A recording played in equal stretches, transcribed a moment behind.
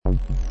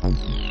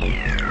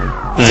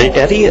The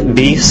Eddie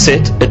B.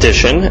 Sit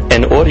edition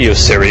and audio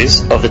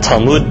series of the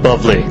Talmud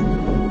Bavli.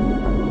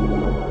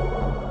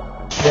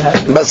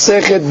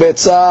 Masechet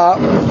Beitza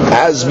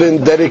has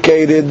been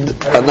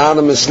dedicated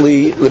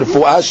anonymously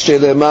L'Refuah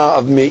Shelema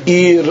of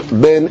Meir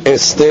ben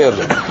Esther.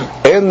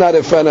 Enna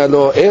refana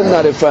lo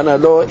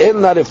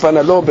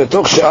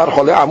betoch she'ar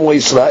cholei amo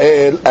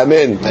Yisrael.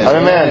 Amen.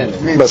 Amen.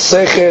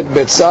 Masechet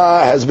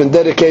Beitza has been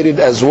dedicated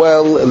as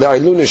well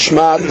Le'ilun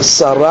Nishmat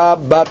Sarah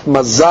bat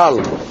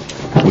Mazal.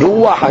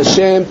 Ruach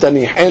Hashem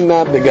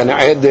tanihena began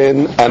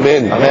Eden.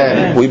 Amen.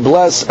 Amen. We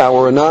bless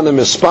our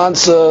anonymous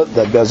sponsor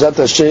that Be'ezrat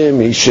Hashem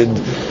he should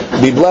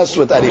be blessed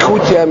with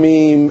arichut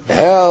yamim,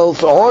 health,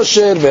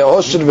 osher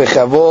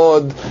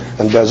vechavod,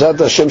 and Be'ezrat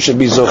Hashem should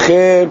be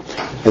zocher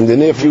in the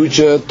near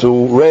future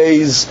to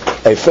raise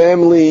a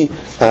family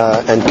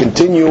and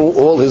continue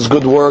all his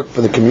good work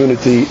for the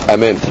community.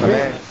 Amen.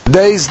 Amen.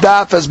 Today's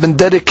daf has been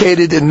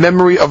dedicated in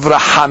memory of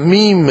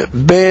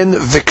Rahamim ben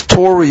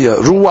Victoria.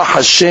 Ruach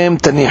Hashem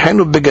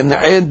tanihenu began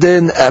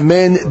Eden.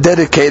 Amen.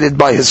 Dedicated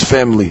by his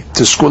family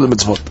to School of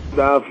Mitzvot.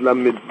 Daf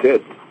Lamed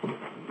Tet.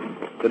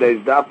 Today's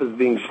daf is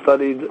being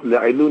studied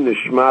Le'ilun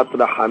Nishmat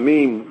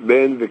Rahamim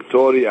ben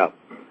Victoria.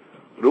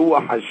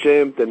 Ruach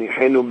Hashem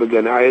tanihenu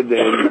began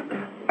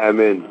Eden.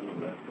 Amen.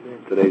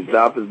 Today's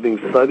daf is being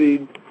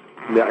studied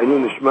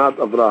Le'ilun Nishmat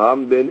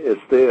Avraham ben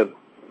Esther.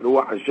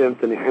 Ruach Hashem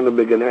tanihenu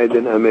began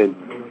Eden. Amen.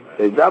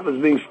 Today's daf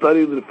is being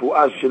studied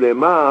L'Refuah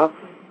Shelema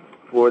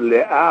for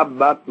Leah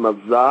bat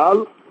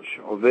Mazal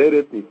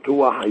שעוברת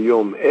ניתוח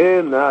היום.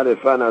 אינה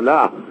רפנה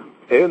לה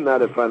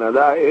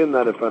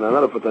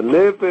רפואת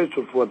הנפש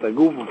ורפואת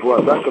הגוף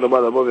ורפואת ذكر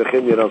بعد לבוא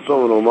וכן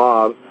ירצון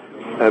ולומר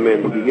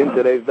Amen. We begin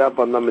today's daf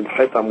on Lamed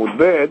Het Amud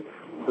Bet,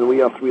 and we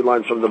have 3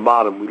 lines from the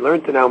bottom. We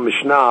learned in our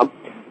Mishnah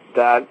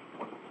that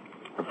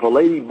if a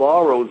lady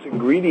borrows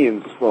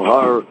ingredients for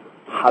her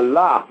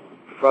challah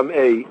from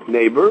a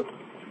neighbor,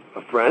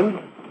 a friend,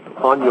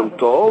 on Yom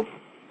Tov,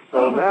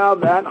 so now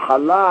that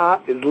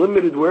challah is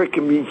limited where it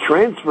can be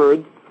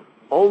transferred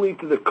only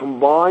to the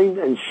combined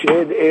and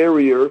shared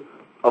area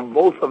of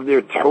both of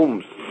their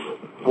tombs.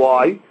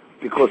 Why?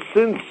 Because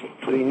since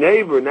the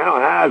neighbor now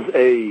has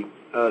a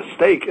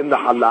stake in the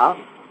challah,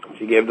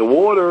 she gave the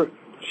water,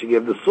 she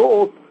gave the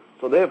salt,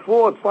 so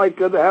therefore it's like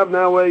they have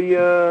now a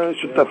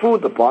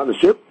shutafut, a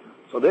partnership.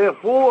 So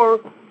therefore,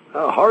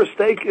 her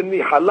stake in the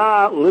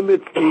challah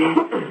limits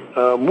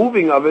the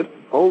moving of it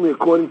only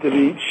according to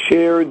the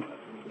shared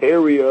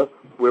area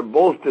where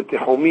both the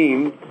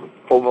tehomim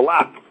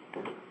overlap.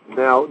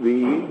 Now,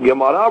 the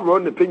Gemara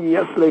wrote an opinion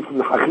yesterday from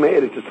the Chachmei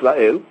Eretz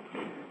Yisrael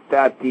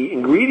that the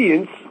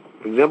ingredients,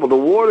 for example, the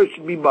water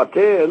should be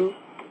batel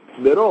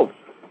berov.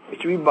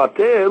 It should be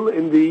batel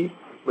in the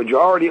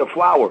majority of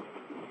flour,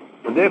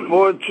 and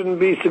therefore it shouldn't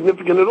be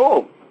significant at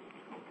all.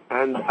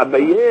 And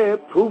Abaye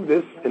proved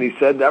this, and he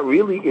said that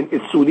really in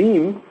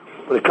Isurim,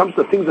 when it comes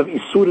to things of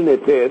Isur and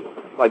Eter,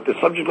 like the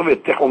subject of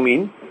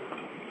Tehomin,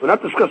 we're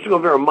not discussing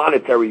over a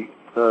monetary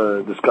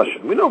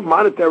discussion. We know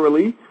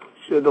monetarily,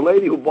 the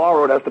lady who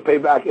borrowed has to pay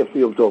back after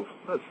Yom Tov.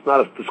 That's not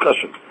a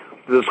discussion.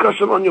 The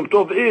discussion on Yom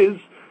Tov is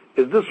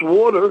this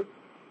water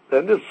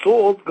and this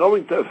salt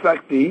going to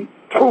affect the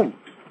Tchum?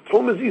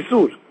 Tchum is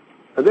Isur.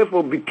 And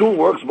therefore, Bitul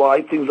works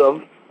by things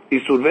of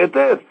Isur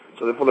ve'eter.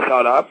 So therefore, the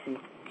Charat,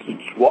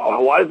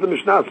 why does the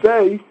Mishnah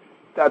say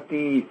that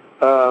the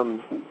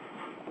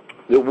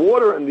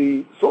water and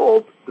the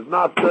salt is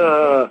not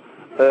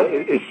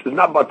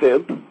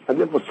batel, and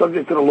therefore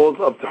subject to the laws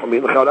of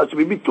Tehomin? The Charat should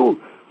be Bitul.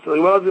 So the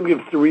Gemara is going to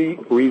give 3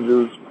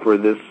 reasons for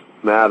this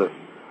matter.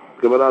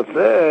 The Gemara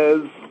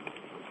says,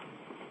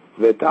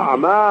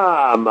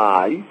 V'ta'ama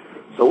amai.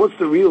 So what's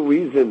the real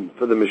reason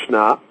for the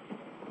Mishnah?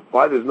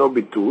 Why there's no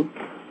bitul?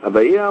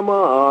 Abaye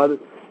amar,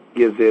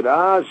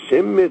 gezerah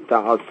shem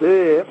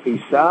ta'aseh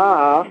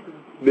isa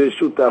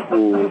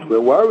b'shutafut.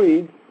 We're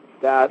worried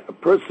that a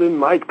person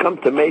might come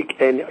to make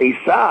an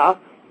isa,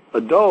 a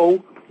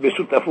dough,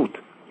 b'shutafut,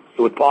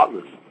 with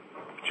partners.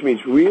 Which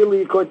means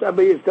really, according to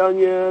Abaye is telling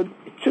you,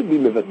 should be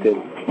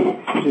mevatel.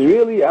 You should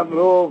really have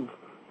raw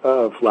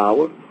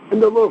flour,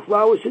 and the raw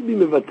flour should be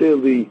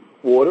mevatel the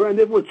water, and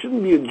therefore it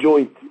shouldn't be a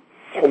joint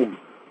home.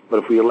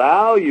 But if we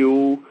allow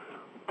you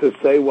to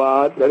say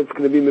what, that it's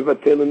going to be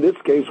mevatel in this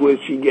case, where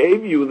she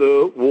gave you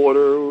the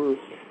water,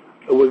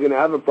 we're going to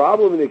have a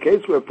problem in the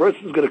case where a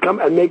person is going to come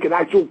and make an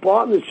actual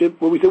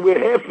partnership, where we say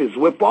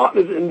we're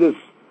partners in this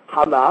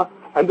challah,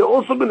 and they're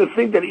also going to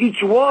think that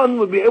each one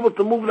would be able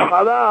to move the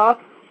challah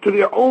to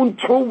their own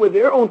tomb, where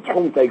their own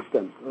tomb takes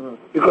them.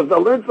 Because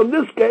they'll learn from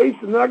this case,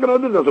 and they're not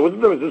going to do this. So what's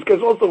the difference? This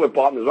case also we're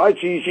partners, right?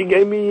 She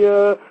gave me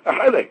a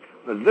chelek.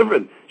 That's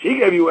different. She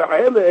gave you a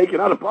chelek,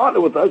 you're not a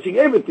partner with her, she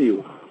gave it to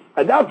you.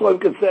 And that's why we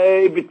can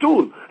say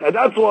bitul. And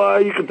that's why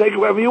you can take it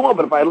wherever you want.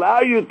 But if I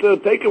allow you to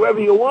take it wherever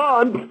you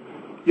want,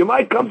 you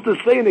might come to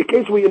say in a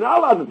case where you're not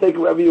allowed to take it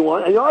wherever you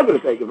want, and you are going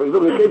to take it. For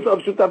example, in the case of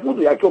shutafut,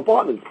 the actual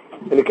partners.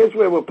 In the case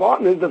where we're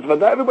partners, that's for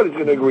that everybody's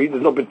going to agree,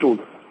 there's no bitul.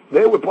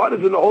 There we're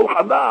partners in the whole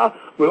Hadah,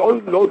 we only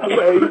go to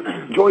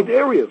a joint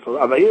area. So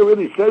Avayeh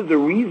really says the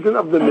reason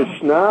of the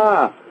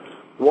Mishnah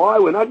Why?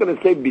 We're not going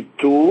to say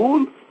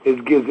bitul is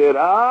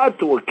gezerah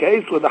to a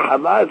case where the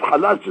chala is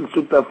chala shel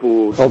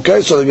shutafut.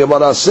 Okay, so the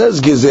Gemara says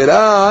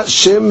gezerah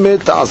shem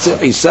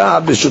ta'aseh isa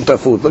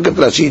b'shutafut. Look at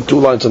Rashi, 2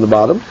 lines on the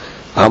bottom.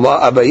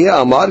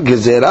 Abaye Amar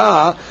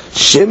gezerah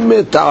shem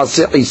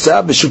ta'aseh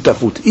isa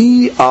b'shutafut.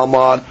 I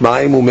Amar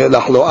ma'im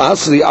u'melach lo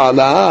asri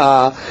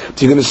ala.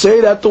 So you're going to say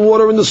that the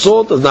water and the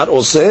salt is not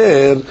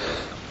osir.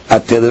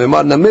 Then each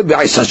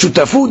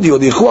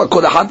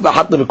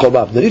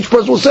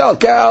person will say,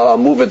 okay, I'll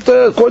move it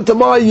according to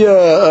my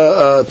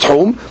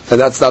tchum, and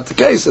that's not the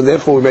case, and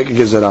therefore we make a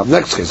gezerah.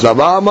 Next case,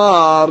 Rabba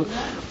Amar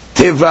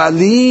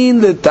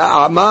tevalin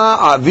l'ta'ama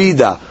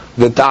avida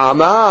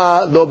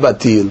v'ta'ama lo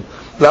batil.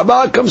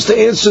 Rabba comes to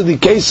answer the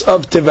case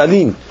of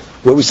tevalin,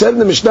 where we said in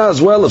the Mishnah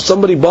as well, if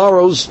somebody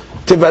borrows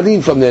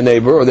tevalin from their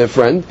neighbor or their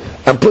friend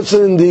and puts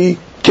it in the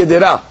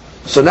kederah,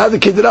 so now the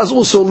kederah is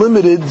also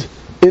limited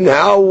in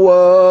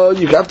how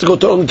you have to go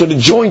to the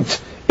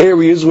joint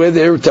areas where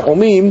their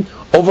ta'umim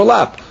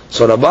overlap.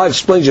 So Rabbi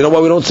explains, you know why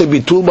we don't say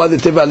bitul by the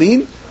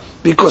tevalin?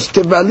 Because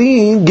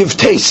tevalin give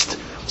taste.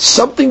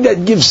 Something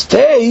that gives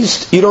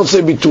taste, you don't say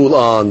bitul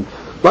on.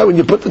 Right? When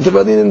you put the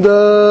tevalin in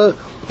the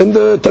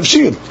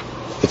tafshir,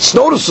 it's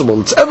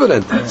noticeable, it's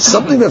evident.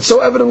 Something that's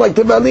so evident like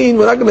tevalin,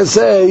 we're not going to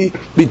say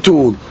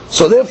bitul.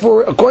 So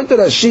therefore, according to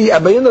Rashi,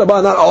 Abaye and Rabbi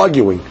are not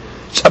arguing.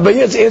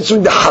 Abaye is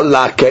answering the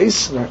halak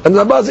case, and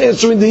Rabbi is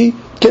answering the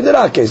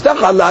kederah case. The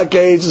halak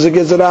case is a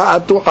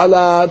gezerah atu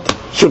halat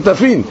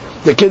shutafin.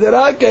 The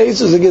kederah case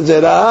is a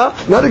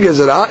gezerah, not a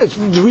gezerah. It's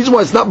the reason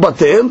why it's not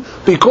batel,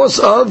 because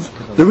of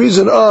the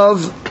reason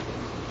of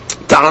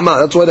ta'ama.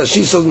 That's why the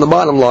she says in the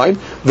bottom line,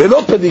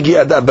 velo pedigi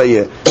ad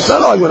Abaye. It's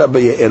not arguing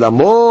Abaye. El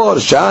amor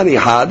shani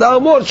hada,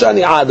 amor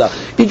shani hada.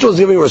 Each one's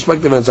giving a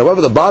respective answer.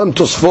 However, the bottom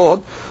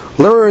Tosfot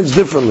learns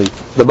differently.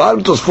 The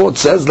bottom Tosfot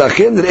says,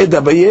 "Lachem ed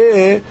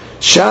Abaye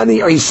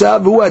shani isa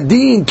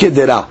v'uadin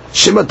kedera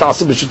shema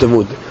ta'aseh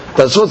b'shutafut."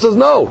 That's what says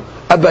no.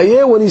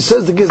 Abaye, when he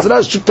says the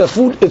gezerah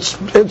shutafut, it's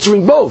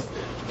answering both.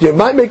 You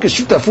might make a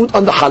shutafut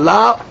on the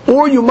hala,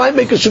 or you might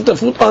make a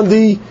shutafut on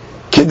the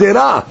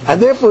kedera,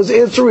 and therefore his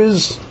answer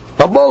is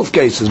on both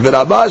cases.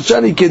 V'Rabba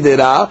shani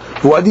kedera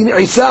v'uadin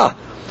isa,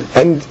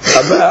 and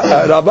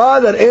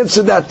Rabba that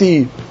answered that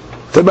the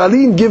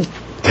tebalin give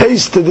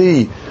taste to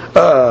the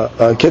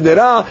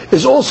kedera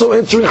is also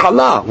answering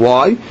hala.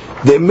 Why?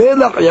 Because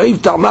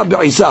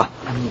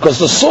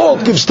the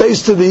salt gives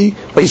taste to the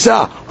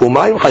isa. And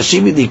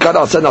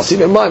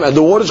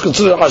the water is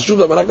considered hashuv.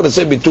 We're not going to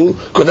say bitul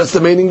because that's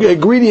the main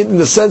ingredient in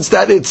the sense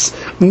that it's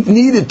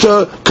needed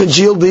to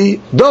congeal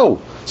the dough.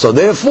 So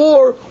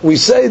therefore, we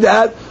say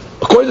that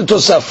according to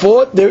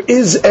Tosafot, there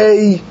is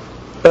a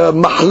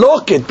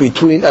mahloket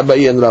between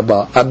Abaye and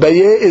Rabba.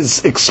 Abaye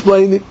is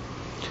explaining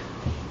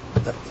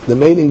the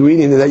main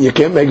ingredient is that you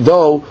can't make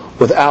dough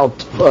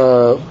without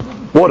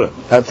water.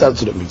 That's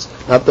what it means.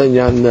 Not the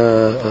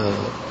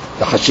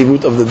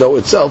hashivut of the dough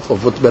itself,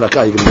 of what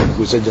berakah you can make.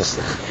 We said just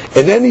that.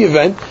 In any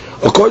event,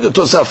 according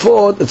to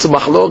Tosafot, it's a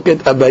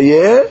mahloket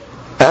Abaye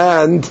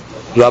and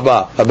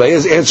Rabba. Abaye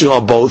is answering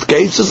on both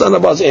cases, and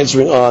Rabba is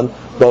answering on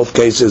both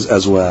cases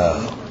as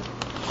well.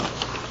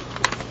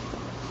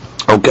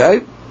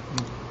 Okay?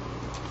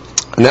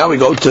 Now we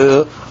go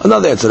to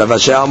another answer. Rav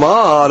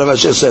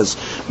Asher says,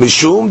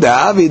 "Mishum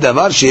da'avi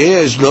davar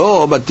sheyesh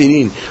lo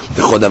matirin,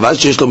 v'chol davar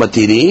sheyesh lo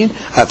matirin,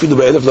 afidu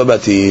be'elef lo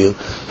matir."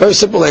 Very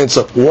simple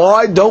answer.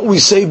 Why don't we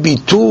say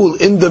bitul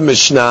in the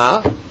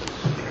Mishnah?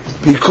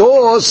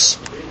 Because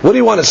what do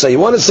you want to say? You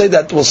want to say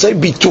that we'll say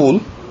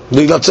bitul.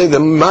 Let's say the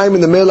ma'im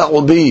and the melach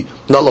will be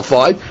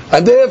nullified,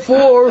 and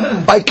therefore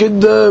I could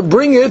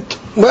bring it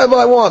wherever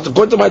I want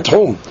according to my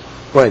tchum.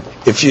 Right.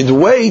 If you'd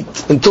wait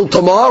until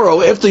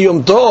tomorrow after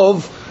Yom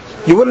Tov,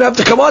 you wouldn't have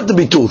to come out to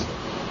bitul.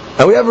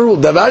 And we have a rule: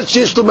 davar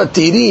sheyesh lo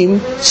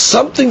matirim,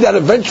 something that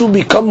eventually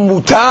become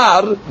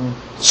mutar.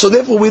 So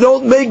therefore, we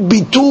don't make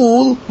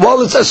bitul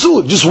while it's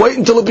asur. Just wait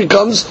until it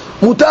becomes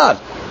mutar.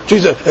 So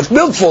if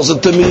milk falls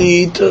into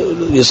meat,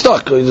 you're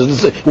stuck. Wait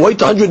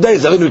 100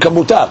 days, then it will become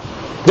mutar.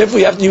 Therefore,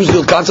 you have to use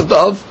the concept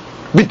of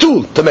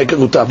bitul to make it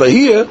mutar. But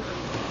here,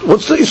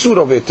 what's the isur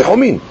of it?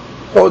 Tehomin.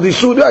 Or the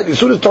isur, right? The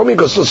isur is tehomin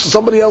because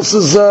somebody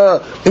else's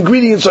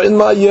ingredients are in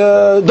my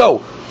dough.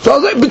 So I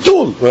was like,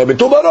 bitul.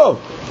 Bitul barov.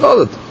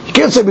 You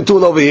can't say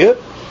bitul over here.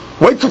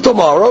 Wait till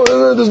tomorrow,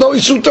 and there's no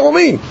isur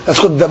tehomin. That's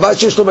called davar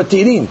sheyesh lo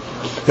matirin.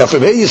 Now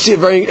from here you see a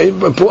very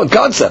important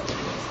concept.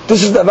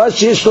 This is davar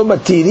sheyesh lo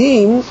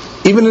matirin,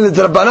 even in the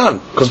Rabbanan,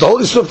 because the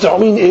whole issue of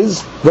ta'umin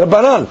is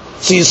Rabbanan.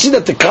 So you see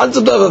that the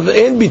concept of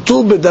en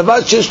bitul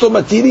bedavar sheyesh lo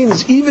matirin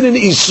is even in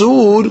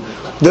isur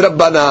the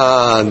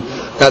Rabbanan.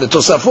 Now the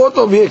Tosafot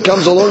over here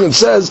comes along and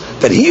says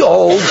that he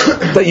holds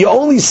that you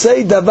only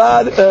say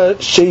davar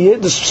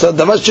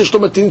sheyesh lo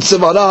matirin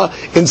sevara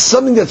in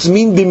something that's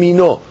min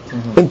bimino,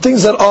 in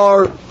things that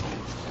are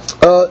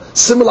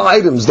similar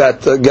items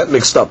that get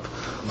mixed up.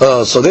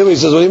 So there he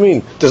says, what do you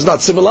mean? There's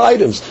not similar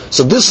items.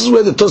 So this is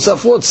where the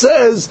Tosafot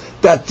says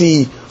that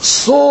the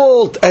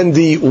salt and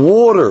the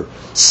water,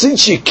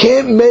 since you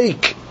can't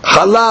make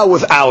halal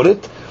without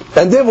it,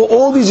 and therefore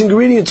all these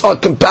ingredients are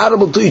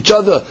compatible to each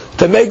other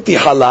to make the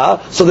hala,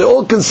 so they're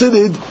all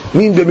considered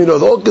min b'mino.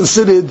 They're all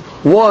considered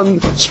one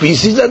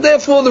species, and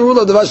therefore the rule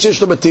of Davar Sheyesh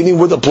Lo Matinim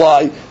would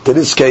apply to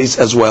this case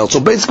as well. So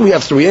basically we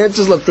have three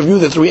answers. Let's review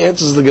the three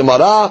answers of the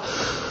Gemara.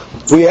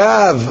 We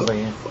have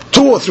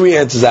two or three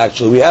answers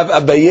actually. We have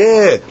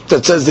Abaye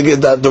that says the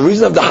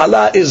reason of the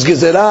hala is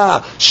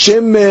gezerah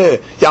shem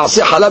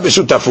ya'aseh hala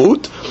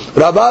b'shutafut.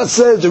 Rabba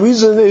says the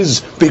reason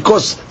is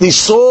because the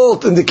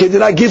salt in the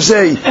kedera gives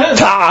a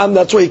ta'am.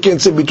 That's why you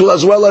can't say bitul,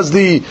 as well as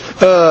the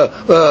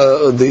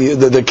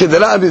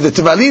kedera, the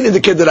tivalin in the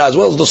kedera, as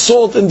well as the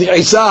salt in the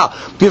isa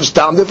gives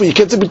ta'am. Therefore you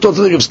can't say bitul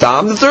until it gives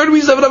ta'am. The third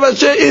reason of Rabba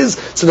is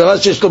Davar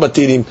Sheyesh Lo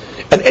Matinim,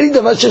 and any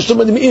Davar Sheyesh Lo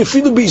Matinim if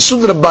you do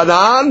b'isud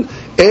rabbanan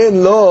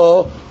en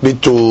lo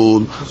bitul.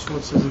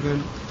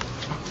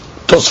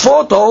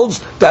 Tosfot holds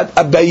that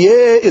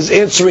Abaye is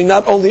answering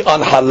not only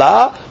on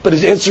hala, but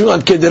is answering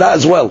on kedera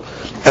as well,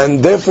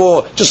 and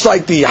therefore, just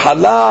like the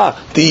hala,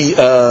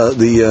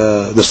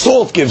 the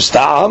salt gives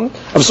ta'am.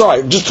 I'm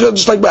sorry,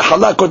 just like by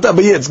hala,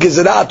 Abaye it's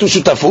gezerah to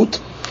shutafut.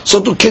 So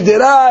to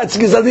kedera, it's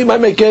gezerah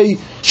might make a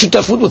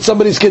shutafut with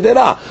somebody's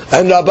kedera,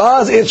 and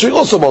Rabbah is answering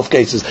also both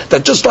cases.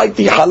 That just like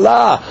the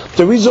hala,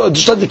 the reason,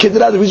 just like the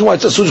kedera, the reason why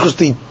it's a because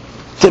the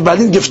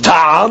Tebalin gives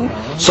ta'am,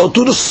 so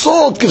to the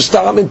salt gives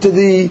ta'am into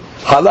the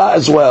hala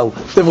as well.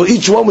 Therefore,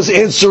 each one was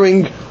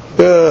answering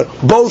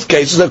both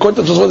cases.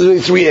 According to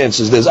there's three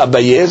answers. There's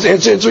Abaye's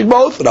answering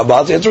both,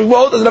 Rabba's answering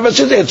both, and Davar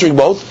Sheyesh answering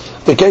both.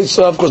 The case,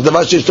 of course,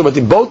 Davar Sheyesh to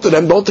both of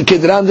them, both the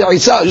Kedera and the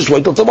Isa. Just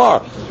wait till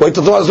tomorrow. Wait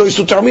till tomorrow, there's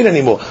no Yisur Ta'amin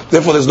anymore.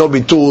 Therefore, there's no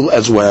Bitul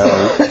as well.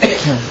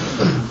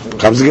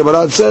 Comes the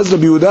Gemara and says,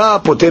 Rabbi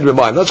Yehuda poter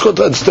b'mayim. Let's go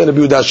to understand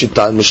Rabbi Yehuda's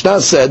shita.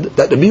 Mishnah said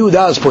that Rabbi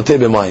Yehuda is poter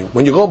b'mayim.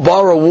 When you go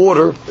borrow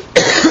water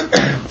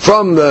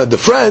from the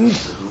friend,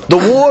 the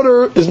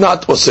water is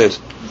not osir.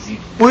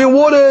 When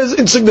water is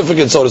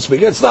insignificant, so to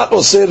speak. It's not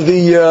osir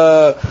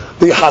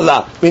the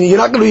hala. Meaning you're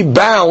not going to be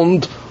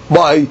bound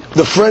by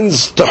the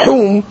friend's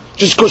tahum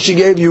just because she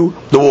gave you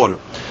the water.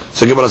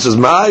 So Gemara says,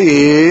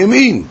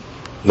 Ma'im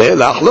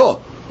melach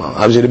lo.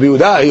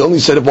 He only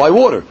said it by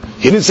water.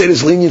 He didn't say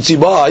this leniency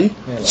by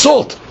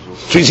salt.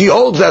 So he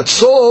holds that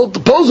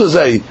salt poses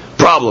a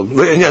problem.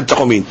 Mayim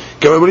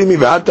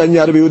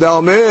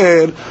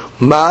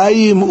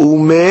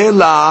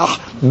umelach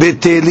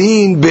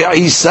betelin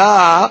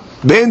be'isa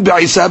ben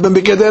be'isa ben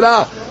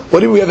be'kedera. What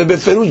do we have? A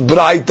beferush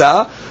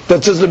braita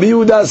that says Rabbi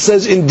Yehuda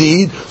says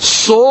indeed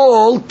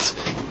salt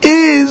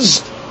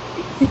is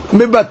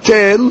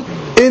mebatel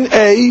in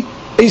a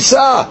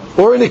isa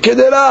or in a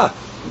kedera.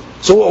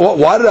 So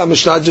why did our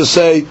Mishnah just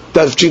say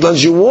that if she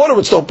lends you water,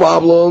 it's no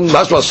problem?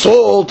 That's what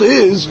salt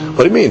is.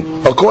 What do you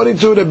mean? According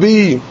to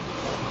Rabbi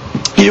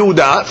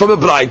Yehuda from a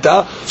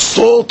Braita,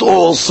 salt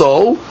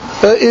also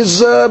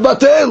is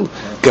batel.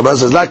 Gemara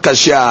says, "La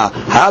kasha,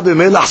 ha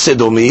b'melach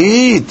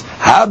sedomit,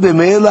 ha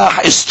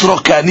b'melach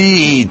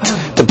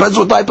estrokanit." Depends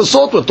what type of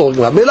salt we're talking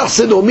about. Melach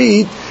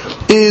sedomit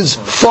is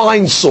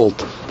fine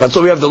salt. That's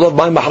why we have the law of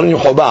Mayim Maharin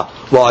Choba.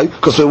 Why?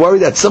 Because we're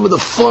worried that some of the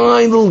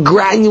fine little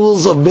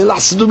granules of melach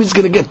sedomit is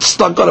going to get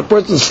stuck on a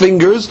person's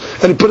fingers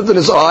and he put it in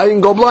his eye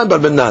and go blind by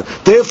benan.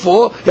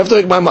 Therefore, you have to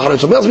make Mayim Maharin.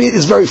 So melach sedomit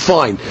is very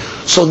fine.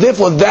 So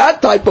therefore,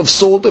 that type of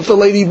salt, if the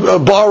lady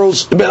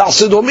borrows melach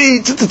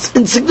sedomit, it's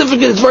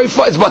insignificant. It's very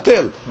fine. It's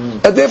batel,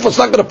 and therefore it's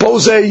not going to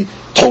pose a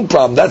tongue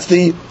problem. That's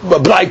the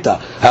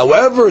braita.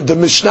 However, the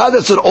Mishnah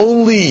that said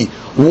only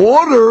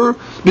water,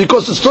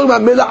 because it's talking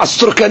about melach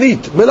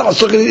astrokanit. Melach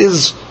astrokanit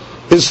is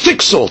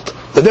thick salt.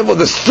 And therefore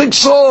the thick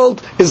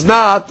salt is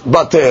not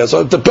batel.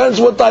 So it depends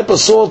what type of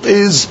salt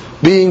is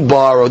being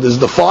borrowed. Is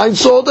the fine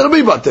salt, it'll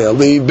be batel.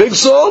 The big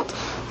salt,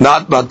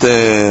 not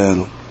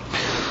batel.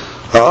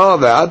 Oh,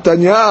 that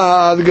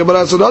Tanya, the Gemara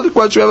has another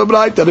question. We have a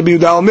bright Rabbi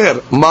Yehuda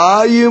Omer,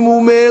 Mayim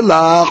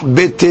umelach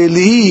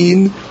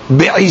betelin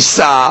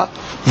be'isa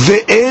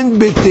ve'en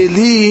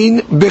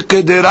betelin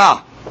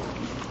be'kedera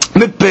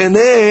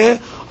mepene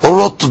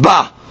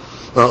rotba.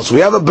 So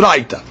we have a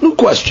braita. No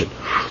question.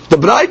 The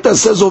braita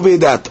says over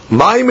that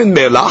Mayim and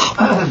Melach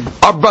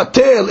are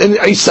batel in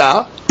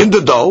Isa in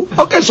the dough.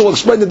 Okay, so we'll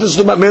explain that this is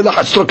about Melach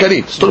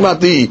Astrokanit. It's talking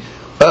about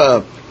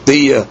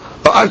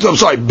I'm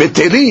sorry,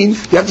 betelin.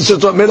 You have to say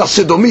it's about Melach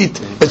Sedomit.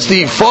 It's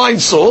the fine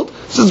salt.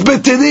 So it's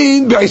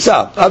betelin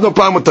be'isa. I have no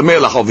problem with the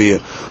Melach over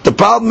here. The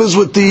problem is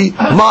with the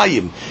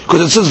Mayim,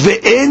 because it says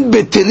ve'en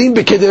betelin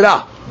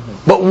be'kedera.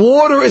 But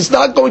water is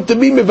not going to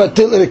be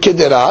mevatil in a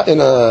kedera, in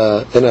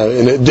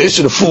a dish,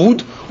 in a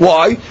food.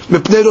 Why?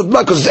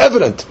 Because it's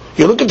evident.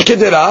 You look at the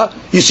kedera,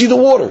 you see the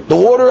water. The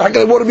water, how can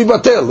the water be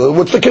batil?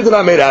 What's the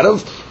kedera made out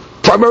of?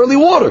 Primarily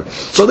water.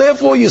 So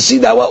therefore, you see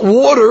that what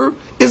water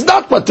is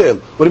not batil.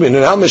 What do you mean?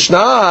 In our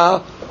Mishnah,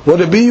 what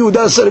Rabbi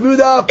Yehuda said, Rabbi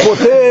Yehuda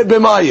poteh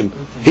b'mayim.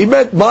 He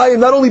meant mayim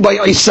not only by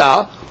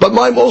Isa, but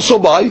mayim also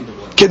by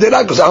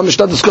kedera. Because our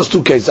Mishnah discussed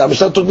two cases. Our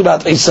Mishnah talked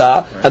about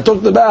Isa and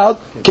talked about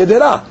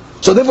kedera.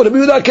 So therefore, the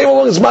Yehuda came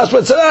along as mashma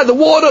and said, the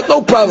water,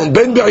 no problem.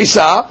 Ben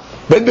be'isa,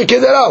 ben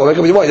be'kedera.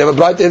 You have a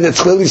bright that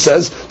clearly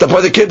says that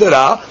by the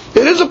kedera,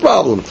 it is a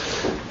problem.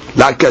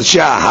 It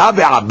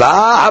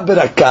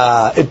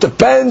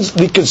depends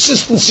the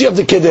consistency of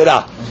the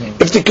kedera.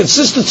 If the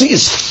consistency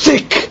is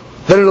thick,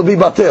 then it'll be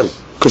batel,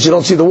 because you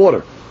don't see the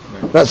water.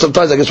 Now,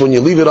 sometimes I guess when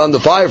you leave it on the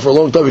fire for a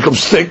long time, it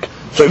becomes thick.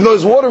 So even though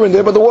there's water in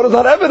there, but the water's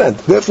not evident,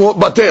 therefore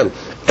batel.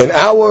 And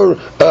our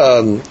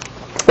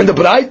in the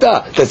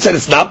Beitza that said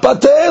it's not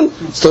batel,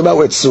 it's talking about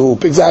with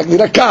soup, exactly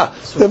rakah.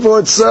 Therefore,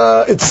 it's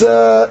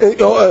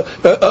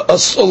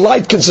a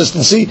light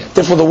consistency.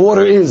 Therefore, the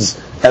water is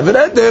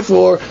evident.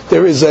 Therefore,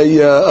 there is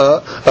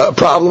a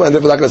problem, and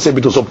therefore, not going to say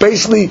bitul. So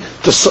basically,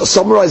 to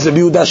summarize the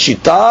Biuda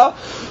Shita,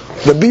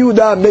 the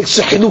Biuda makes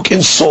a chiluk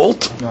in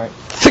salt,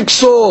 thick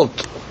salt,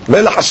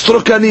 melach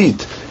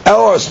astrokanit,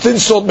 or thin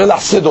salt, melach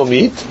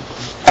sedomit.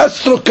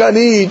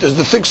 Astrokanit is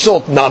the thick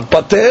salt, not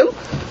batel.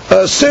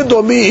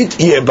 Sedomit,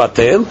 ye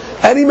batel,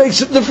 and he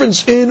makes a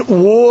difference in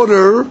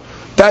water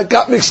that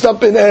got mixed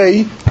up in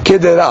a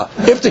kedera.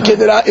 If the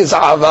kedera is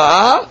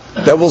ava,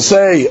 then we'll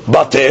say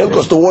batel,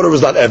 because the water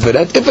is not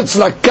evident. If it's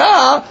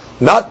nakah,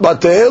 not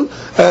batel,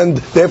 and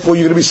therefore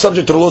you're going to be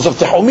subject to the laws of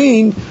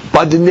tehumin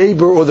by the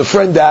neighbor or the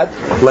friend that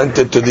lent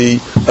it to the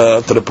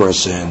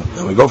person.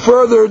 And we go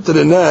further to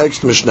the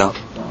next Mishnah.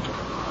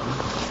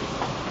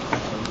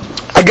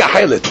 A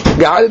gahelet.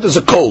 Gahelet is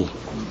a coal.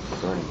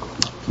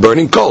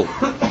 Burning coal.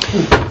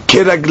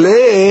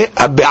 Kiragle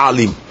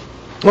abe'alim.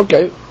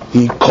 Okay.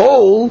 The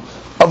coal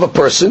of a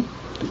person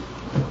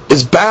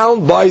is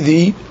bound by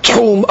the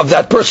tomb of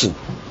that person.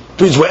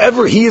 It means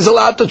wherever he is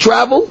allowed to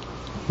travel,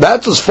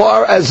 that's as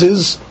far as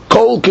his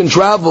coal can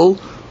travel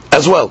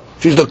as well.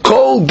 If the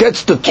coal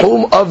gets the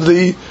tomb of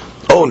the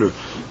owner.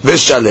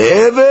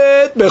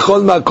 V'shalhevet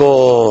bechol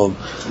makom.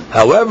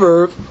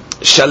 However,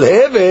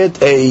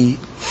 shalhevet, a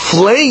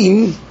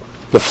flame,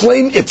 the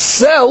flame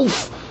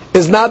itself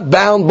is not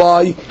bound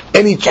by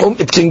any tomb.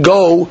 It can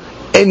go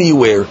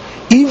anywhere,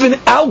 even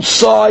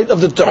outside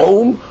of the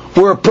tomb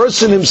where a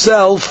person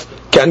himself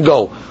can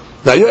go.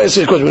 Now you're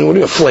asking a question, what do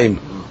you a flame?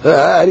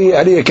 How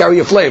do you carry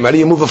a flame? How do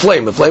you move a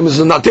flame? The flame is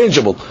not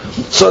tangible.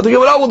 So the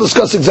Gemara will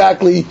discuss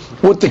exactly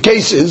what the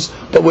case is,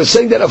 but we're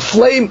saying that a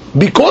flame,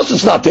 because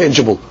it's not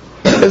tangible,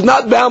 is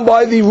not bound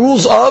by the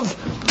rules of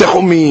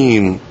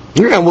Tehumim.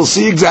 And we'll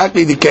see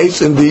exactly the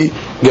case in the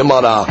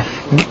Gemara.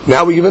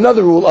 Now we give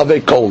another rule of a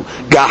coal.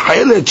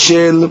 Gahelet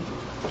shel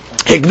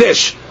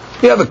hekdesh.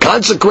 We have a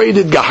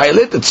consecrated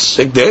gahelet, it's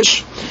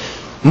hekdesh.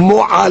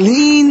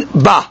 Mu'alin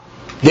ba.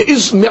 There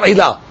is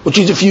me'ilah, which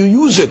is if you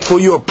use it for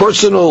your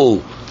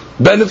personal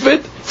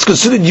benefit, it's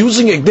considered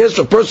using hekdesh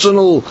for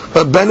personal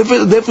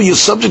benefit, and therefore you're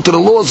subject to the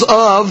laws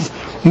of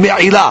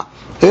me'ilah.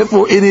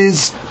 Therefore, it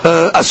is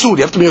asur.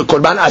 You have to be a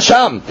korban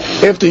asham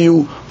after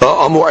you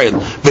are mu'al.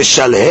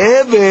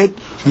 V'shalhevet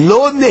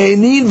lo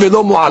nehenin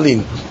v'lo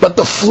mu'alin. But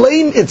the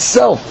flame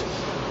itself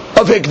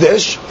of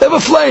hekdesh, they have a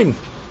flame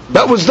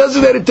that was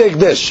designated to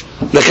hekdesh.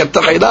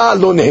 Lechetachila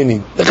lo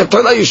nehenin.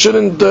 Lechetachila you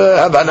shouldn't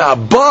have ana'ah.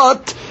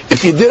 But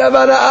if you did have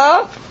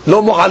ana'ah,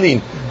 lo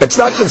mu'alin. It's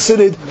not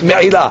considered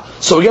me'ilah.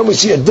 So again, we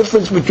see a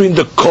difference between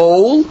the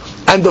coal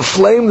and the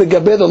flame,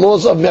 the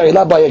laws of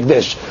me'ilah by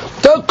hekdesh.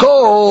 The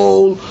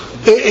coal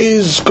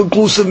is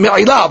conclusive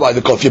me'ilah by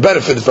the coal, if you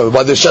benefited from it.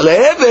 By the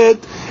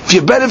shalhevet, if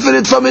you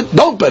benefited from it,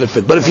 don't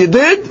benefit. But if you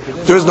did,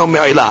 there is no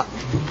me'ilah.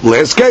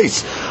 Last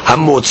case.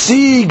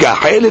 Hamotzi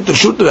gahelet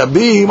reshut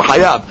rabim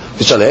hayab.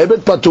 The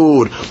shalhevet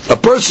patur. A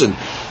person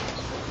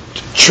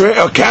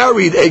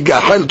carried a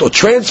gahelet or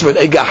transferred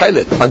a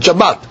gahelet on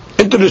Shabbat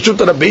into the reshut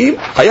rabim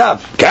hayab,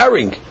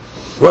 carrying.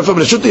 Went from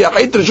reshut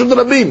yachid to reshut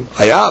rabim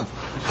hayab.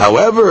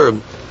 However,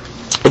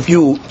 if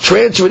you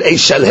transferred a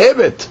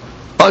shalhevet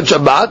on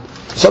Shabbat,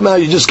 somehow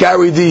you just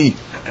carry the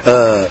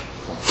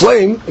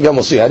flame. Again,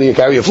 we'll see how do you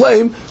carry a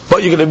flame,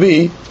 but you're going to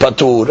be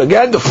patur.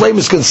 Again, the flame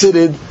is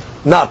considered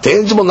not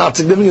tangible, not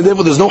significant,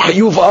 therefore there's no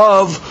hayuv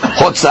of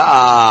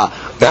hotza'ah.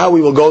 Now we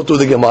will go to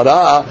the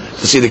Gemara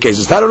to see the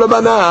cases. Now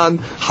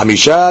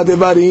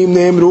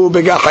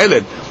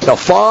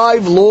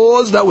 5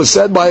 laws that were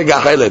said by a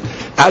gahelet.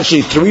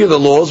 Actually 3 of the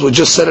laws were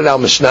just said in our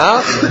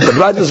Mishnah. The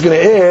Beitza is going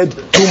to add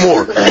 2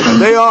 more.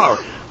 They are: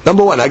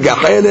 number 1,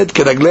 gahelet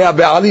kedaglei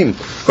be'alim.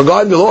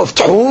 Regarding the law of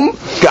Tuhum,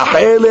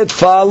 gahelet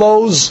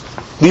follows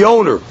the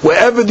owner.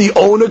 Wherever the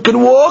owner can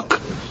walk,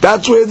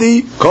 that's where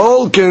the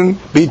coal can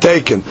be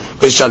taken.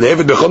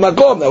 V'shalhevet b'chol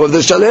makom. Now with the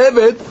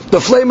shalhevet, the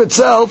flame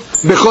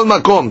itself, b'chol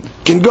makom,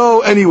 can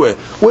go anywhere.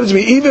 What does it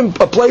mean? Even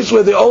a place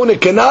where the owner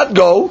cannot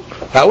go,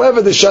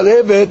 however the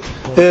shalhevet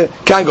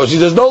can go. See,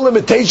 there's no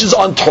limitations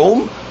on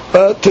Tuhum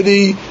to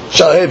the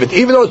shalhevet.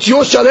 Even though it's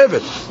your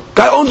shalhevet.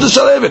 Guy owns the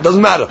shalhevet,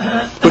 doesn't matter.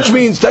 Which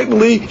means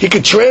technically he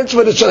could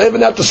transfer the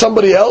shalhevet out to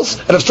somebody else,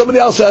 and if somebody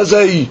else has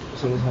a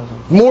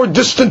more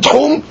distant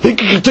home, he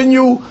can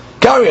continue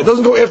carrying it. It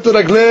doesn't go after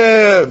the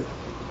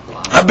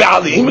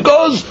Be'alim. It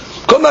goes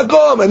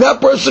Kom, and that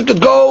person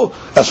could go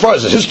as far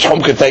as his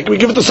home could take it. We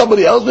give it to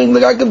somebody else, and the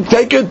guy can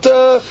take it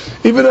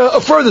even a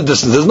further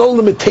distance. There's no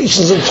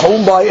limitations in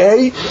home by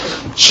a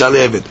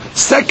shalhevet.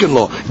 Second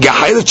law,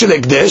 gahelet shel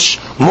hekdesh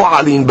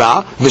mu'alin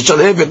ba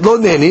v'shalhevet lo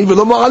nehenin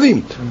v'lo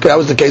mu'alin. That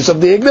was the case of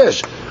the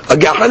hekdesh. A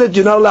gahelet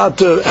you're not allowed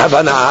to have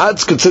ana'ah.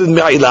 It's considered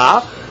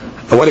me'ilah.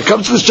 And when it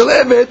comes to the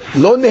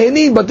shalhevet, lo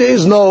nehenin, but there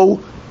is no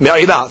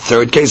me'ilah.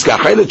 Third case,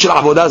 gachelet shel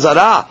avodah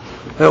zarah.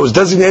 And it was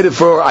designated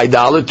for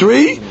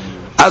idolatry.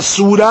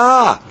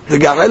 Asura. The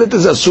gachelet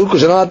is asur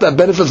because you're not allowed to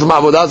benefit from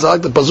avodah zarah.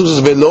 Like the pasuk says,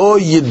 velo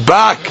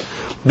yidbak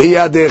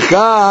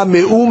biyadecha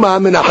me'uma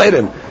min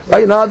acherem. Right?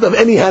 You're not allowed to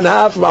have any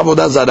hana from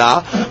avodah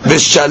zarah.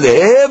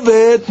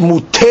 V'shalhevet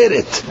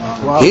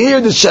muteret. Here,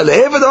 the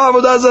shalhevet of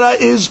avodah zarah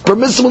is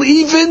permissible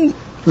even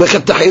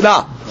lechet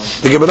tahila.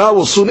 The Gemara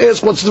will soon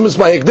ask what's the difference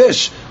by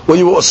Hekdesh when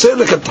you will say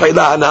lechet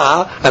tahila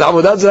hana and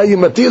avodah zarah you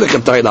mati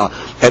lechet tahila.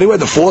 Anyway,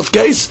 the fourth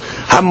case,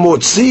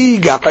 hamotzi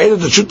gachelet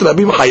reshut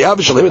rabim chayav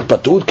v'shalhevet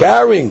patur.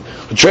 Carrying,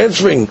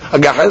 transferring a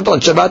gachelet on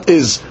Shabbat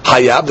is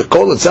chayav. The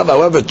call itself,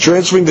 however,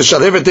 transferring the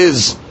shalhevet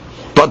is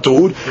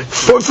patur.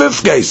 For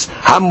fifth case,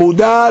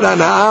 hamudar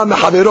hana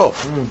mechavero.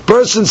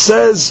 Person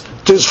says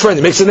to his friend,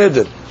 he makes an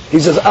edit. He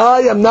says,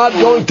 I am not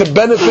going to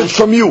benefit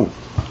from you.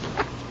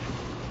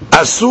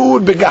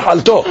 Asur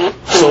begahalto.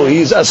 So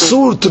he's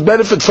asur to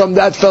benefit from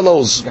that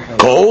fellow's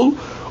coal.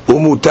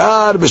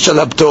 Umutar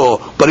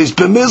b'shalabto. But he's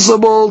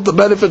permissible to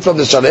benefit from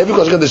the shalev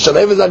because the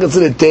shalev is not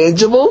considered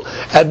tangible,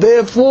 and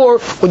therefore,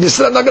 when you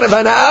say I'm not going to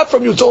have an app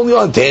from you, it's only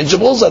on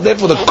tangibles, and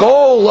therefore the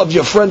coal of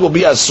your friend will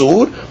be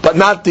asur, but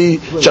not the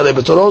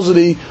shalev. So those are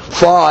the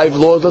 5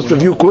 laws. Let's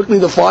review quickly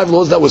the 5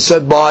 laws that were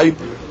said by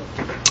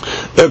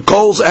the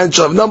coals and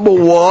shalev. Number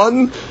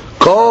 1,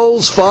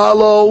 coals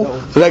follow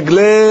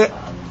regle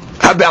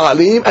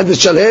hab'alim and the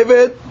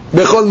shalhevet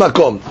bechol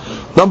makom.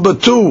 Number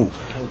 2,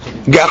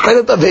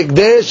 gachelet of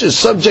hekdesh is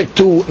subject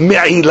to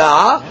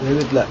me'ilah.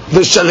 The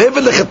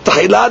shalhevet lechet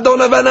tahila don't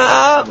have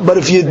ana'ah, but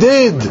if you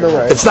did,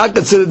 it's not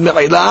considered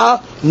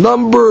me'ilah.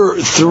 Number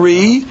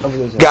 3,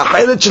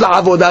 gachelet shel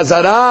avodah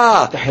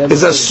zarah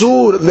is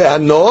asur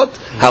lehanot.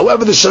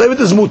 However, the shalhevet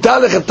is mutar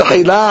lechet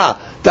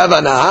tahila.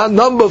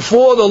 Number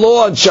 4, the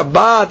law on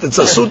Shabbat, it's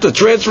asur to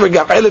transfer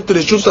gachelet to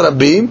the reshut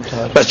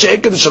rabim, but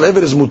she'eker the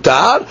shalhevet is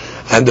mutar.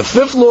 And the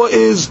 5th law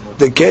is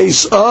the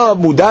case of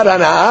mudar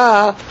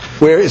hana'ah,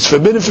 where it's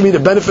forbidden for me to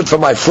benefit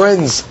from my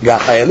friend's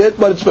gachelet,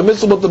 but it's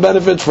permissible to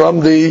benefit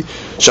from the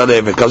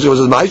shalhevet. Because it was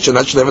ma'isha,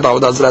 not shalhevet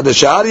avodah zarah de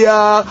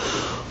sharia,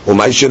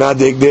 u'ma'isha not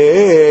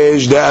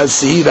hekdesh de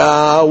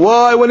asira.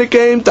 Why? When it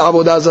came to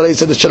avodah zarah, he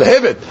said the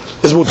shalhevet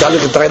is mutar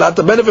lechet tahila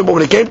to benefit, but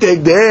when it came to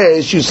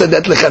hekdesh, you said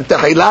that lechet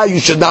tahila you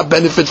should not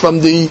benefit from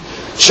the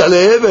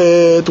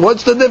shalhevet.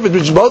 What's the difference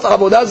between both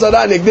avodah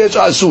zarah and hekdesh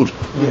asur?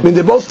 I mean,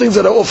 they're both things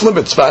that are off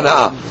limits for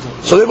ana'ah.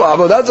 So therefore,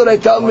 avodah zarah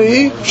tell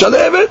me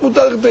shalhevet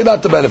mutar lechet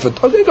tahila to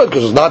benefit. Okay, good,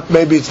 because it's not,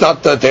 maybe it's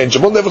not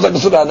tangible. Therefore,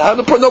 it's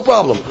like no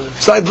problem.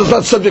 It's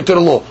not subject to the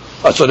law.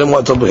 So then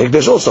what?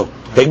 Hekdesh also.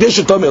 Hekdesh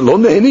should tell me lo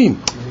nehenim.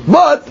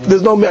 But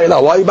there's no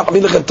me'ilah. Why you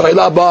ma'amil lechet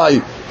tahila by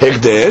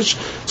hekdesh?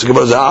 So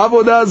Gemara says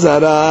avodah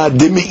zarah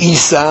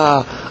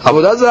dimi'isa.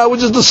 Avodah zarah,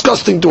 which is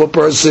disgusting to a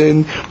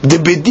person.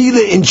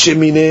 Dibedile in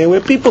shemine,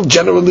 where people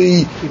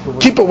generally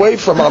keep away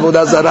from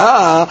avodah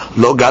zarah.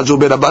 Lo gazu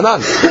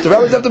berabanan. The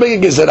rabbis have to make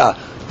a gezerah.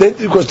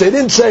 Because they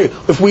didn't say,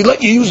 if we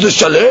let you use the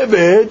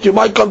shalhevet, you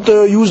might come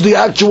to use the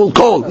actual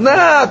coal.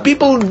 Nah,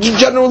 people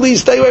generally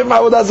stay away from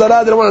avodah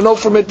zarah. They don't want to know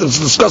from it. It's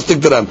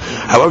disgusting to them.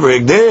 However,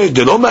 hekdesh,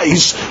 de lo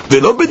ma'is, de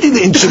lo bedile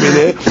in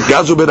shemine,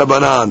 gazu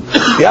berabanan.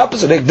 The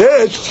opposite,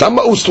 hekdesh, it's not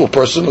ma'us to a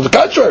person. On the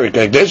contrary,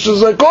 hekdesh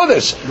is like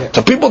kodesh.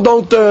 So people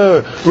don't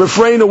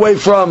refrain away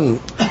from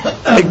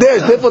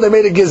hekdesh. Therefore, they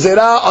made a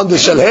gezerah on the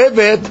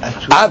shalhevet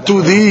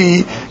atu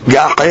the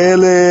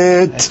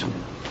gachelet.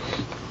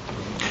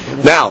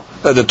 Now,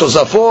 the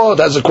Tosafot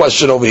has a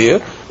question over here.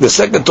 The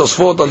second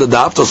Tosafot on the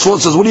daf, Tosafot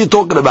says, what are you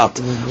talking about?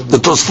 The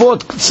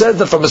Tosafot says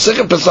that from a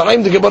second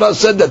Pesachim, the Gemara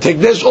said that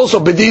Hekdesh also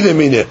bedilim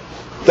in it.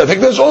 That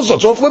Hekdesh also,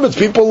 it's off limits,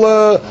 people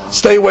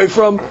stay away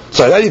from.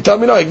 So now you tell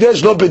me, no,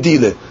 Hekdesh no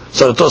bedilim.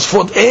 So the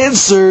Tosafot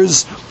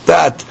answers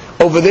that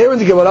over there in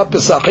the Gemara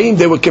Pesachim,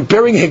 they were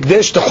comparing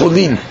Hekdesh to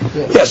Chulin.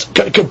 Yes,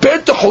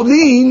 compared to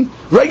Chulin,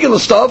 regular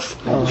stuff,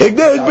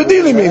 Hekdesh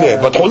bedilim in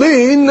it, but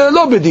Chulin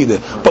no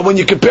bedilim. But when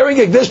you're comparing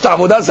Hekdesh to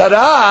Avodah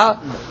Zarah,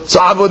 so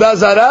Avodah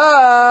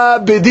Zarah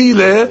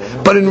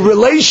bedile, but in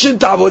relation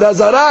to Avodah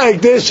Zarah,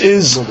 Hekdesh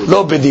is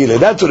no bedile.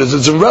 That's what it is.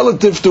 It's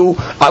relative to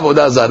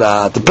Avodah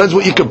Zarah. Depends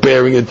what you're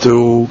comparing it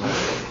to.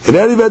 In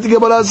any event, the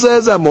Gemara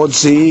says, a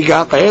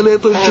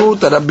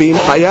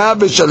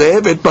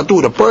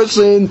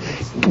person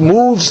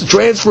moves,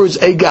 transfers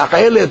a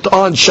gachelet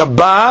on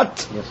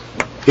Shabbat,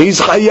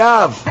 he's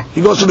chayav.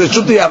 He goes from the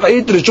Reshut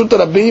Yachid to the Reshut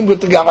Rabim with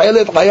the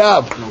gachelet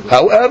chayav.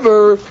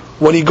 However,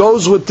 when he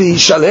goes with the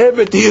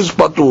shalhevet, he is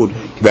patur.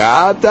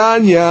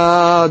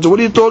 Ve'atanya. So what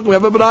are you talking? We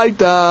have a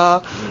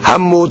braita.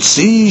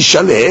 Hamotzi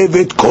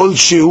shalhevet kol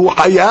shehu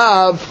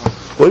chayav.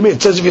 What do you mean?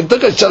 It says if you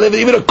took a shalhevet,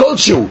 even a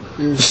kolshu,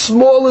 the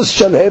smallest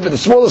shalhevet, the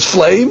smallest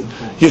flame,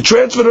 you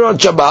transfer it on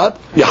Shabbat,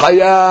 you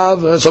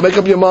hayav. So make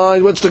up your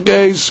mind. What's the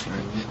case?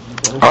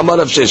 Amar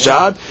of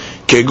Sheshat,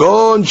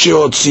 kegon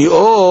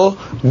sheotzio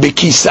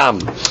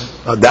bekisam.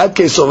 Now that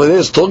case over there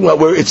is talking about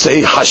where it's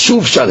a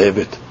hashuv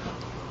shalhevet.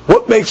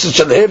 What makes a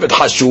shalhevet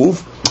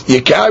hashuv?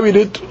 You carried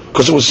it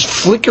because it was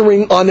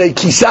flickering on a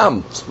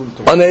kisam,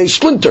 on a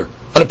splinter,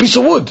 on a piece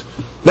of wood.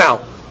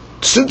 Now,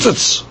 since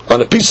it's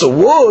on a piece of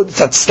wood, it's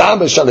not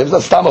stam it's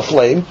not stam a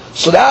flame,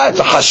 so that's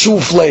a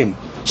hashuv flame.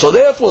 So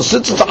therefore,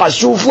 since it's a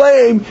hashuv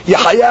flame, you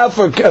hayav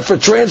for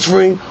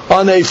transferring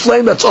on a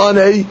flame that's on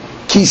a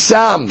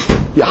kisam.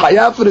 You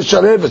hayav for the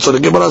shalhevet. So the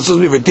Gemara says,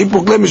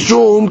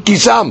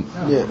 kisam.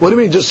 What do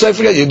you mean? Just say,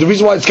 forget. The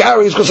reason why it's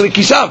carrying is because of the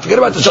kisam. Forget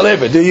about the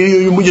shalhevet.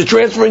 You're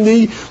transferring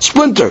the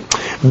splinter.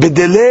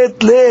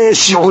 Bedelet le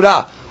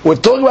shiura. We're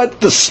talking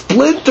about the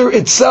splinter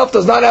itself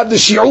does not have the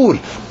shiur.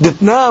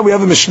 That now we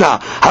have a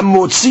Mishnah.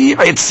 Hamotzi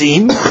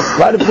etzim.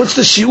 Right? What's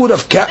the shiur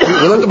of carry?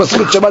 We learned about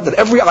Shabbat that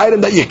every item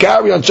that you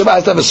carry on Shabbat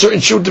has to have a certain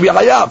shiur to be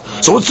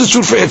hayav. So what's the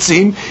shiur for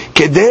etzim?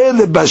 Kedei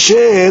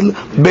lebashel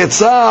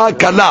beitza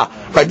kala.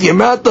 Right? The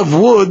amount of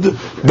wood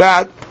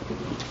that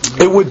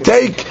it would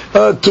take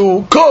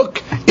to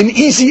cook an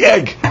easy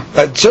egg.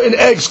 Right? Certain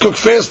eggs cook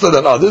faster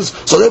than others.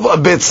 So therefore, a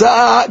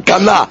beitza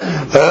kala,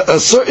 a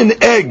certain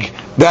egg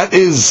that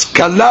is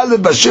kala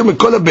lebashir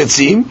mikol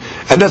betzim,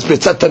 and that's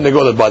betzat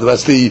tanegolet, by the way.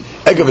 That's the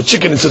egg of a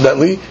chicken,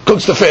 incidentally,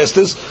 cooks the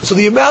fastest. So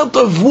the amount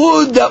of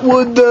wood that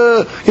would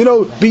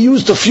be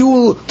used to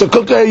fuel to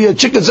cook a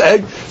chicken's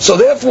egg. So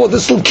therefore,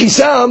 this little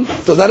kisam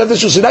does not have this.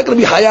 So they're not going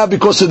to be hayav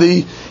because of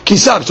the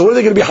kisam. So what are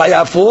they going to be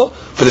hayav for?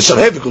 For the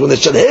shalhevet. Because when the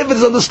shalhevet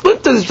is on the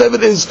splinter, the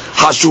shalhevet is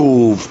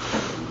hashuv.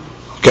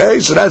 Okay,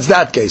 so that's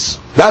that case.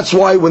 That's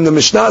why when the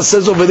Mishnah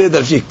says over there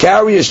that if you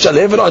carry a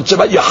shalhevet on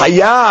Shabbat, you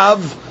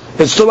hayav.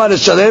 It's talking about a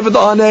shalhevet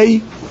on a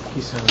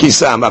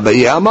kisam.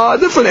 A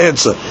different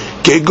answer.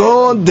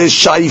 Kegon de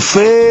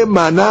shaife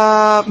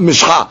mana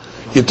mishcha.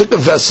 You took a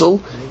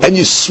vessel and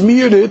you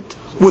smeared it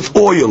with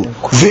oil.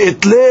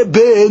 Ve'etle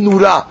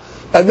be'nura.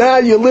 And now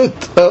you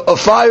lit a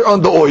fire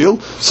on the oil.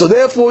 So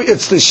therefore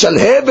it's the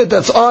shalhevet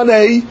that's on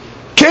a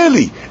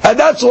keli. And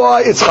that's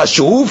why it's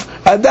chashuv.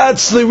 And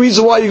that's the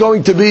reason why you're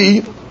going to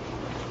be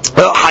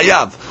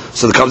hayav.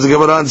 So the comes the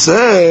Gemara and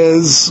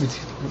says,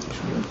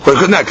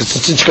 because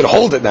since you can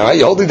hold it now, right?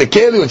 You're holding the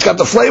keli, it's got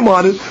the flame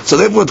on it, so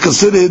therefore it's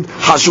considered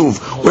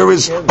hashuv.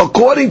 Whereas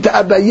according to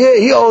Abaye,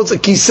 he holds a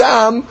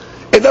kisam,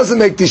 it doesn't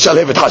make the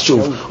shalhevet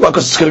hashuv. Well,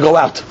 because it's going to go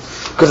out.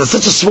 Because it's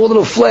such a small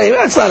little flame,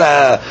 it's not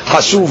a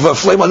hashuv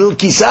flame on a little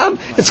kisam,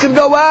 it's going to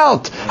go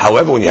out.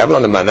 However, when you have it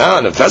on a manah,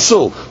 on a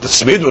vessel, that's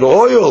smeared with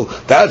oil,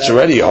 that's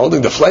already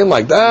holding the flame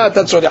like that,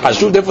 that's already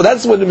hashuv. Therefore,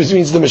 that's what it means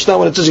in the Mishnah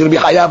when it says you're going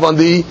to be hayav on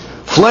the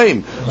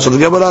flame. So the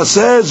Gemara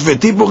says,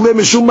 v'tipuk le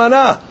mishum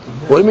manah.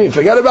 What do you mean?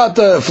 Forget about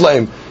the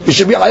flame. You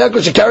should be hayav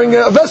because you're carrying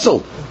a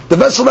vessel. The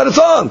vessel that it's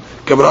on.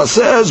 Gemara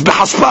says,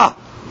 b'haspa.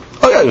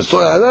 Oh yeah,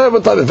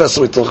 what type of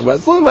vessel we talking about?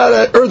 It's talking about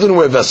an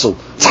earthenware vessel.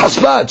 It's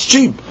haspa, it's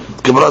cheap.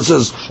 Gemara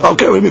says,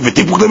 okay, what do you mean?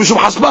 V'tipuk le mishum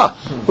haspa.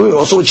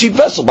 Also a cheap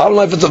vessel. Bottom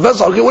line, if it's a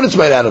vessel, okay, what it's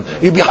made out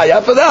of? You'd be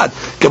hayav for that.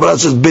 Gemara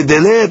says,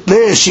 bedelet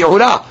le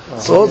shiura.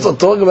 So also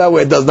talking about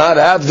where it does not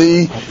have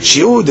the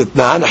shiur,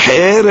 etnan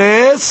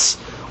heres.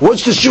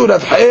 What's the shiur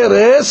of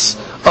heres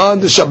on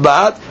the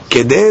Shabbat?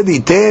 Kedei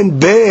diten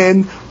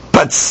ben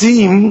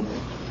patsim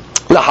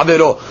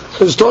lahavero.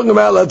 It's talking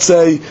about, let's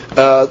say,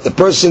 the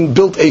person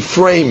built a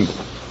frame,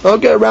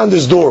 okay, around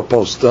his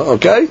doorpost,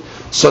 okay?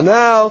 So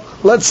now,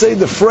 let's say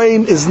the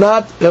frame is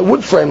not a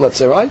wood frame, let's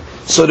say, right?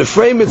 So the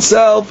frame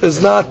itself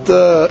is not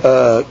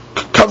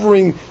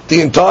covering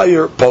the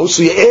entire post.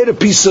 So you add a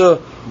piece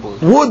of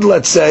wood,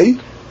 let's say,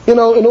 in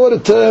order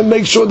to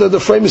make sure that the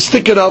frame is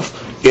thick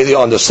enough, either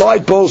on the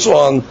side post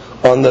or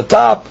on the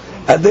top,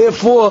 and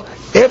therefore,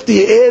 after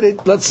you add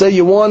it, let's say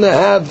you want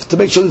to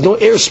make sure there's no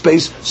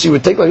airspace, so you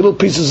would take like little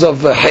pieces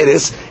of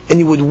heres, and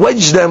you would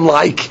wedge them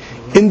like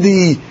in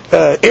the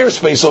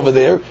airspace over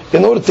there,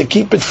 in order to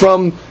keep it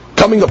from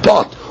coming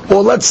apart.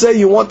 Or let's say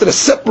you wanted to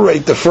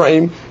separate the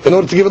frame in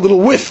order to give it a little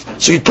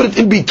width, so you put it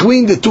in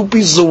between the two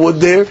pieces of wood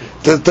there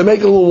to make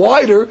it a little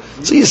wider.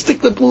 So you stick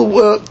the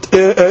little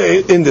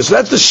in this. So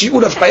that's the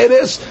shiur of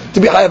heres, to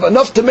be hayav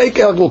enough to make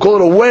we'll call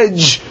it a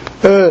wedge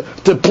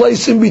to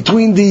place in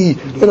between the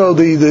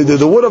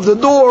wood of the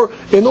door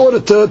in order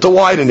to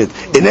widen it.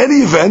 In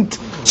any event,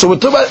 so we're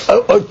talking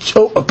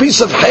about a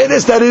piece of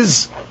heres that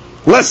is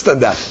less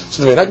than that.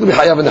 So they're not going to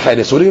be hayav in the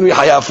heres. So what are you going to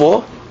be hayav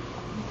for?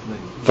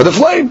 For the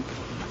flame.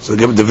 So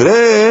give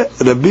Divrei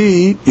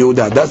Rabbi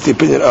Yehuda. That's the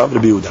opinion of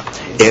Rabbi Yehuda.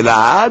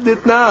 Elad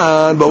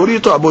etnan. But what are you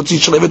talking about?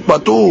 Shlevet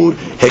patur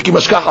heki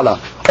mashkachala.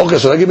 Okay,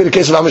 so now give me the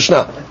case of our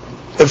Mishnah.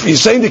 If you're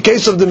saying the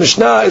case of the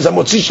Mishnah is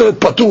Hamotzi Shlevet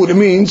patur, it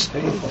means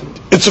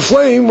it's a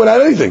flame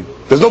without anything.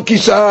 There's no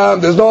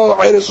kisam. There's no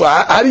iris. So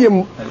how do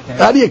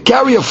you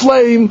carry a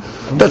flame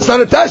that's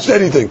not attached to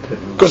anything?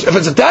 Because if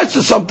it's attached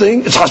to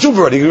something, it's hashuv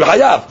already. You're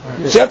hayav.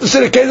 So you have to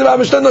say the case of our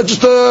Mishnah, not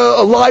just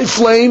a live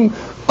flame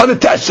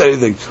unattached to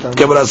anything.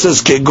 Gemara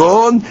says,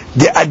 Kegon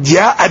de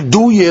adya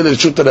aduye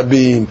l'shut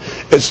rabim.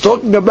 It's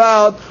talking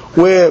about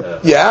where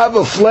you have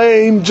a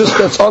flame just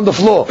that's on the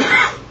floor,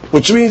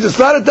 which means it's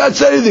not attached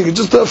to anything. It's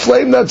just a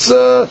flame that's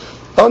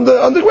on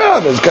the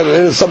ground. It's kind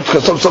of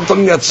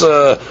something that's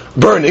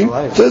burning.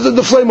 So there's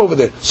the flame over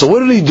there. So what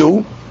did he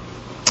do?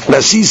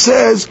 Now she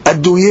says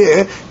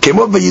aduye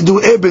kemot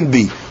vayidu eben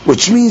bi,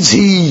 which means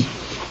he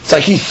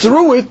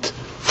threw it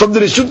from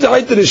the reshut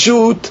to the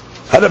reshut.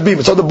 Had a beam,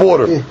 it's on the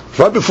border,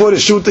 right before the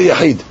shoot the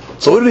yahid.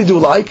 So what did he do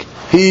like?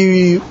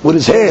 He, with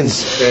his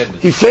hands,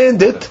 he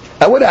fanned it,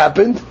 and what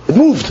happened? It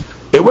moved.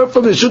 It went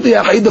from the Reshut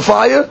Yachid, the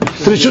fire, to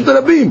the Reshut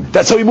Rabim.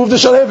 That's how he moved the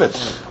Shalhevet.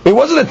 It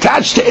wasn't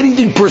attached to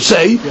anything per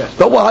se,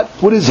 but what?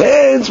 With his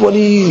hands, when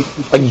he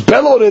like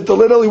bellowed it a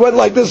little, he went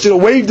like this,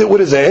 waved it with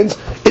his hands,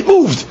 it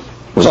moved.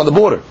 It was on the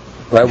border.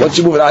 Right? Once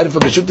you move an item from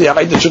the Reshut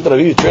Yachid to Reshut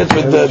Rabim, you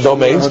transfer the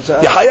domains,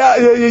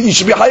 you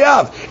should be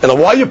Hayav. And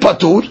why you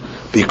patur?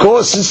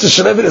 Because since the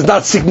Shalhevet is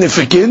not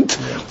significant,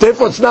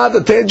 therefore it's not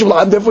a tangible,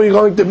 and therefore you're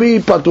going to be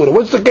patur.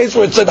 What's the case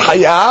where it said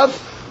Hayav?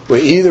 Where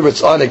either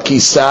it's on a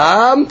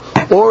kisam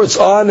or it's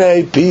on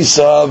a piece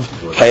of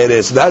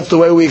hayres. That's the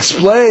way we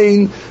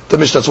explain the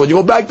Mishnah. So when you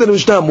go back to the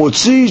Mishnah,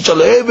 Mutzi,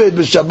 Shalhevet,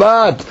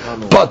 B'Shabbat,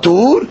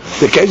 Patur,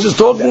 the case is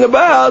talking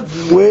about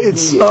where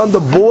it's on the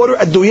border.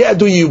 Do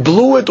you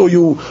blew it or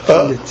you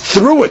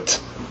threw it?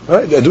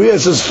 Right? Aduya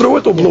says threw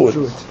it or blew it?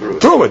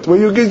 Threw it. Where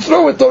you can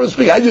throw it, so to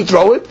speak. How do you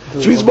throw it?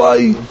 It means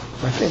by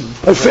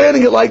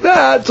fanning it like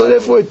that, so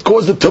therefore it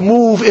caused it to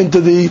move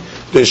into the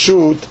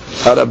Reshut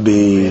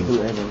Harabim.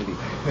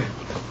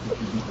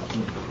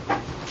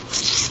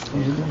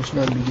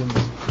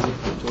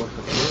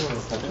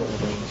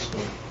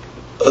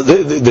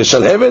 The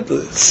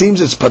Shalhevet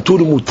seems it's patur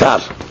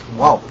mutar.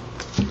 Wow.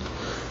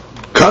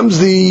 Comes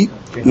the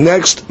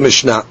next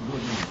Mishnah.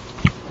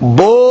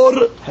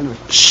 Bor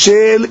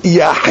shel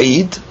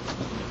yahid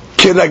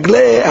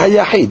kiragle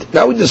hayahid.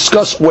 Now we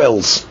discuss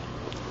wells.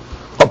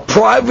 A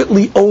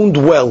privately owned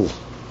well.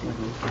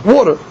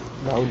 Water.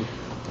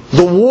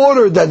 The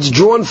water that's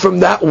drawn from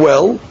that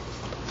well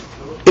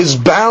is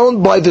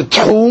bound by the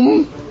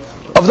tchum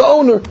of the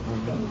owner.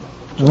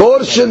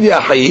 Bor shel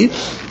yahid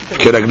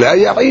kiragle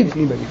hayahid.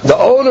 The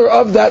owner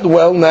of that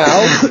well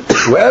now,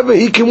 wherever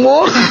he can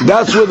walk,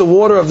 that's where the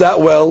water of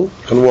that well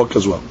can walk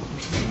as well.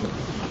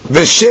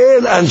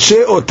 V'shel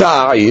anshe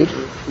ota'ir,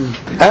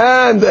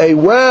 and a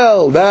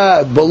well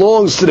that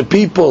belongs to the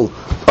people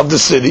of the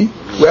city,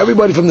 where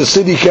everybody from the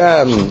city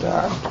can,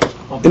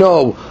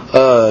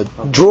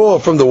 draw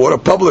from the water,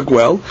 public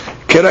well.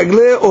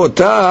 Keragle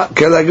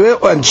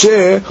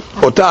anshe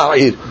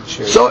ota'ir.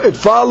 So it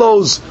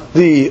follows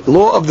the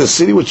law of the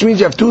city, which means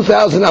you have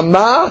 2,000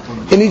 amma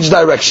in each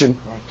direction.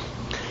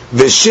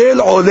 V'shel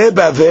ole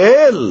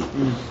bavel,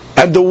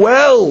 and the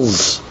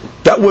wells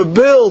that were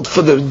built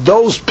for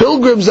those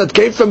pilgrims that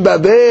came from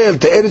Babel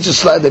to Eretz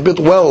Yisrael, they built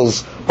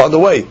wells on the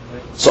way.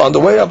 So on the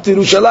way up to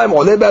Yerushalayim,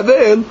 Olei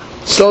Babel,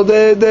 so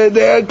they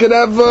could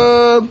have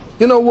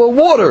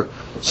water.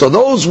 So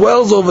those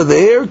wells over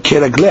there,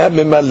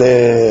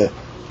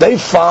 they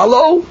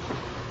follow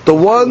the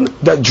one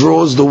that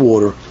draws the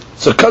water.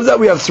 So it comes out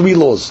we have three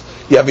laws.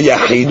 You have a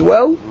Yahid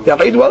well.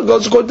 Yahid well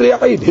goes according to the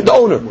Yahid, the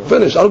owner.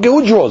 Finish. I don't care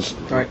who draws.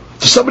 Right.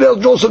 If somebody else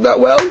draws from that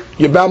well,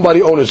 you're bound by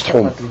the owner's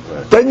home.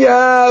 Then you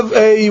have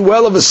a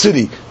well of a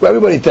city where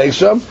everybody takes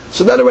from.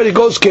 So then already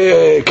goes which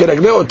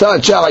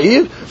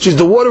is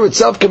the water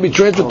itself can be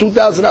transferred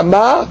 2,000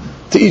 amma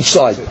to each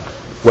side.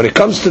 When it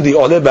comes to the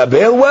Oleh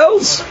Babel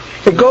wells,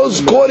 it goes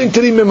according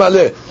to the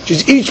Mimaleh, which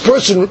is each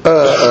person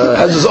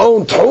has his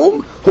own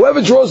tchum.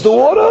 Whoever draws the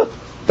water,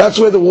 that's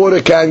where the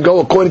water can go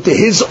according to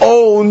his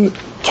own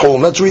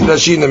tchum. Let's read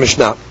Rashi in the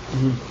Mishnah.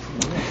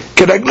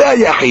 Keragle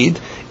Yahid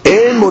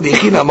en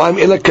modichin hamayim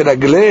ela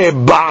keragle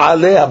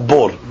ba'alei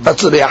habor.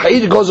 That's the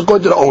Yahid. It goes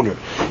according to the owner.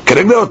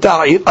 Keragle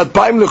ota'ir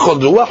atpaim lechol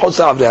ruach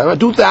hosav lehem.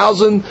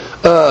 2,000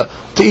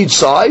 to each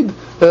side.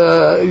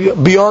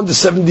 Beyond the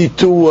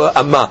 72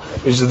 amma,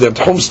 which is the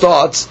tchum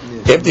starts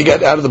after you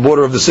get out of the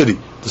border of the city.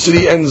 The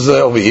city ends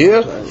over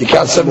here. You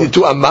count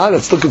 72 amma.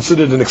 That's still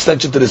considered an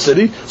extension to the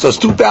city. So it's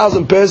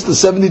 2,000 past the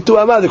 72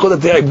 amma. They call it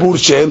the ibur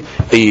shel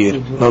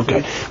eir.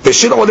 Okay.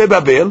 V'shel olei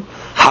babel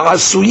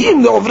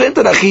ha'asuyim le'ovret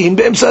arachim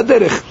be'emsa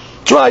derech.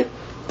 That's right.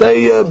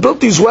 They built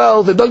these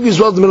wells. They dug these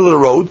wells in the middle of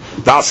the road.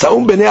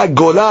 V'asaum b'nei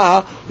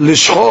hagola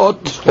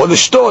lishchot or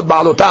lishtot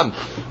ba'alotam.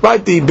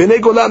 Right, the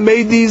Bnei Gola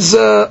made these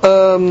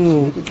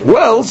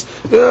wells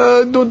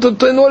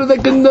in order they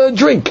can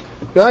drink.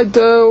 Right,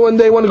 when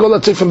they want to go,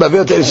 let's say, from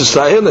Babel to Eretz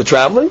Yisrael, they're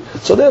traveling.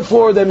 So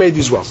therefore, they made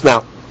these wells.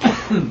 Now,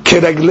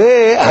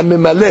 Keragle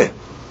hamimale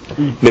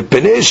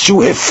mepnei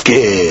shu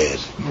hefker.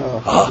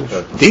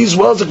 These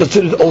wells are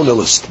considered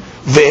ownerless.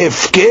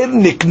 Vehefker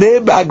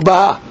nikne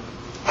b'hagbah.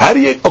 How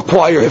do you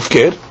acquire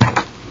hefker?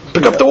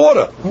 Pick up the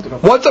water.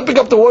 Once I pick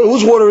up the water,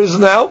 whose water is it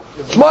now?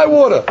 It's my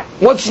water.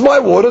 Once it's my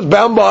water, it's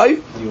bound by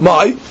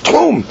my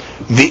tchum.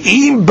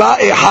 V'im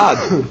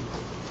ba'ehad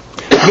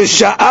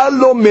v'sha'al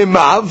lo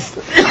memav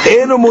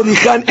eno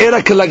molichan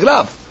era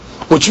kalagrav.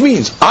 Which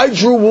means, I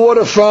drew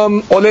water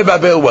from Oleh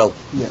Babel well.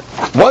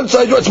 Once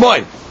I drew, it's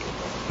mine.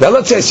 Now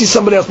let's say I see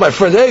somebody else, my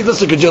friend, hey,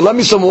 listen, could you lend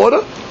me some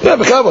water? Yeah,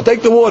 I'll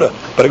take the water.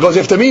 But it goes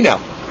after me now.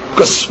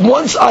 Because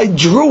once I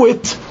drew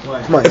it,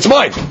 it's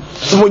mine.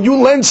 So when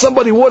you lend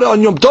somebody water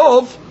on Yom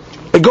Tov,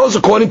 it goes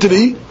according to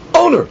the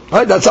owner.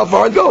 Right? That's how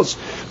far it goes.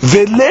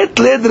 ולית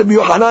לד רבי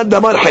יוחנן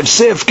דאמר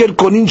חפשי הפקר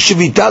קונים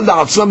שביתה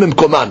לעצמם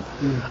במקומן.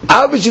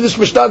 Obviously this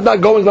Mishnah is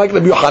not going like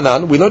Rabbi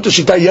Yochanan. We learned the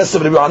Shita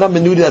yesterday, Rabbi Yochanan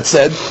ben Nuri, that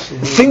said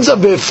things of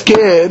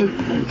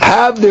Hefker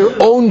have their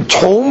own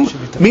tom,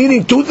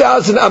 meaning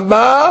 2,000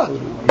 amma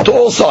to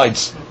all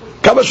sides.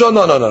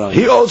 No.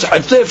 He owns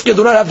Hefker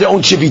do not have their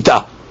own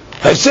shivita.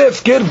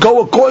 Hefker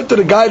go according to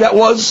the guy that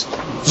was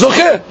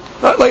Zocher,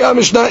 like our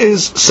Mishnah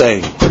is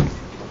saying.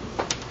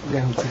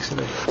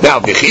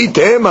 Now, v'chi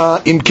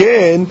tema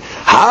imken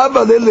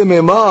hava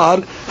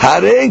lelememar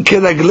haren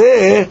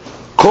keragle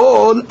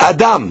kol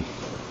adam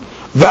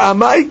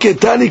v'amai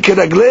ketani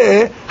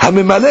keragle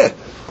hamemale.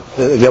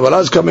 The Gemara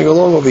is coming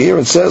along over here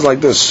and says like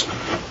this.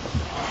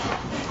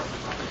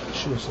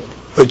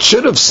 It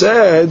should have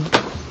said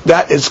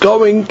that it's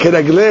going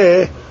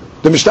keragle.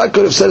 The Mishnah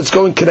could have said it's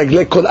going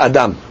keragle kol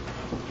adam.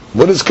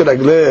 What is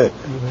keragle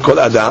kol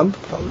adam?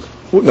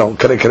 No,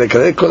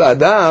 keragle kol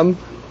adam.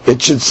 It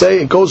should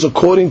say it goes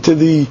according to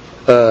the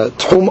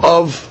tchum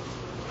of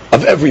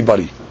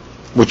everybody,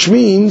 which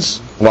means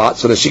what?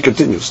 So that she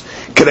continues.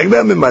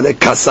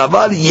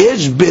 Kasavar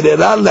yesh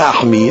berera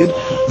lahmir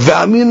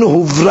ve'amin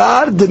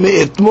huvrar de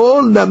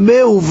me'etmol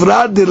name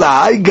huvrar de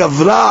lahai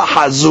gavra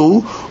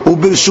hazu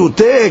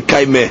u'bershute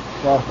kaimeh.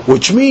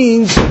 Which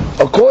means,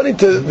 according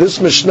to this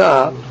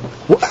Mishnah,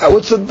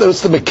 what's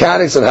the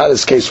mechanics and how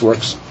this case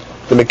works?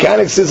 The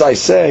mechanics is, I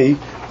say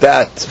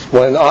that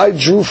when I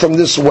drew from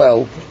this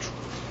well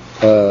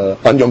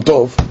on Yom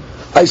Tov,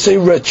 I say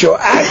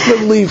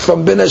retroactively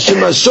from Ben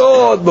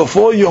Hashemashot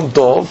before Yom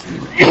Tov,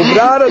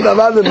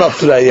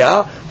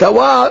 that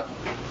what?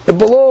 It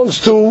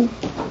belongs to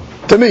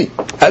me.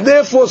 And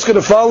therefore it's going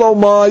to follow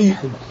my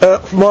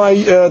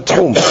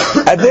tchum.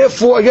 And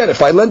therefore, again,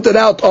 if I lent it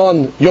out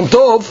on Yom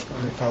Tov,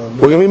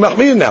 we're going to be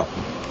mahmir now.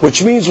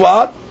 Which means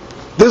what?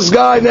 This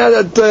guy now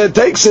that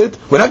takes it,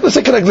 we're not going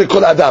to say Kenegli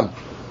Kol Adam.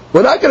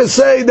 We're not going to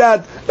say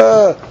that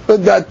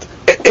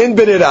in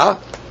Berira.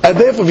 And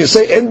therefore, if you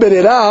say en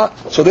berera,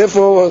 so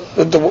therefore,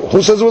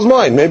 who says it was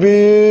mine? Maybe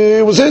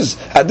it was his.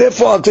 And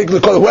therefore, I'll take the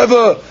call.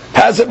 Whoever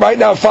has it right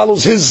now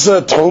follows his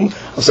tchum.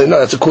 I'll say no,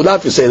 that's a kula.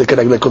 If you say the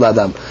kula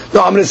adam,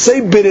 no, I'm going to say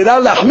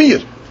berera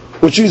lahmir,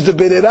 which is the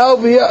berera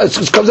over here.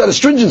 It comes out of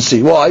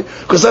stringency. Why?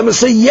 Because I'm going to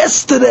say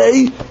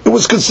yesterday it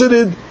was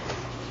considered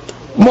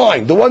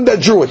mine, the one that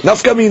drew it.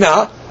 Nafka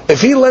mina. If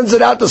he lends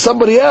it out to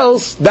somebody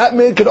else, that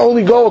man can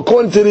only go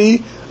according to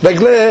the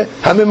regle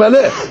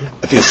hamimale.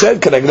 If you said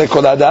regle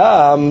kol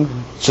adam,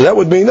 so that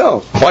would mean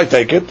no. If I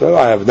take it,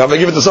 I have it. Now if I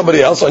give it to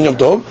somebody else on Yom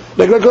Tov,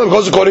 regle kol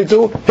goes according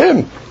to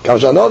him.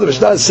 No, the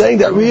Mishnah is saying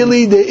that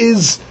really there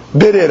is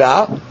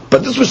berera,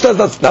 but this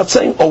Mishnah is not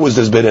saying always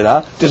there's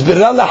berera. There's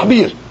berera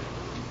lahmir.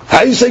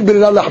 How you say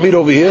berera lahmir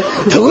over here?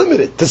 To limit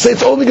it, to say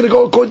it's only going to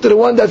go according to the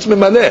one that's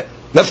mimale.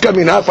 Nafka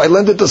mina, if I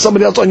lend it to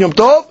somebody else on Yom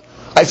Tov,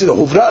 I said,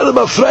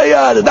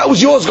 that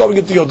was yours going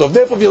into Yom Tov.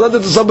 Therefore, if you lend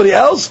it to somebody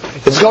else,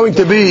 it's going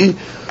to be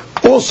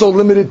also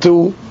limited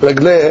to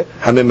Regleh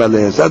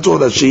Hamimales. That's all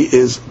that she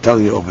is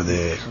telling you over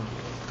there.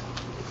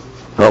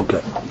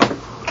 Okay.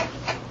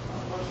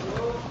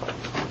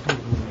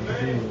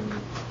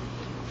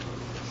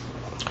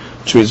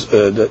 Which means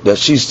that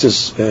she's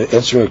just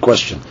answering a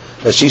question.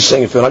 That she's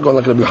saying, if you're not going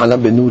like Rabbi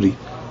Yochanan ben Nuri,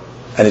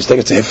 and it's taken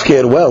it's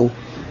Hefker well,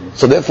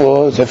 so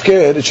therefore, it's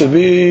Hefker, it should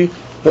be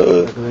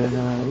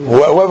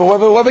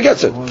whoever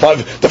gets it.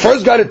 The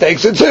first guy that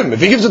takes it, it's him.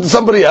 If he gives it to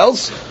somebody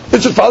else,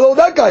 it should follow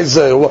that guy's.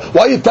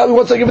 Why you tell me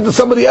once I give it to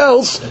somebody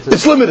else,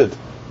 it's limited?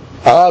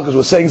 Because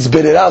we're saying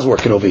Bereira's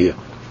working over here,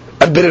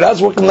 and Bereira's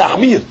working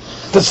lahmir.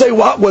 To say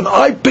what? When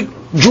I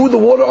drew the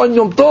water on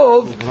Yom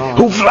Tov,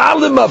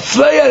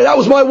 that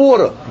was my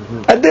water,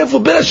 and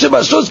therefore Ben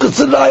Hashemashot is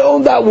considered I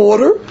own that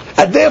water,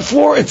 and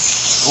therefore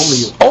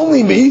it's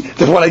only me.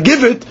 That when I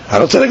give it, I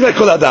don't say like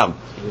Kol Adam.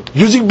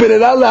 Using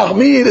Berera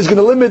Lahmir is going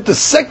to limit the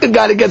second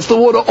guy that gets the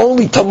water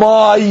only to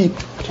my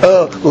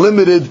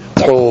limited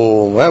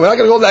tchum. We're not going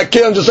to go to that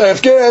kid and just say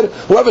Hefker.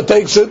 Whoever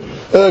takes it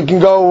can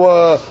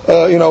go,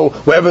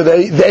 wherever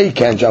they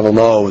can travel.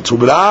 No, it's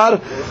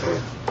Berar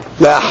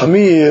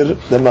Lahmir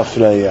the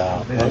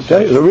Mafreya.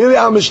 Okay, so really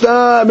our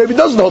Mishnah maybe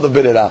doesn't hold the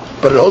Berera,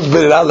 but it holds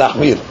Berera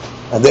Lahmir,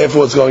 and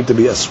therefore it's going to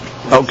be Esri.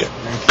 Okay,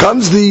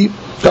 comes the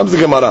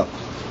Gemara.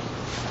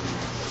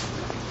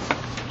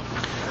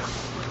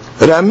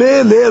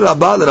 Rameh le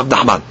Rabba le Rav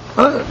Nachman.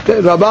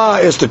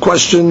 Rabba asked the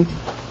question,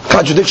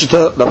 contradiction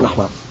to Rav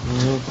Nachman.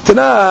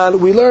 Tanan,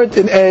 we learned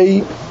in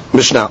a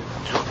Mishnah,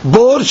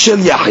 Bor shel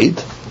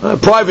Yachid,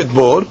 private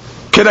bor,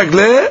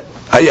 Keragle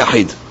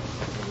hayachid.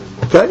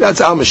 Okay,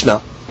 that's our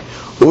Mishnah.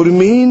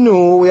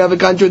 Urminu, we have a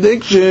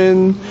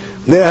contradiction.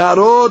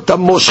 Neharot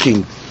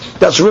hamoshkin.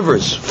 That's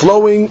rivers,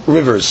 flowing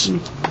rivers.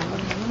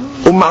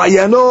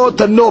 U'ma'yanot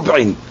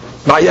hanob'in.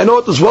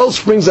 Ma'yanot is well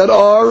springs that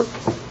are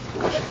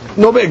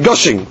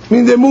gushing, I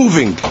mean they're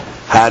moving.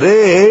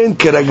 Haren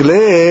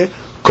keragle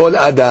kol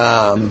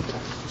adam.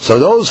 So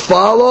those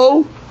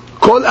follow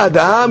kol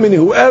adam, and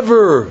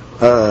whoever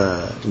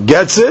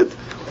gets it,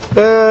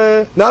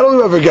 not only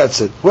whoever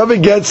gets it,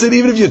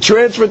 even if you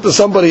transfer it to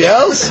somebody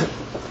else,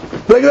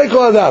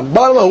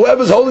 Bottom line,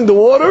 whoever's holding the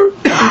water,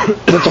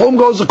 the Tchum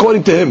goes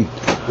according to him.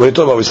 What are you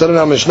talking about? We said in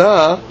our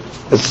Mishnah,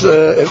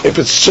 if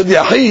it's Shid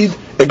Yahid,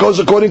 it goes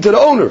according to the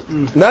owner.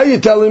 Now you're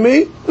telling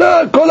me,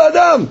 Kol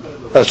Adam.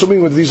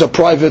 Assuming these are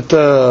private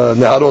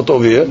neharot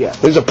over here,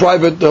 these are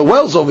private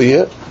wells over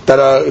here that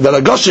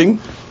are gushing.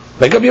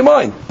 Make up your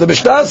mind. The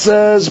Mishnah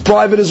says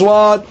private is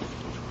what?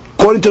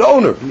 According to the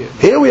owner.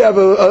 Here we have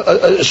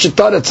a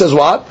shita that says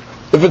what?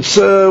 If it's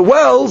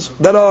wells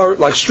that are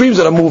like streams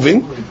that are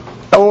moving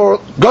or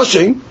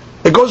gushing,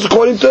 it goes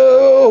according to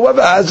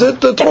whoever has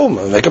it, the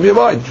Tchum. Make up your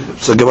mind.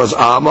 So give us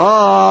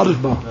Amar.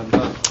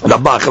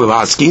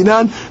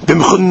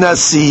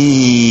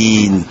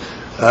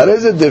 There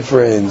is a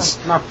difference.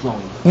 Not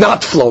flowing.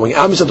 Not flowing.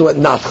 I'm talking about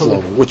not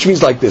flowing, which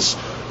means like this.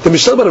 The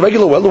Mishnah about a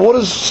regular well, the water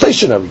is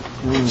stationary.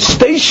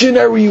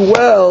 Stationary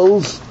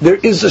wells, there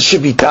is a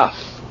shivita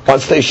on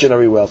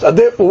stationary wells. And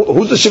therefore,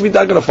 who's the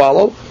shivita going to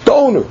follow? The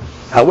owner.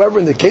 However,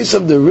 in the case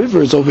of the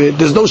rivers over here,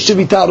 there's no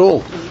shivita at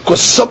all.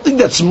 Because something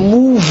that's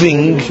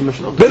moving,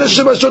 there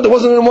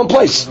wasn't in one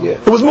place.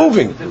 It was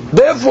moving.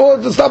 Therefore,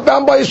 it's not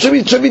bound by a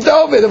shivita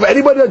over it. If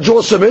anybody that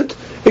draws from it,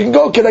 it can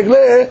go,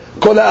 Kenagle,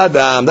 Kol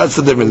Adam. That's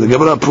the difference. The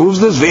Gemara proves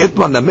this.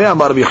 Ve'etman nameh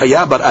amar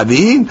b'chaya bar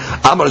abin,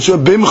 amar shua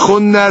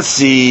bimchun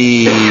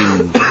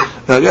nasim.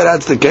 Again,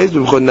 that's the case,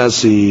 bimchun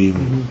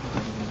nasim.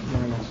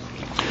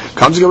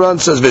 Comes the Gemara and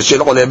says,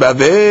 V'shel ole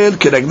Bavel,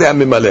 Kenagle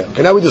amimale.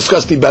 Okay, now we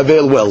discuss the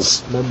Bavel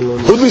wells.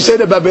 Who do we say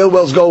the Bavel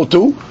wells go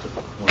to?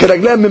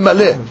 Kenagle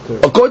amimale.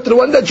 According to the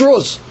one that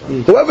draws.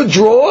 Whoever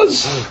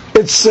draws,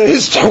 it's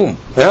his Tchum.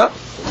 Yeah?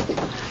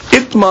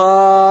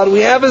 Itmar,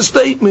 we have a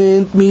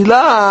statement,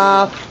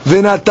 Milah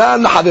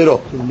v'natan l'havero.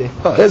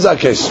 Here's our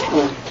case.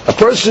 A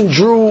person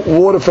drew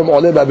water from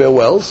Oleh Babel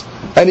wells,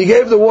 and he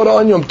gave the water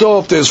on Yom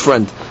Tov to his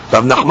friend.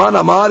 Rav Nachman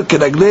Amar,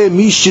 Kenagle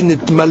mishin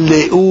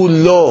itmaleu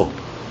lo.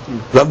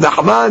 Rav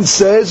Nachman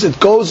says it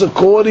goes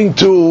according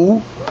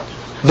to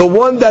the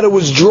one that it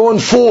was drawn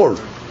for.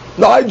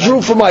 Now I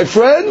drew for my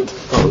friend,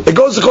 it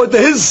goes according to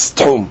his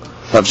Tchum.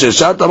 Rav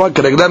Sheshat Amar,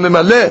 Kenagle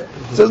mimale.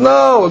 He says,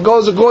 no, it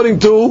goes according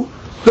to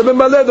the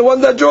Mimaleh, the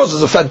one that draws.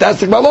 Is a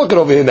fantastic maloket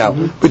over here now.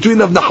 Between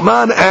Rav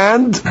Nachman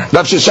and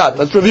Rav Sheshat.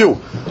 Let's review.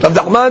 Rav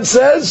Nachman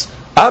says,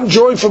 I'm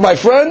drawing for my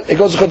friend, it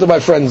goes according to my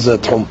friend's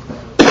Tchum.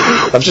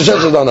 Rav Sheshat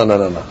says, no.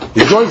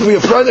 You're drawing for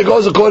your friend, it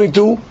goes according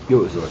to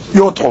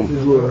your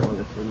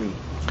Tchum.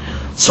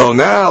 So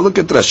now, look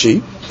at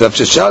Rashi. Rav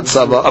Sheshat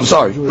Saba, I'm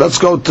sorry, let's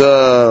go to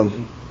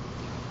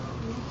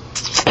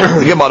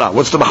the Gemara.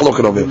 What's the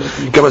mahloket over here?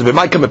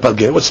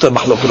 What's the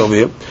mahloket over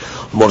here?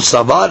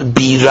 Morsavar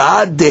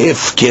birad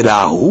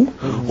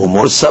defkerahu, or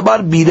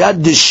morsavar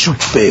birad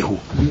deshutpehu.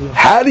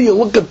 How do you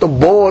look at the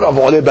board of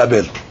Oleh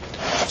Babel?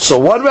 So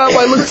one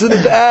rabbi looks at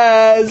it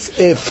as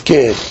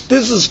ifker.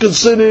 This is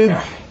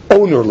considered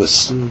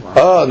ownerless.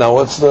 Now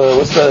what's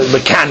the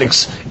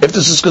mechanics if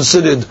this is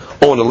considered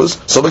ownerless?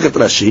 So look at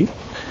Rashi.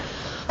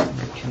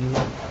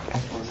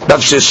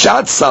 Rav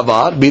Sheshat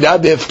savar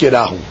birad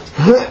defkerahu.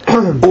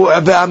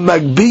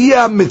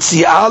 והמגביה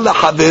מציעה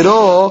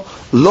לחברו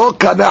לא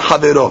קנה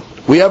חברו.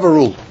 We have a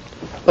rule.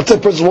 Let's say a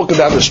person walking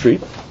down the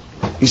street,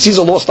 he sees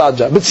a lost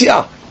object,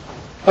 mitziah,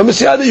 a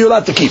mitziah that you're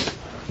allowed to keep,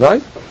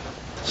 right?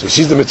 So he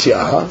sees the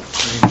mitziah,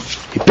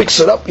 he picks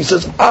it up, he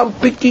says, I'm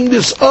picking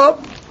this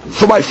up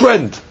for my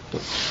friend.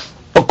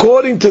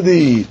 According to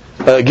the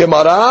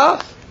Gemara,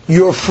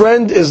 your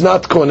friend is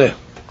not koneh.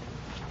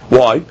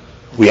 Why?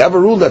 We have a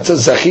rule that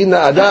says Zachina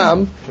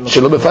Adam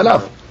shelo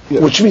b'fanav.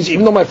 Which means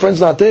even though my friend's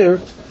not there,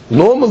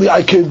 normally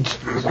I could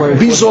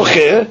be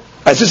zocher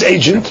as his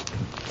agent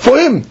for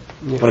him.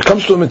 When it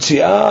comes to a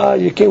mitziah,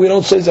 you can't. We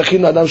don't say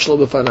zachin adam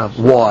shelo b'fanav.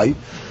 Why?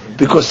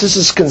 Because this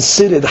is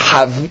considered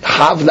hav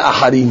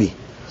la'acharini.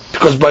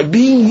 Because by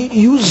being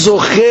you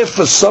zocher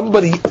for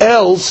somebody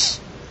else,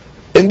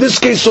 in this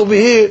case over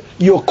here,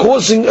 you're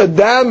causing a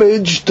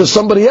damage to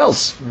somebody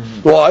else.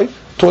 Why?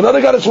 To another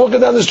guy that's walking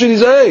down the street, he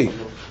says, hey,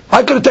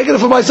 I could have taken it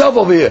for myself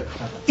over here.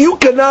 You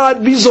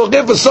cannot be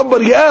zocher for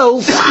somebody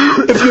else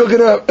if you're going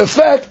to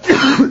affect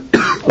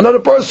another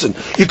person.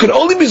 You can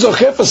only be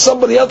zocher for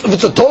somebody else if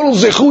it's a total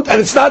zechut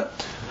and it's not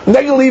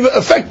negatively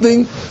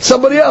affecting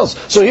somebody else.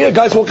 So here, a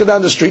guy's walking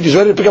down the street, he's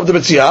ready to pick up the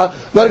mitziah.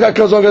 Another guy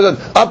comes along and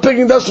says, I'm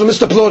picking this for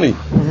Mr. Ploni.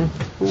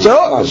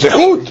 So,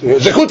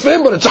 zechut for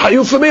him, but it's a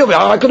hayut for me over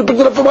here. I could have picked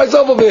it up for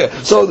myself over here.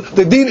 So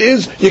the deen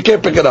is, you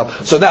can't pick it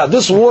up. So now,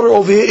 this water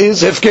over here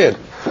is hefker.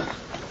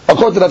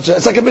 According to that,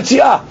 it's like a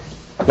mitziah.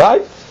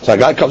 Right? So a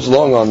guy comes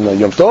along on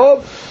Yom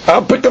Tov,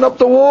 I'm picking up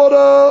the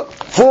water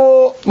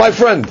for my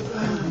friend.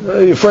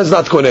 Your friend's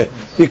not koneh.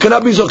 You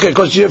cannot be zocher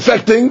because you're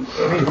affecting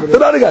the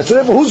other guy. So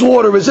therefore, whose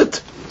water is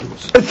it?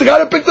 It's the guy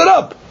that picked it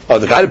up. Oh,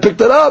 the guy that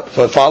picked it up,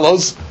 so it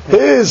follows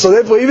his. So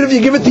therefore, even if you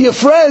give it to your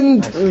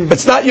friend,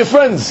 it's not your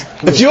friend's.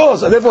 It's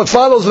yours. And therefore, it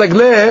follows like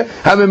leh,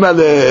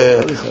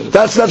 hamim.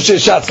 That's Rav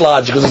Sheshat's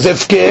logic. Because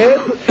it's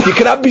hefker. You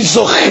cannot be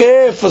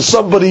zocher for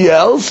somebody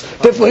else.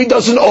 Therefore, he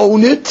doesn't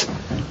own it.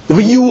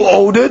 When you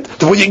own it,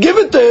 when you give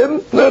it to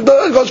him, and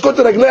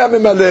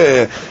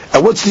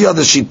what's the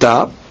other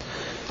shita?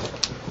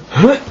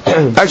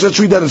 Actually, let's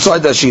read that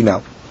inside that sheet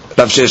now.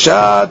 Rav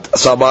Sheshat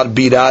Samar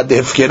Birad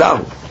Hefkera.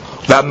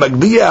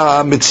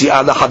 והמגביה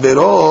מציעה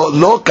לחברו,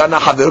 לא קנה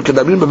חברו,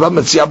 כדברים בבב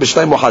מציעה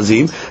בשני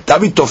מוחזים,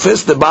 תמיד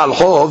תופס לבעל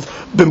חוב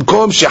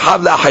במקום שחב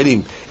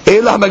לאחרים.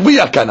 אלא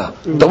המגביה קנה.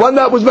 The one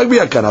that was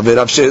מגביה קנה.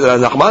 ורב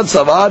נחמן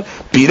סבר,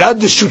 בירד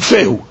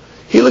דשותפהו.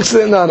 He looks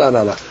at it,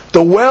 no.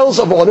 The wells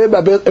of עולי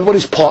בבל,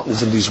 everybody's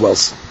partners in these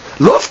wells.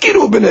 לא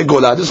הפקירו בני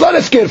גולד, it's not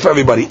הפקר for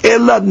everybody,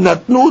 אלא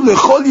נתנו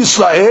לכל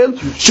ישראל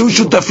שהוא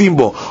שותפים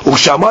בו.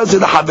 וכשאמר זה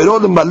לחברו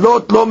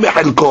למלות לא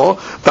מחלקו,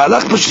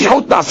 והלך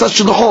בשליחות נעשה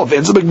שלוחו,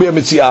 ואין זה מגביה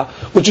מציאה,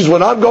 which is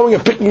when I'm going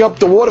and picking up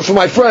the water for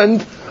my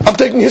friend, I'm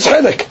taking his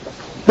חלק.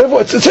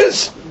 Therefore it's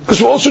his,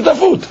 because we're all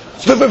שותפות.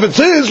 So if it's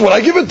his, when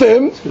I give it to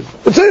him,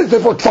 it's his,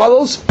 therefore it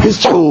follows his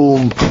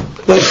tchum.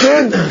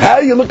 Understand?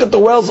 How do you look at the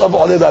wells of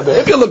עולי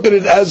בבל? If you look at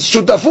it as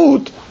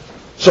שותפות,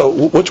 so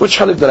which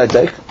חלק did I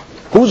take?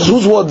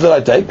 Whose water did I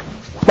take?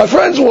 My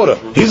friend's water.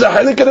 He's a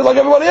halik in it like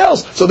everybody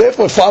else. So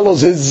therefore it follows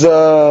his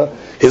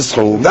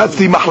tchum. That's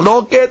the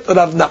mahloket of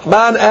Rav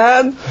Nachman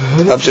and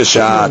Rav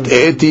Sheshat.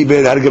 Eti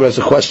ben, how to give us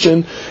a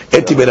question?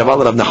 Eti ben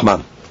Rav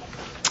Nachman.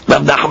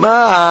 Rav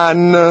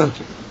Nachman,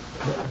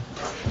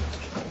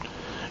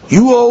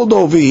 you hold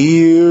over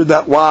here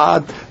that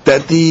what?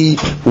 That the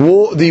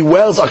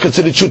wells are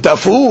considered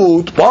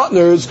shutafut,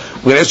 partners.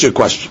 We're going to ask you a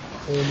question.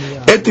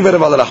 Eti ben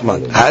Rav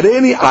Nachman.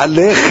 Hareni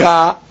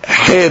alecha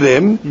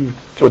herem.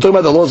 We're talking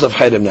about the laws of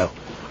herem now.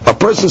 A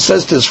person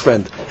says to his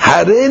friend,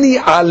 Hareni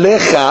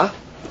alecha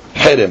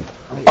herem.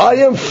 I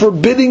am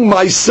forbidding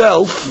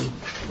myself.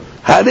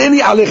 Hareni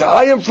alecha.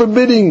 I am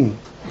forbidding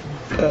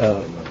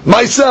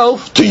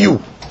myself to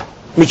you.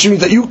 Which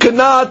means that you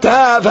cannot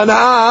have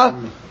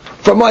hana'ah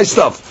from my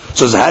stuff.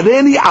 So it's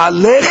Hareni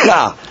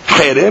alecha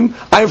herem.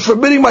 I am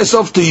forbidding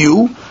myself to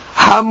you.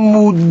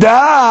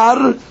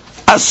 Hamudar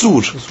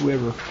asur.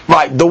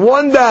 Right. The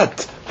one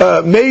that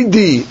made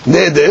the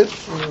neder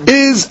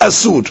is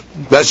asur.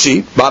 That's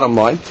she. Bottom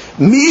line.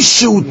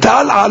 Mishu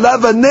tal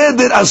alav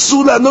neder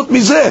asur lanot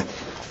mizeh.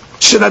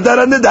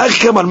 Shenadar neder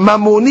hachkamar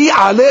mamoni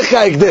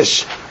alecha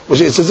ekdesh.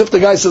 It's as if the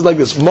guy says like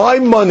this: my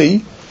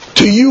money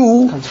to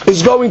you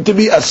is going to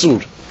be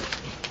asur.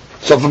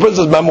 So if a person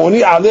says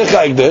mamoni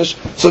alecha ekdesh,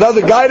 so now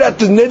the guy that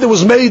the neder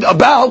was made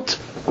about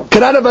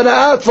cannot have an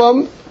out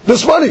from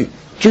this money.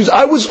 Which means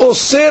I was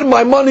osir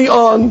my money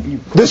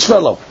on this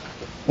fellow.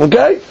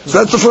 Okay? So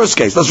that's the first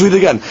case. Let's read it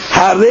again.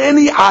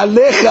 Hareni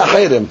alecha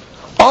herem.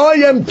 I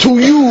am to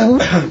you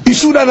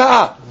isur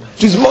hana'ah.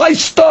 Which is my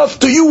stuff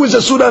to you is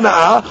asur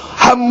hana'ah.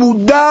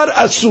 Hamudar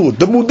asur.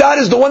 The mudar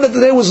is the one that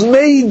the name was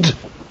made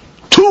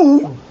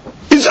to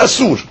is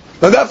asur.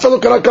 Now that fellow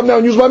cannot come down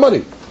and use my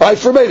money. I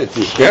forbade it to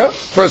you. Yeah?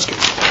 First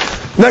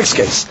case. Next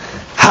case.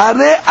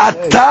 Hare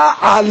ata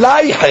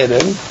alai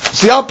herem.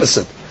 It's the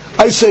opposite.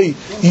 I say,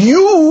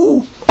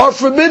 you are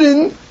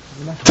forbidden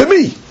to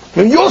me.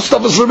 When your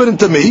stuff is forbidden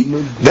to me,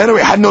 then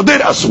anyway, had no did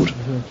asur.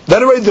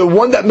 Then anyway, the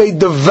one that made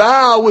the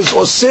vow is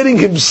osirring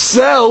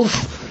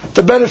himself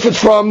to benefit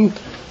from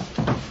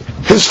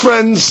his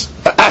friend's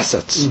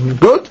assets.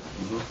 Good?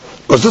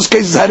 Because this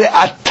case is hare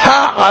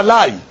ata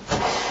alai.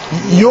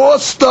 Your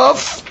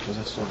stuff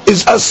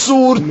is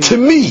asur to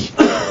me.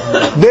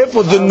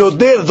 Therefore, the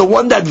noder, the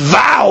one that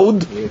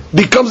vowed,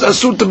 becomes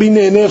asur to be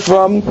nene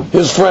from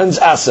his friend's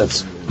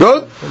assets.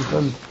 Good?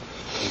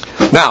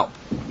 Now,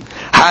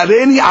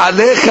 hareni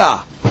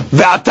alecha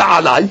ve'ata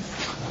alai.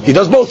 He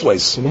does both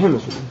ways.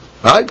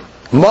 Right?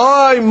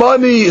 My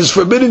money is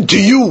forbidden to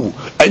you,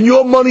 and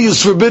your money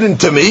is forbidden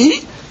to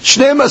me.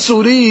 Shnei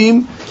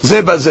masurim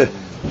ze bazeh.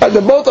 They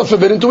both are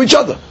forbidden to each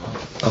other.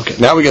 Okay,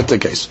 now we get to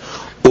the case.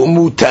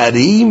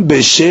 Umutarim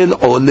b'shel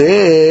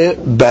ole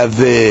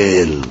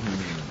bavel.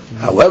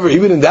 However,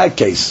 even in that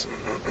case,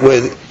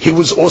 where he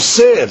was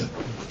osir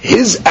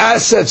his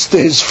assets to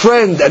his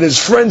friend and his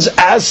friend's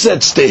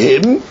assets to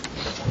him,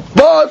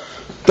 but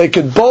they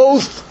could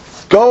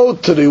both go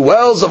to the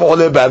wells of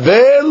ole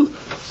bavel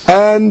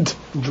and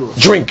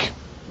drink.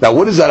 Now,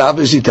 what does that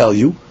obviously tell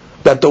you?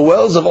 That the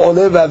wells of ole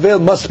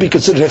bavel must be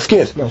considered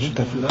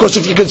hefker. Because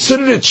if you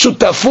consider it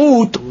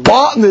shutafut,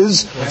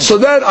 partners, so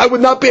then I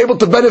would not be able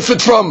to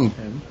benefit from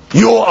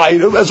your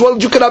item as well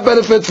as you cannot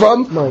benefit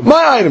from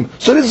my item.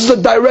 So this is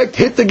a direct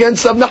hit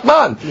against Rav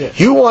Nachman.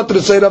 You wanted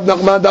to say Rav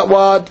Nachman that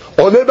what?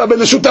 Ole bavel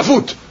is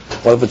shutafut.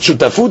 Well, if it's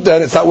shutafut,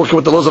 then it's not working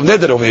with the laws of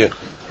neder over here.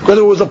 Because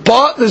it was a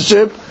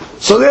partnership,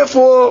 so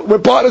therefore we're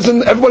partners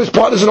in, everybody's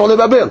partners in ole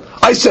bavel.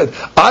 I said,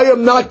 I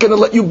am not going to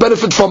let you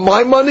benefit from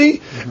my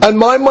money, and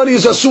my money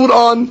is asur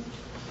on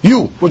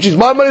you, which is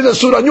my money is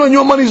asur on you, and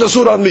your money is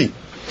asur on me.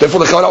 Therefore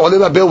the Kavana ole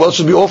bavel well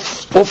should be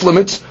off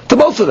limits to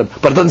both of them.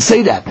 But it doesn't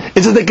say that.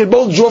 It says they can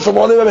both draw from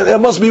ole bavel. It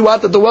must be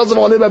what? That the wells of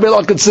ole bavel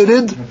are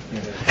considered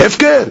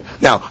hefker.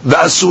 Now, the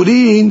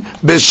asurin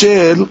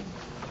b'shel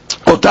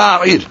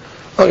ota'ir.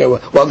 Okay, well,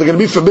 they're going to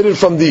be forbidden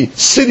from the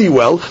city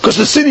well, because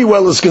the city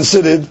well is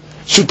considered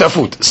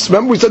shutafut.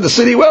 Remember we said the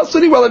city well,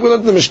 like we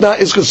learned in the Mishnah,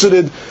 is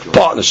considered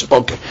partnership.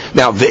 Okay.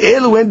 Now,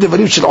 there's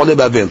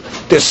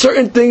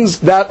certain things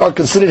that are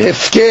considered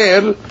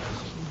hefker,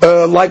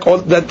 like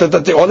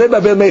that the ole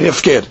bavel made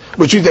hefker,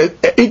 which is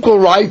equal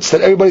rights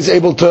that everybody's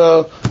able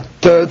to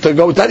to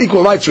go. It's not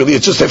equal rights really.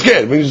 It's just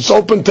hefker. I mean, it's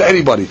open to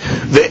anybody.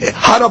 The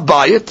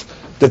Harabayit,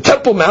 the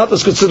Temple Mount,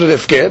 is considered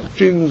hefker.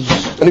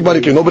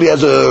 Anybody can. Nobody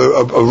has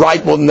a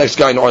right more than the next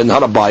guy in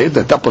Harabayit.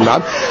 The Temple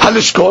Mount.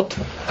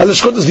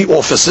 Halishkot is the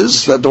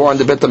offices that are on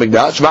the Beit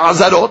HaMikdash.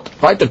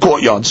 Va'azarot, right, the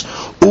courtyards.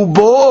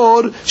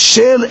 Ubor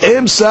shel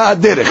emsa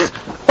derech.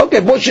 Okay,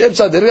 bor shel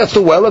emsa derech. That's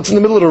the well. That's in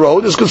the middle of the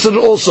road. It's considered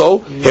also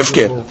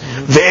hefker.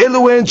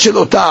 Ve'eluen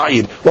shel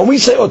ota'id. When we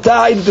say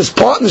ota'id, it is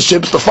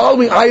partnerships. The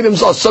following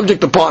items are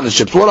subject to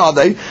partnerships. What are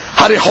they?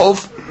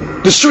 Harihov,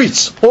 the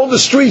streets. All the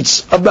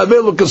streets of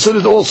Babel are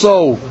considered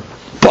also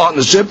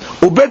partnership.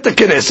 Ubet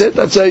Knesset,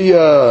 that's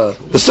the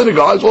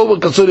synagogues, all were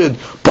considered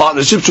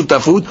partnership,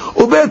 shutafut.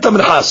 Ubet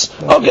Minhas.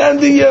 Okay, and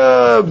the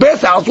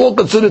bathhouse, all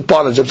considered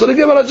partnership. So the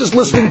Gemara just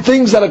listing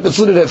things that are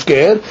considered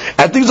hefker,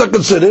 and things are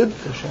considered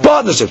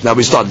partnerships. Now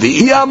we start.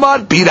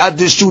 V'iyamar pirat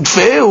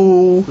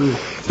deshutfeu.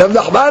 Now,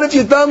 Nachman, if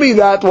you tell me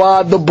that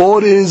what the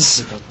board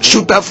is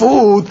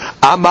shutafut,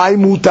 amai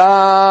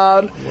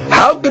mutar.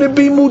 How can it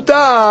be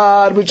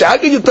mutar? How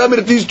can you tell me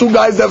that these two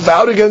guys that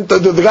vowed against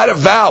the guy that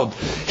vowed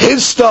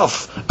his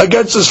stuff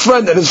against his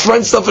friend and his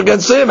friend's stuff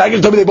against him? How can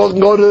you tell me they both can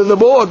go to the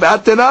board?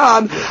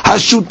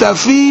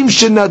 Hashutafim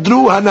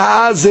shenadru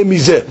hanaa ze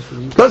mizeh.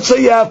 Let's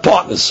say you have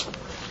partners.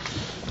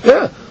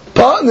 Yeah,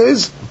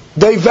 partners.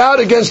 They vowed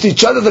against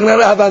each other. They're going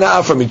to have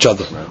hanaa from each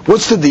other.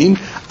 What's the deen?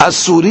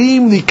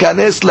 Asurim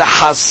nikanes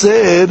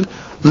lehaser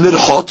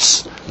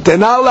lirchotz. They're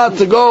not allowed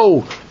to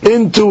go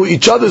into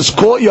each other's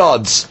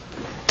courtyards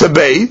to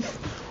bathe.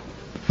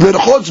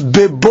 Lirchotz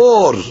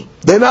bebor.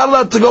 They're not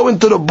allowed to go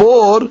into the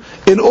bor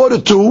in order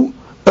to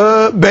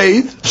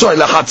bathe. Sorry,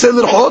 lechaser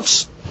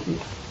lirchotz.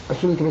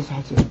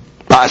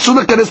 Asur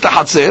nikanes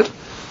lehaser.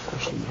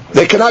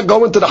 They cannot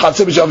go into the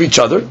chatzir of each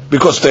other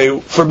because they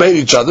forbade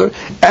each other.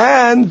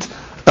 And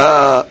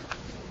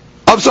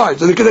I'm sorry,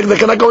 so they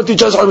cannot go into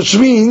each other, which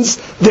means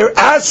their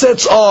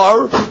assets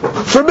are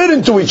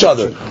forbidden to each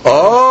other.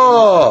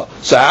 Oh,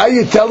 so how are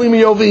you telling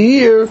me over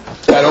here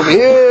that over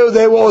here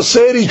they will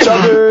say each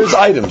other's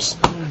items?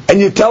 And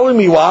you're telling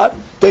me what?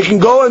 They can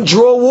go and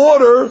draw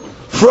water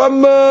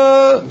from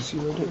the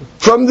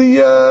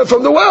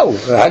well.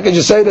 How can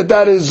you say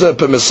that is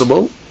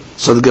permissible?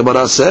 So the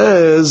Gemara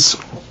says,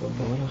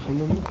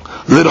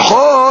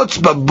 Lirchotz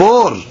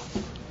babor.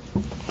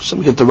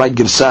 Somebody get the right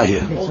girsah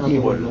here.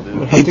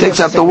 He takes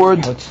out the word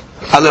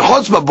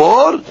Alechotz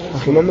babor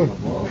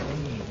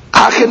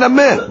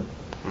Hachinameh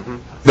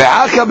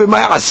Ve'acha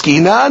b'may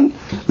askinan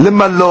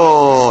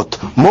lemalot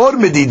Mor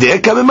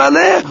medideka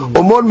b'maleh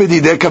or mor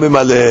medideka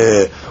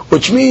b'maleh,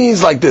 which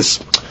means like this.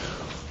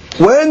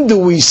 When do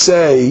we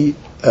say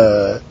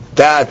that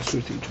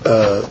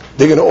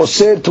they're going to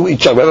osir to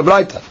each other? We have a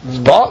braita.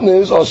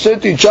 Partners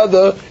osir to each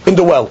other in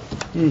the well.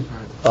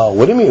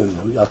 What do you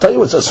mean? I'll tell you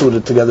what's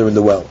asur together in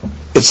the well.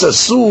 It's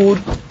asur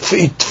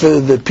for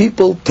the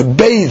people to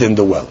bathe in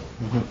the well.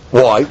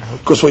 Why?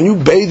 Because when you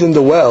bathe in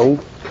the well,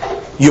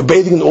 you're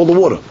bathing in all the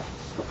water.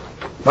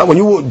 Right? When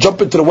you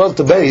jump into the well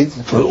to bathe,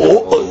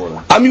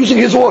 I'm using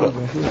his water.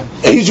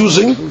 And he's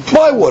using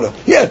my water.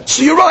 Yeah,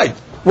 so you're right.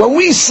 When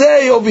we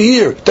say over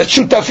here that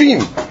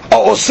shutafim,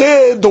 or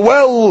say the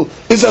well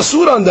is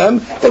asur on them,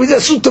 that means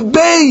asur to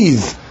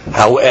bathe.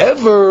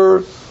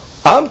 However,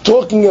 I'm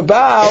talking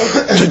about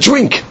to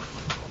drink.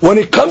 When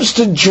it comes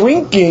to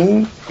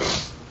drinking,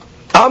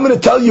 I'm going to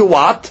tell you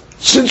what,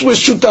 since we're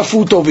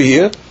shutafut over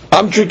here,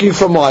 I'm drinking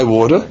from my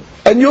water,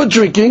 and you're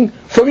drinking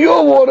from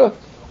your water,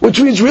 which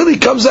means really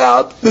comes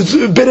out, there's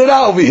a bit it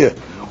out over here,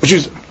 which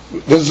is,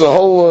 there's a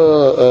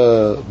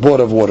whole board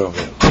of water over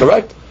here,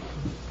 correct?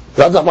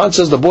 Rav Nachman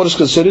says the board is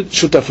considered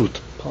shutafut,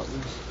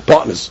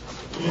 partners.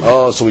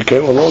 Oh, so we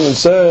came along and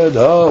said,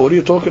 what are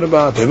you talking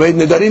about? They made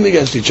nedarim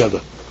against each other.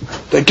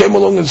 They came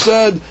along and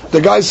said, the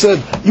guy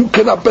said, you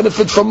cannot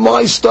benefit from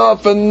my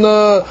stuff, and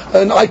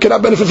I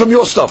cannot benefit from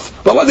your stuff.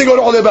 But why did they go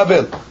to Oleh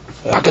Babel?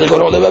 How can they go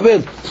to Oleh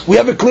Babel? We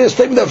have a clear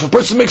statement that if a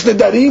person makes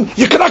nedarim,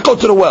 you cannot go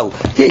to the well.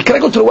 Yeah, you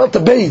cannot go to the well to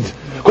bathe.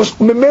 Because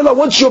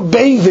once you're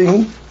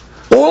bathing,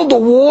 all the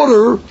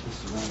water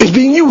is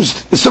being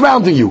used, is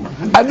surrounding you.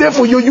 And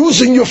therefore you're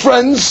using your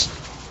friend's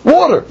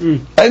water.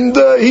 And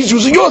he's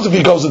using yours if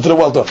he goes into the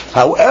well.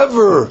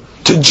 However,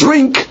 to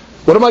drink,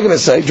 what am I going to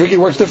say? Drinking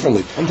works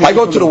differently. I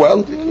go to the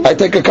well, I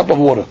take a cup of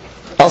water.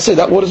 I'll say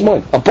that water's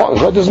mine. I'm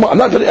partners, right? This is mine. I'm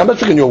not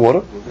drinking your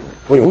water.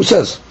 Who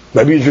says?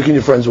 Maybe you're drinking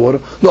your friend's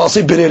water. No, I'll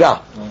say birira.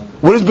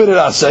 What does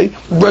birira say?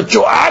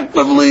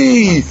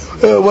 Retroactively,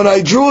 when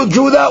I drew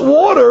that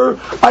water,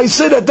 I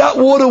said that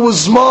water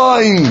was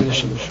mine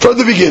from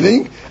the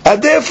beginning,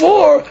 and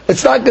therefore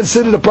it's not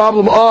considered a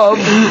problem of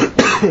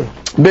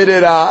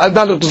birira, and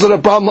not considered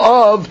a problem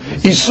of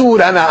isur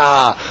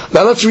hanaa.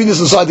 Now let's read this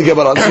inside the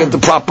Gemara. Let's get the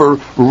proper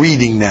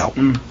reading now.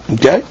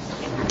 Okay?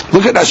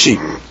 Look at Rashi.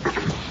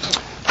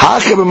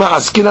 Hacha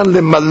b'ma'askinan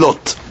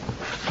lemalot.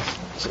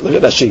 Look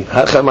at Rashi.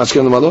 Hacha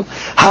b'ma'askinan lemalot.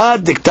 Ha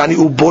diktani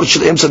ubor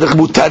shel em sadech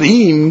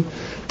mutarim.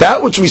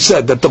 That which we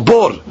said, that the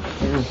bor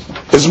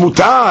is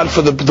mutar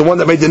for the one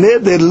that made the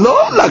neder,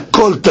 lo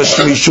lakol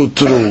tashmishu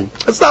tru.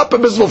 It's not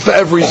permissible for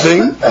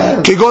everything.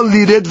 Kigon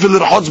lired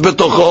v'lirchotz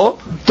betocho,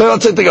 So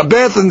let's say take a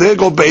bath and they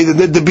go bathe, and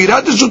then the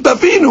birat is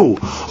shutafinu.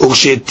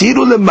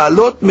 Uchshetiru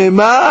lemalot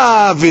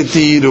mema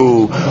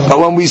v'tiru. But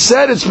when we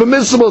said it's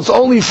permissible, it's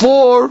only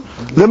for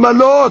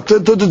lemalot,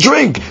 to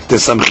drink. The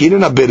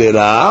samchinin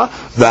abirera,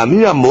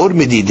 v'amin amor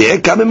medideh,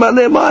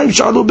 kamemale mayim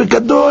shalu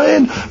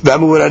bekadohen,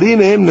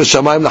 v'amurarinehim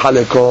neshamayim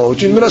l'chaleko.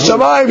 Which is min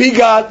hashamayim, he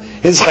got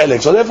his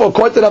chalek. So therefore,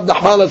 according to Rav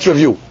Nachman, let's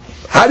review.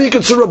 How do you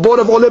consider a board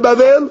of Oleh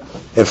Bavel?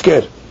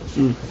 Hefker.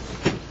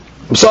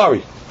 I'm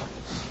sorry.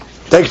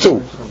 Take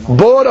two.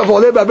 Board of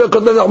Oleh Bavel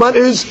according to Rav Nachman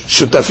is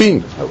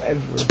shutafim.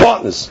 It's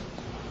partners.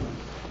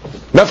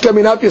 Nafka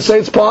Minah, you say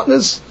it's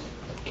partners?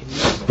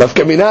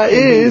 Nafka Minah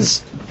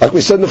is, like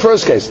we said in the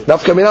first case,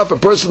 Nafka Minah, if a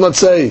person, let's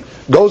say,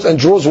 goes and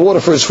draws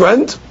water for his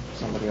friend,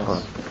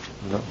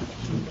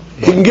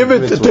 he can give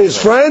it to his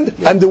friend,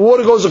 and the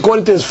water goes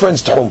according to his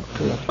friend's tahum.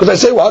 Because I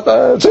say, what?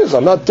 It says,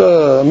 I'm not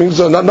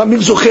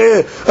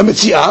migzuche a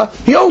mitziah.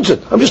 He owns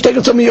it. I'm just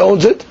taking something he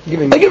owns it.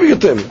 I'm giving it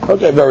to him.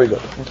 Okay, very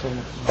good.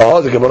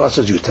 Oh, the Gemara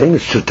says, you're telling me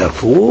it's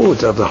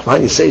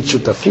shutafut. You say it's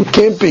shutafut.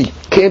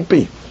 Can't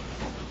be.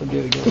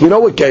 You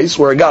know a case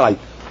where a guy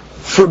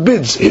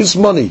forbids his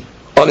money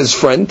on his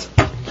friend,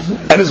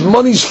 and his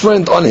money's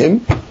friend on him.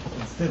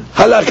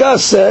 Halakha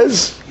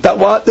says that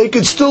what? They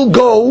could still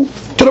go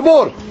to the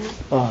board.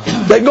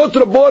 They go to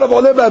the board of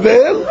Oleh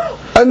Bavel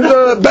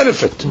and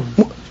benefit.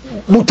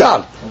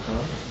 Mutar.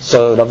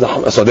 So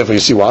therefore you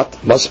see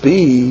what? Must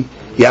be,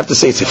 you have to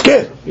say it's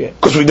ifker.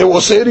 Because they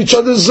will say each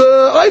other's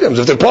items.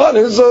 If they're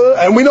partners,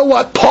 and we know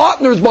what?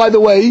 Partners, by the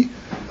way,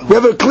 we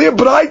have a clear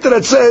braita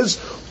that says,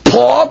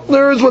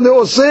 partners, when they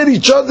will say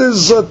each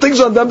other's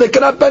things on them, they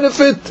cannot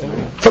benefit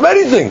from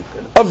anything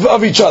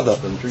of each other.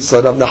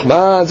 So Rav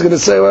Nachman is going to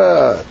say,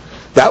 well,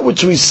 that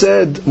which we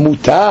said,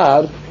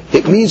 mutar,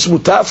 it means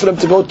mutar for them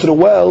to go to the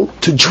well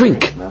to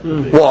drink.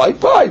 Why?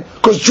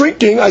 Because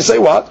drinking, I say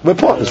what? We're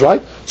partners,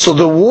 right? So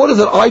the water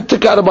that I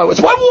took out of my, it's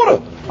my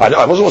water. I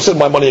wasn't going to send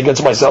my money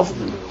against myself.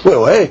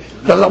 Well, hey,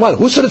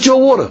 who said it's your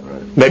water?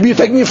 Maybe you're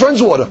taking your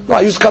friend's water. No,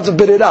 I use the concept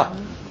of birira.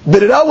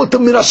 Birira with the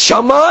minas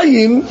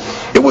shamayim,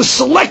 it was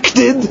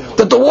selected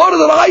that the water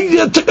that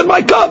I took in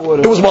my cup,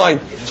 it was mine.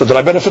 So did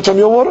I benefit from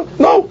your water?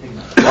 No.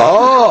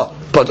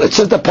 But it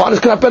says that partners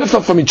cannot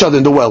benefit from each other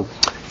in the well.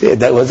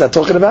 Yeah, what is that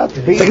talking about?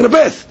 Taking a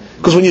bath.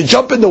 Because when you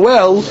jump in the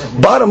well,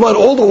 bottom line,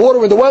 all the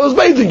water in the well is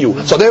bathing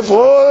you. So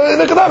therefore, in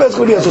the Kadam, it's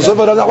going to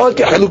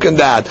be look in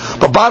that.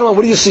 But bottom line,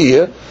 what do you see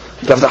here?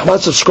 Rav Nachman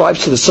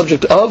subscribes to the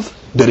subject of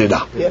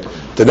birira.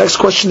 The next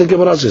question the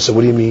Gemara is, so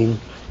what do you mean?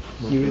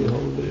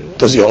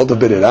 Does he hold the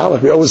birira?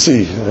 Like we always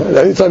see.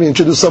 Anytime you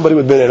introduce somebody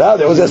with birira,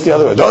 they always ask the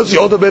other one, does he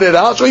hold the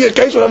birira? So in your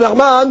case, Rav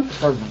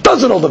Nachman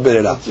doesn't hold the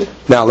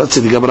birira. Now, let's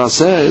see, the Gemara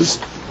says,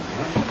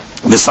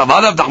 the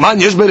Savar of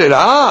Nachman, yesh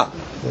birira.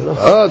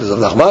 Does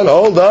Rav Nachman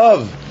hold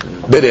of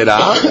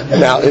birira?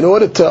 Now, in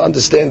order to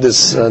understand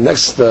this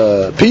next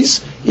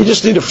piece, you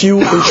just need a few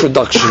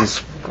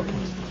introductions.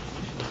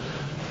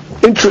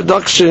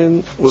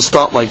 Introduction will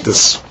start like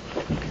this.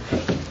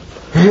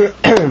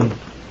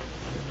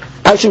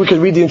 Actually, we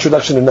can read the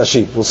introduction in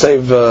Nashi. We'll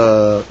save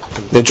the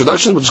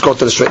introduction. We'll just go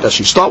to the straight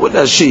Nashi. Start with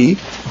Nashi.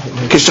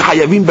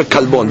 Kishahayavim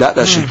bekalbon. That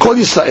Nashi. Kol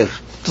Yisrael.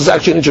 This is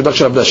actually an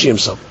introduction of Nashi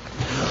himself.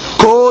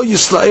 Kol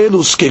Yisrael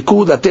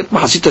uskeku latet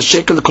mahasita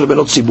shekel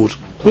lekorbanot tzibur.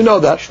 We know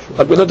that.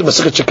 Like we know the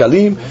Masechet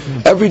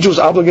Shekalim. Every Jew is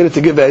obligated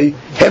to give a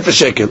half a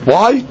shekel.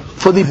 Why?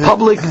 For the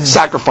public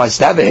sacrifice.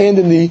 To have a hand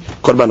in the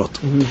korbanot.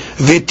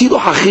 V'tilu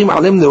hachim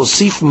alem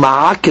neosif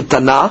ma'a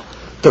ketana.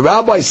 The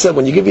rabbi said,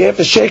 when you give half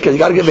a shekel, you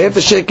got to give half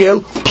a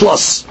shekel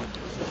plus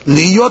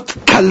liyot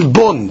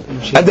kalbon,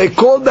 and they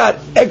call that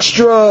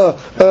extra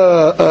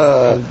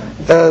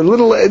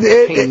little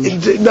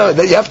no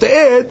that you have to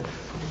add.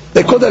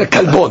 They call that a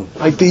kalbon,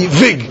 like the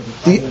vig,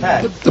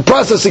 the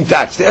processing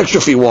tax, the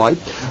extra fee. Why?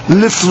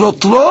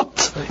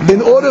 Liflotlot,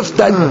 in order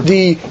that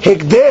the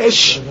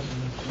hekdesh,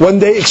 when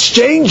they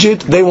exchange it,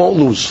 they won't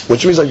lose.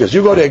 Which means like this: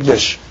 you go to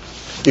hekdesh.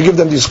 You give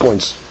them these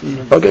coins.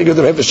 Okay, give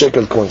them half a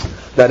shekel coins.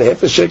 Now the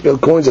half a shekel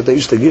coins that they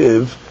used to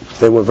give,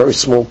 they were very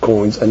small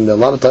coins, and a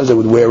lot of times they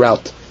would wear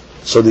out.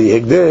 So the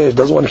Hegdesh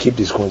doesn't want to keep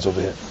these coins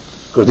over here.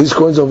 Because these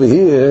coins over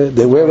here,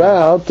 they wear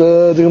out,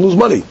 they're going to lose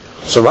money.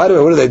 So right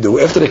away, what do?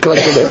 After they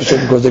collect all the half a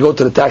shekel coins, they go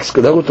to the tax,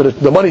 they go to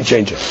the money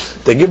changer.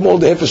 They give them all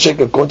the half a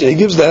shekel coins, and he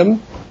gives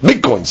them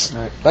big coins.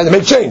 Right? They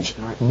make change.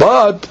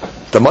 But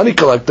the money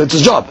collector, it's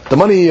his job. The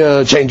money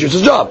changer, it's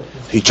his job.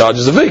 He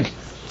charges a vig.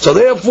 So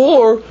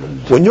therefore,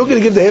 when you're going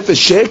to give the half a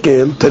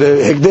shekel to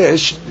the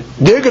Hekdesh,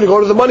 they're going to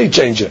go to the money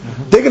changer.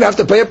 They're going to have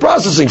to pay a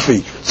processing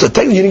fee. So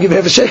technically you didn't give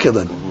half a shekel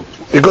then.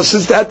 Because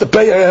since they had to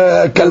pay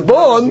a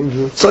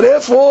kalbon, so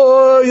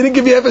therefore you didn't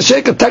give half a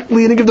shekel,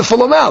 technically you didn't give the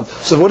full amount.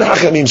 So what do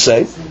Hachamim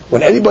say?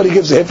 When anybody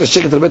gives a half a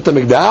shekel to the Beit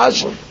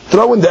HaMikdash,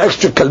 throw in the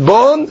extra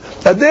kalbon,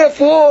 and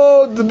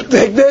therefore the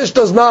Hekdesh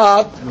does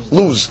not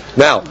lose.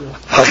 Now,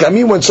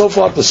 Hachamim went so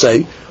far to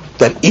say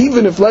that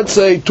even if, let's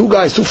say, two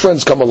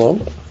friends come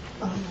along,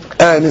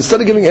 and instead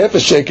of giving half a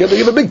shekel, they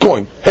give a big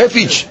coin, half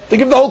each. They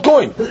give the whole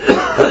coin.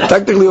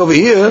 Technically, over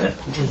here,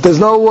 there's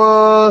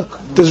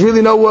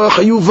really no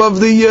chayuv of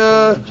the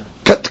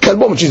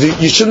kalbon, which is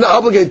you shouldn't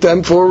obligate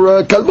them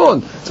for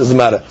kalbon. It doesn't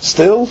matter.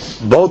 Still,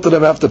 both of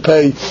them have to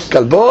pay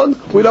kalbon.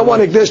 We don't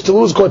want Ekdesh to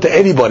lose going to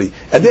anybody.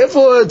 And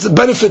therefore, it's a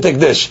benefit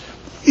Ekdesh.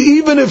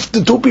 Even if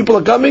the two people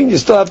are coming, you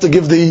still have to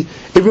give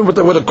even with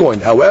a coin.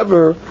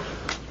 However,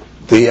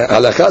 the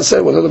halakha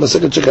said,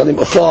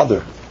 a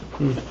father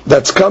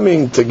that's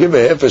coming to give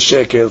a half a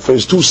shekel for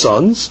his two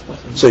sons,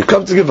 so he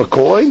comes to give a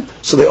coin,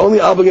 so they only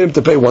obligate him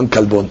to pay one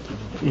kalbon.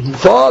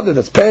 Father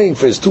that's paying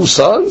for his two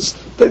sons,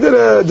 they give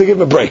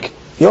him a break.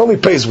 He only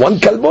pays one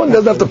kalbon, he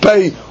doesn't have to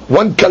pay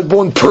one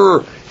kalbon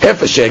per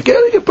half a shekel,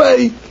 he can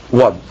pay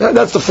one.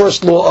 That's the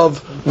first law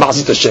of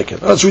Ma'asit shekel.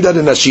 Let's read that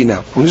in Rashi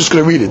now. I'm just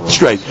going to read it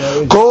straight.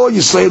 Ko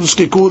Yisrael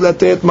uskiku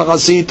latet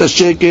Ma'asit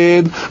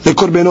shekel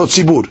lekorbanot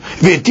tzibur.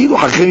 Ve'etilu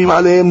hakirim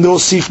aleim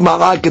leosif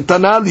mara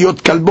ketana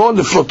liot kalbon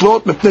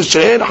leflotlot mepnei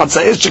she'en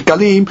hatza'es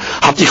shekalim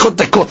hatichot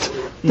dekot.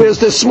 There's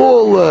the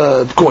small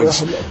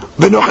coins.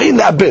 V'nochin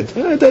le'abed.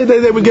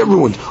 They would get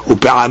ruined.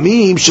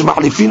 U'pe'amim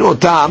shema'lifin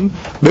otam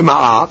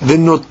b'ma'a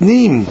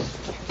v'notnim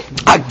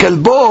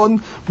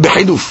ha'kalbon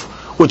b'chiluf.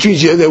 Which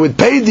means they would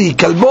pay the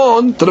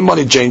kalbon to the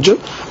money changer.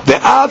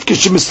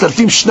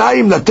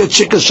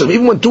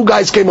 Even when two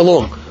guys came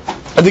along,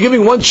 and they're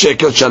giving 1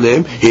 shekel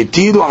shalem,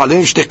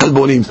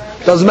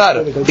 doesn't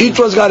matter. Each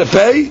one's got to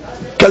pay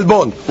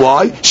kalbon.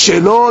 Why?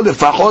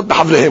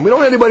 We don't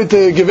want anybody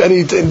to give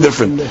anything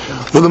different.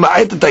 She's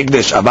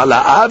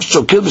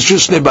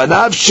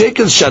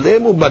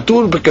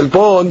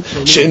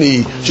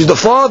the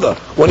father.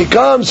 When he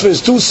comes for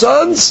his two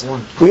sons,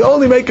 we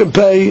only make him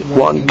pay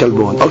 1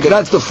 kalbon. Okay,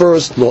 that's the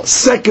first law.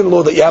 Second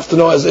law that you have to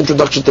know as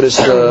introduction to this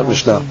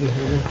Mishnah.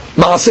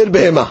 Ma'asir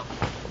behema.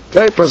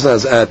 Okay, a person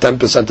has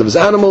 10% of his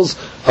animals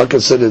are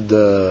considered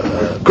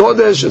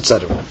kodesh,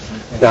 etc.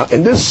 Now,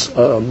 in this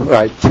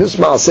this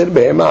Ma'asir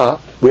Be'ema,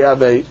 we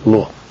have a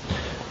law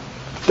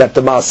that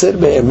the Ma'asir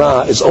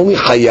Be'ema is only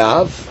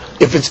hayav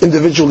if it's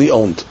individually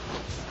owned.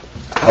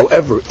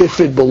 However, if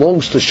it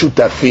belongs to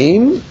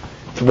shutafim,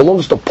 if it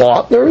belongs to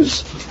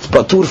partners, it's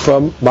patur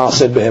from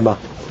Ma'asir Be'ema.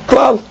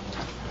 Klal.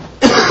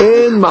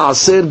 In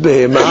Ma'asir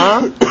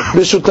Be'ema,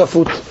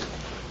 b'shutafut.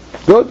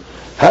 Good.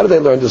 How do they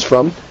learn this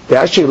from? They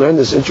actually learn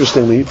this,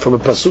 interestingly, from a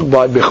pasuk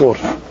by Bechor.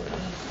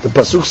 The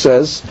pasuk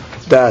says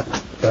that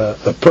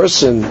a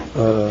person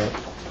who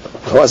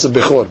has a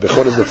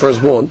Bechor is the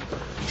firstborn.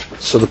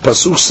 So the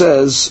pasuk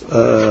says,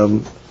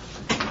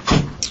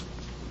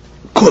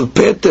 Kol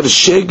Peter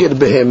Sheger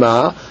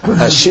Behema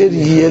Asher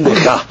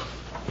Yelecha.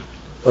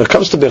 When it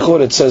comes to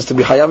Bechor, it says to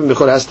be Hayav and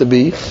Bechor has to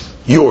be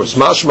yours.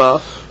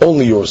 Mashma,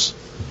 only yours.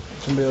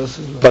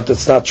 But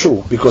it's not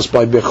true, because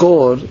by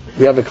Bechor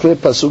we have a clear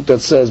pasuk that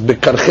says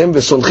Bekarchem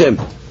v'solchem,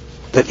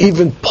 that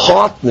even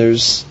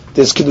partners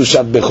there's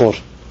Kiddushat Bechor.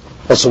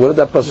 So what did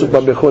that pasuk by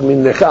Bechor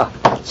mean? Lecha.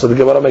 So the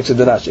Gemara makes a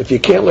derash. If you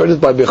can't learn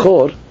it by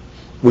Bechor,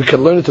 we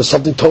can learn it to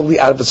something totally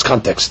out of its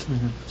context.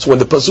 So when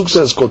the pasuk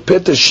says Kol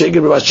Peter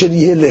Sheger B'Asher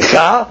Yeh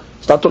Lecha,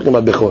 it's not talking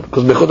about Bechor,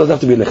 because Bechor doesn't have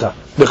to be Lecha.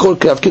 Bechor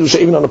can have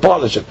Kiddushat even on a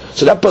partnership.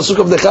 So that pasuk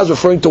of Lecha is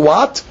referring to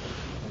what?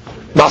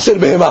 Ma'asir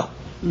Behema.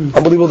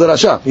 Unbelievable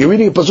derasha. You're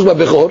reading a pasuk by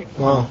Bechor.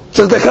 Wow. It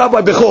says Lecha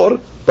by Bechor,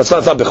 but it's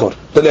not Bechor.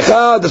 The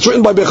Lecha that's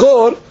written by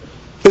Bechor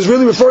is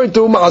really referring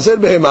to Ma'aser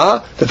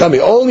Behema. They tell me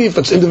only if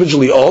it's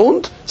individually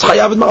owned, it's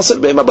Chayav Ma'aser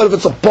Behema, but if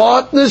it's a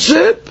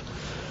partnership,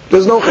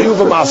 there's no Chayuv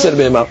for Ma'aser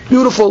Behema.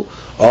 Beautiful.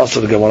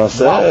 Also the Gemara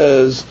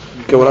says,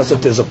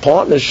 if there's a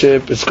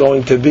partnership, it's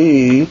going to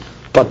be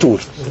Patur.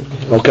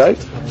 Okay?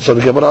 So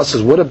the Gemara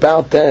says, what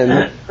about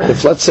then,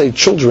 if let's say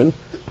children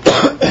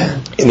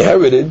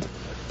inherited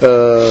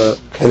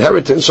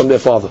inheritance from their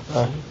father.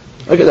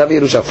 Okay, they have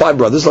Yerusha. 5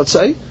 brothers, let's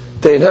say.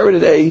 They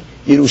inherited a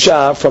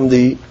Yerusha from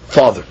the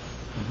father.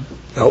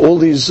 Now all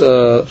these,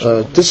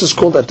 this is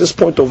called, at this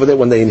point over there,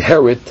 when they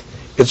inherit,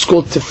 it's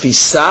called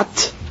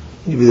Tefisat,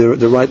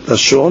 the right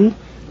Lashon,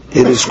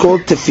 it is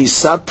called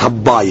Tefisat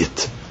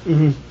Habayit.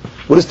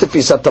 What does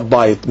Tefisat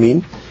Habayit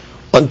mean?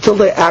 Until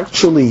they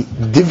actually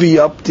divvy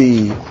up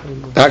the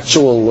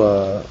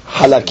actual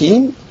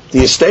halakim, the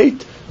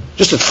estate,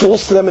 just it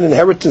falls to them in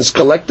inheritance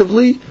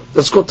collectively,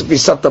 let's go to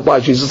Tefisat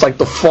Habayit. It's like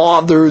the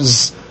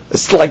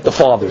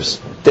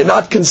fathers, They're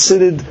not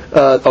considered,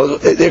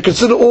 they're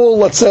considered all,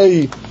 let's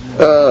say,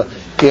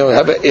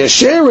 have a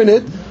share in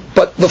it,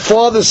 but the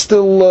father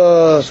still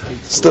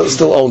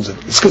owns it.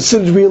 It's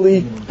considered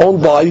really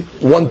owned by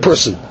one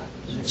person.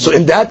 So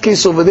in that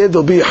case over there,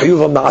 there'll be a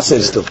Hayuv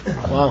Ma'aseh still.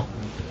 Wow.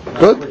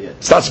 Good?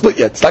 It's not split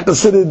yet. It's not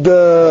considered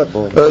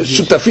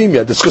Shutafim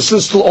yet. It's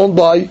considered still owned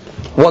by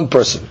one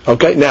person.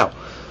 Okay? Now,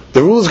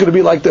 the rule is going to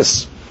be like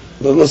this.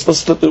 We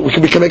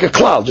can make a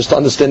cloud just to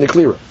understand it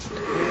clearer.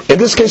 In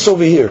this case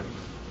over here,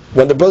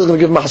 when the brother's going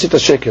to give Mahasita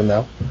shekel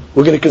now,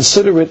 we're going to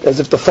consider it as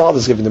if the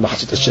father's giving the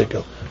Mahasita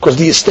shekel. Because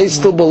the estate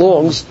still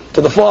belongs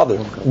to the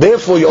father.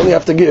 Therefore, you only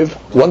have to give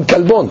 1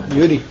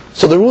 kalbon.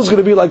 So the rule is going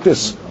to be like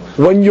this.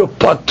 When you're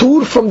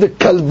patur from the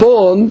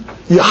kalbon,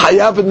 you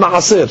hayav in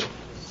ma'asir.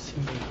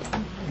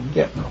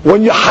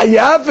 When you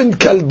hayav in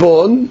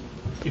kalbon,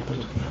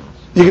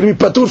 you're going to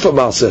be patur from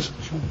ma'asir.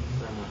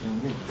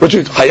 Which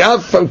means,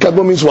 hayav from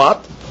kalbon means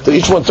what?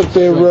 Each one took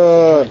their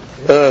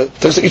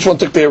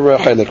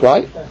chilek,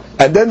 right?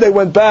 And then they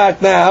went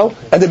back now,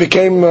 and they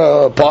became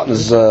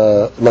partners.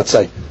 Let's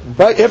say,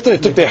 right? After they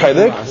took their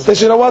chilek, they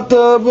said, you know what?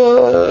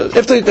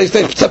 After they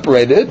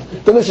separated,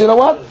 then they said, you know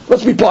what?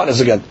 Let's be partners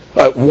again.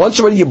 Once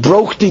already you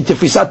broke the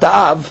tefisat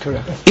ha'av,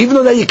 even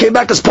though now you came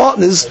back as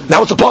partners,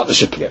 now it's a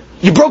partnership. Yeah.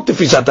 You broke the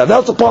tefisat ha'av, now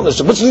it's a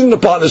partnership. What's in a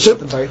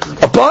partnership?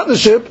 A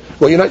partnership.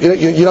 Well, you're not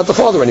the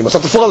father anymore. It's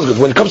not the father's good.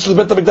 When it comes to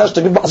the Beit HaMikdash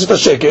to give Ma'aseh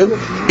shekel,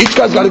 each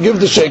guy's got to give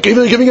the shekel. Even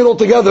though you're giving it all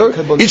together,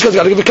 each guy's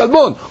got to give a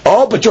kalbon.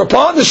 Oh, but you're a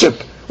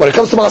partnership. When it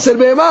comes to Ma'aser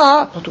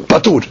Be'emah,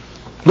 patur.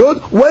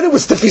 Good? When it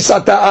was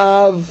tefisat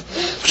ha'av,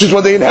 which is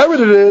when they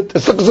inherited it,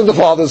 it's considered the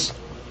fathers.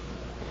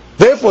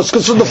 Therefore, it's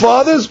considered the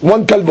fathers,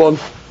 one kalbon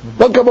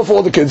for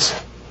all the kids.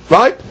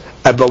 Right?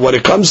 But when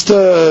it comes to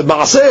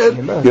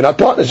Ma'aser, you're not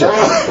partners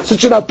yet.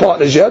 Since you're not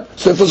partners yet,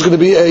 so therefore it's going to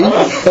be a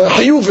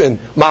Shiur in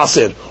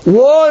Ma'aser.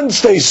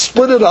 Once they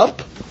split it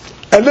up,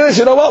 and then they say,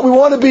 you know what, we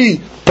want to be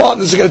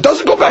partners again. It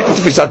doesn't go back to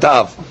tefisat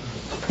ha'av.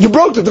 You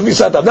broke the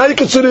tefisat ha'av. Now you're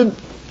considered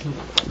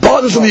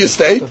partners in the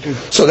estate.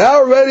 So now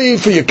already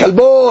for your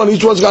kalbon,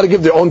 each one's got to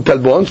give their own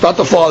kalbon. It's not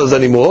the fathers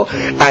anymore.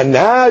 And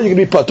now you can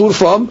be patur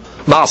from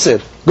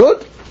Ma'aser.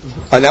 Good?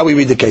 And now we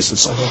read the case and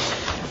so.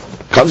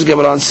 Comes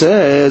Gemara and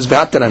says,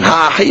 brothers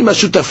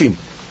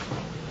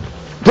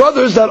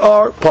that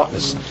are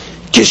partners.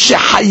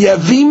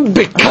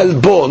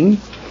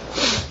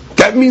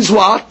 That means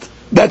what?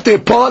 That they're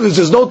partners.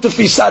 There's no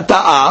tefisat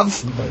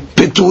ha'av.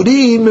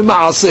 Peturim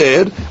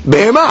ma'aser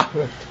behemah.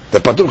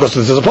 They're patur because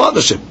this is a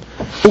partnership.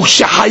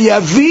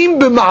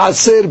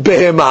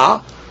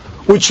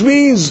 Which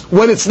means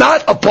when it's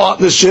not a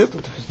partnership,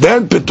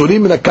 then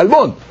peturim in a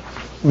kalbon.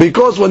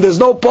 Because when there's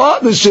no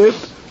partnership,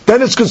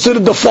 then it's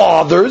considered the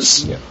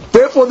fathers. Yeah.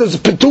 Therefore, there's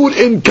petur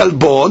in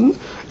kalbon,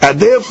 and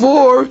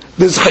therefore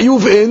there's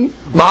chayuv in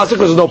ma'aser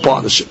because there's no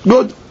partnership.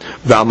 Good.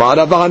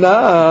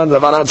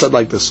 Ravanan said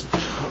like this: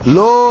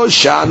 Lo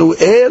shanu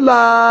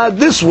ela.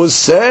 This was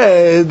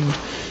said.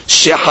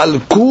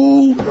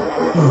 Shehalku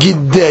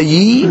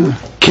gidayim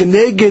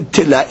keneged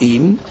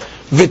telaim,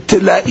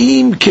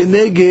 v'telaim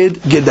keneged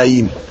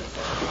gedayim.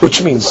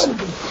 Which means,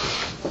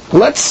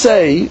 let's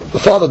say the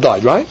father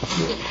died, right?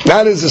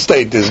 Now there's a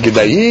state, there's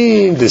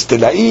gedayim, there's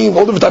telaim,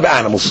 all different type of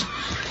animals.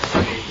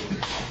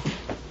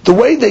 The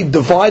way they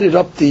divided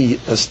up the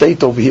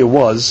estate over here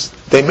was,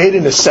 they made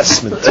an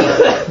assessment.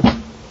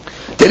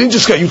 They didn't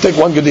just go, you take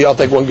one gedi, I'll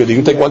take one gedi,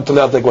 you take one telaim,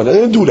 I'll take one. They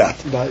didn't do that.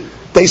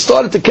 They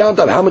started to count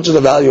out how much is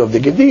the value of the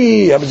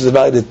gedi, how much is the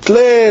value of the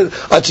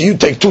tlel. Actually, you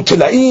take two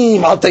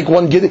telaim, I'll take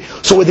one gedi.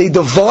 So when they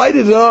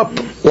divided it up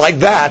like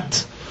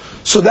that,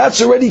 so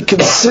that's already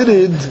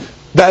considered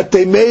that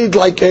they made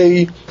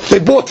they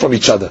bought from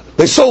each other.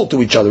 They sold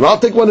to each other. I'll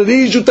take one of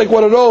these, you take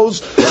one of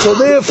those. So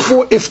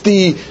therefore, if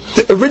the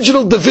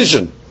original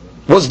division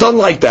was done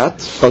like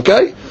that,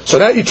 okay? So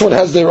now each one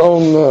has their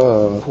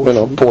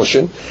own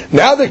portion.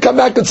 Now they come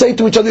back and say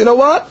to each other, you know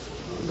what?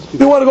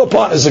 We want to go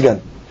partners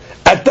again.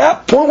 At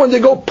that point, when they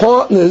go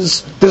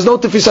partners, there's no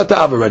tefisat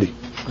ha'av already.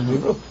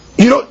 The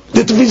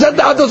tefisat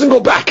ha'av doesn't go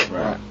back.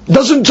 It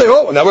doesn't say,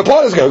 oh, now we're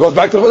partners again. It goes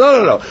back to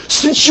no.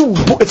 Since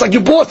it's like you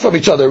bought from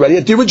each other already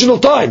at the original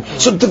time.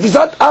 So the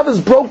tefisat ha'av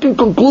is broken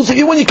conclusively.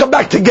 Even when you come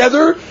back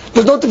together,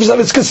 there's no tefisat ha'av.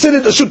 It's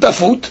considered a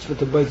shutafut,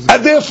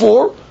 and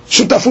therefore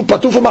shutafut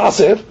patur for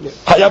ma'aser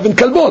hayav in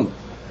kalbon.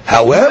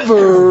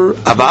 However,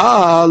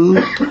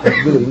 aval.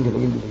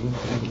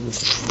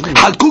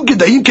 חלקו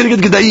גדיים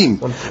כנגד גדיים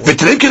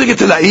ותלאים כנגד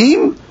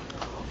תלאים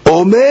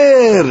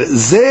אומר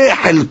זה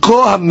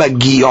חלקו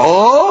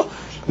המגיעו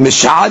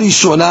משעה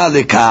ראשונה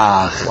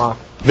לכך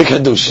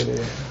וחידוש.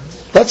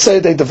 Let's say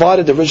they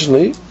divided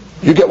originally,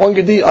 you get one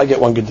gedi, I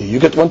get one gedi, you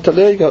get one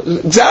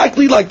taleh,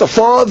 exactly like the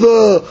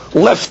father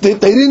left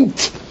it. They didn't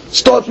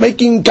start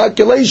making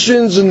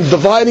calculations and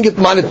dividing it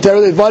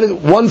monetarily. They divided it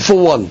one for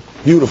one.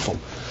 Beautiful.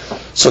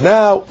 So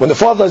now, when the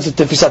father is a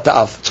tefisat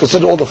ha'av, it's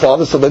considered all the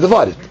fathers, so they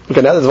divided.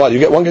 Okay, now they divided. You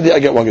get one gedi, I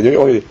get one gedi, you get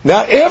one gedi.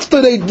 Now,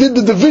 after they did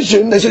the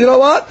division, they said, you know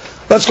what?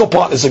 Let's go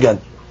partners again.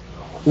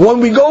 When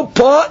we go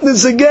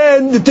partners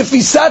again, the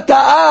tefisat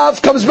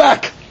ha'av comes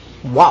back.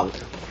 Wow.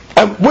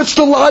 And what's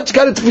the logic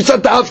how the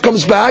tefisat ha'av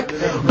comes back?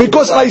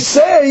 Because I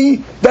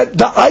say that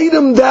the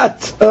item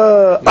that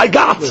I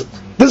got,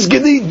 this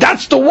gedi,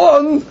 that's the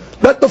one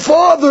that the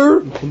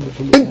father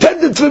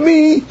intended for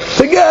me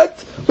to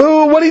get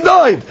when he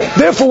died.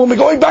 Therefore, when we're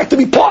going back to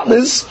be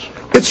partners,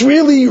 it's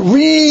really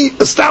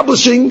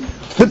re-establishing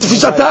the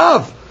tefisat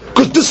ha'av.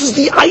 Because this is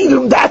the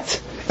item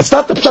that, it's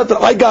not the pshat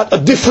that I got a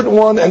different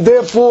one and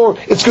therefore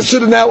it's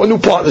considered now a new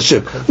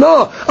partnership.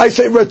 No, I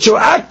say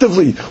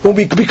retroactively, when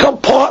we become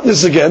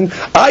partners again,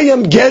 I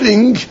am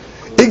getting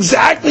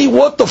exactly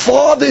what the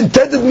father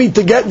intended me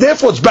to get.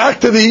 Therefore, it's back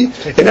to the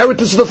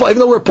inheritance of the father,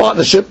 even though we're a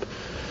partnership.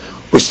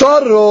 We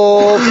started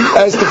off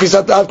as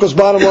tefisat ha'av because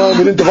bottom line,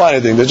 we didn't divide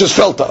anything. They just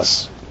fell to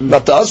us.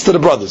 Not to us, to the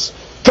brothers.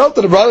 Fell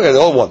to the brothers,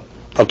 they're all one.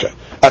 Okay.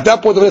 At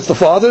that point, it's the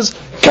fathers.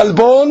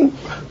 Kalbon,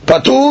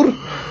 patur.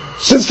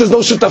 Since there's no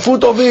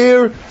shutafut over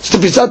here, it's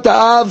tefisat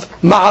ha'av,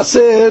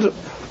 ma'aser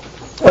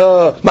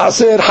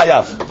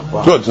hayav.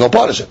 Wow. Good, no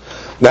partnership.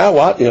 Now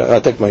what?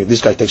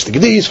 This guy takes the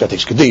gedi, this guy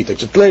takes gedi,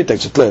 takes it play,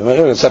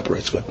 it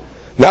separates. Good.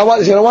 Now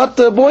what? You know what,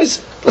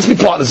 boys? Let's be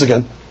partners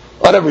again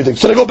on everything.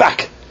 So they go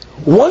back.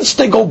 Once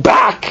they go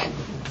back,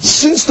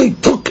 since they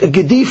took a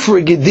gedi for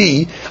a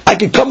gedi, I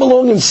could come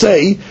along and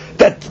say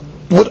that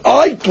what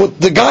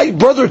the guy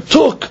brother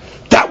took,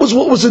 that was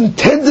what was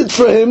intended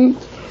for him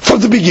from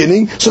the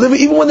beginning. So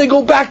even when they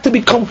go back to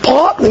become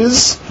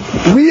partners,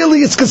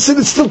 really it's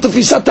considered still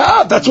tefisat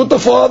ha'av. That's what the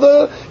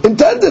father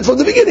intended from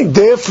the beginning.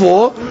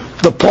 Therefore,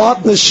 the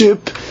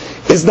partnership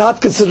is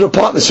not considered a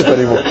partnership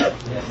anymore.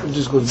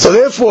 So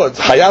therefore,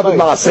 hayav and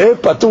maaseh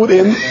patur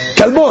in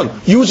kalbon,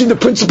 using the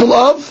principle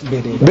of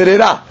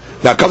berera.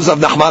 Now comes Rav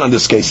Nachman in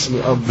this case.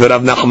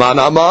 Rav Nachman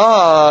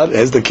Amar,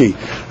 here's the key.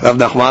 Rav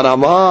Nachman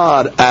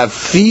Amar,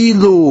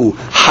 afilu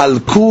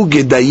halku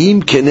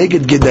gedayim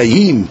keneged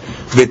gedayim,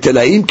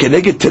 ותלאים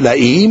כנגד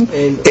תלאים,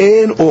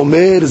 אין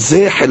אומר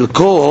זה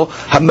חלקו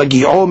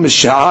המגיעו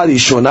משעה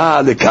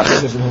ראשונה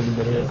לכך.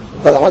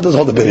 What does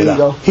hold the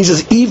berera? He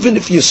says, even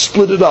if you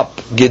split it up,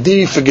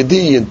 gedi for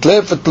gedi and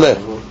tle for tle,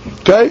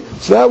 okay?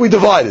 So now we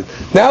divide it.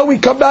 Now we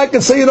come back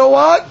and say, you know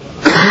what?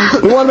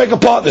 We want to make a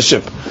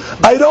partnership.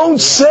 I don't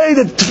say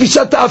that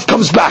tefisat ha'av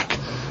comes back.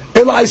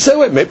 I say,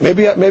 wait,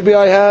 maybe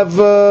I have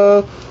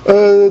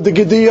the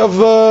gedi of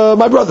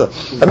my brother,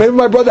 and maybe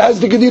my brother has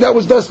the gedi that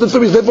was destined for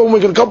me. Therefore, when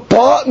we're going to become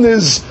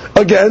partners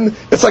again,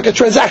 it's like a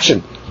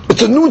transaction.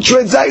 It's a new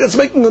transaction. It's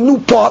making a new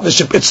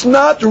partnership. It's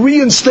not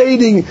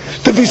reinstating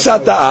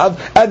tefisat ha'av,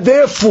 and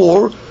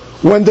therefore,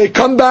 when they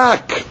come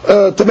back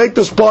to make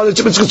this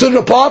partnership, it's considered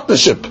a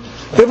partnership.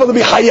 Therefore, to be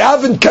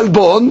hayav in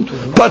kalbon,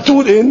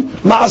 patur in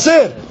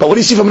maaser. But what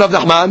do you see from Rav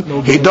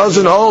Nachman? He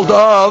doesn't hold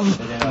of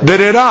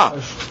berera.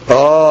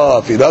 Oh,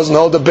 if he doesn't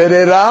hold the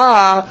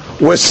berera,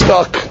 we're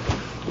stuck.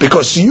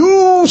 Because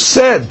you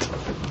said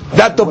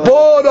that the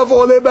board of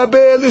Oleh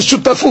Babel is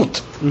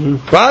shutafut.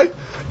 Right?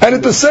 And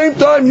at the same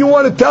time, you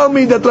want to tell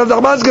me that Rav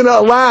Nachman is going to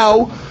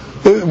allow,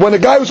 when a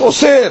guy was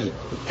oser,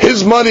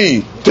 his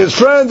money to his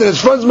friend and his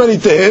friend's money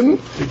to him,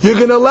 you're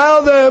going to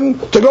allow them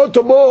to go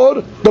to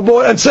the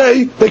board and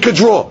say they could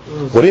draw.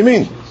 What do you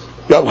mean?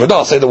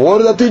 I'll say the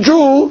water that they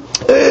drew,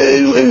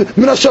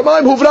 Min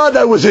HaShamayim Huvra,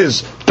 that was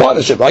his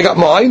partnership. I got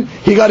mine,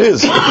 he got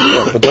his.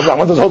 But Rav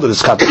Nachman doesn't hold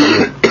this concept.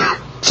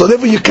 So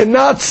therefore you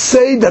cannot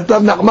say that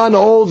Rav Nachman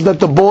holds that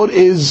the board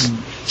is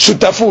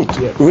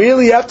shutafut.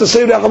 Really you have to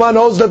say Rav Nachman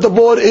holds that the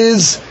board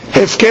is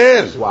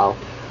hefker. Wow.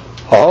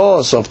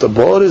 Oh, so if the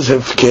board is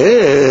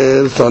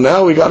hefker, so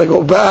now we got to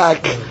go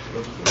back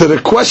to the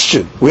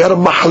question. We had a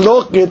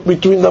mahloket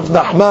between Rav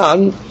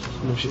Nachman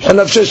and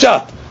Rav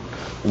Sheshat.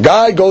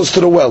 Guy goes to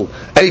the well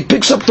and he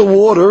picks up the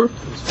water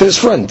for his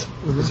friend,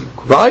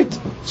 right?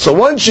 So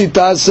one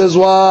shita says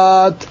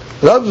what?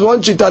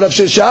 One shita Rav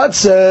Sheshat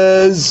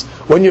says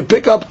when you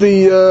pick up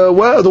the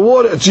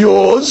water, it's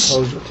yours,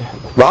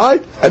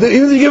 right? And then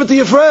even if you give it to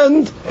your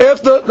friend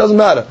after, it doesn't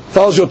matter.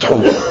 Follows your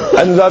tchum.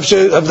 And Rav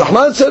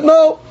Nachman said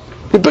no.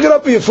 You pick it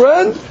up for your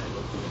friend,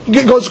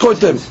 goes to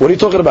him. What are you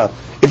talking about?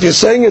 If you're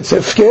saying it's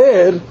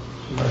hefker,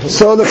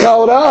 so the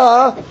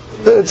chaura,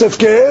 it's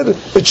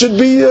hefker, it should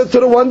be to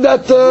the one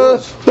that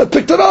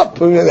picked it up.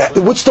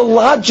 What's the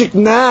logic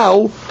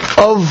now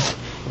of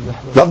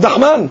Rav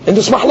Nachman in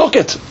this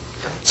mahloket?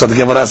 So the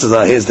Gemara says,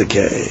 here's the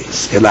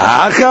case.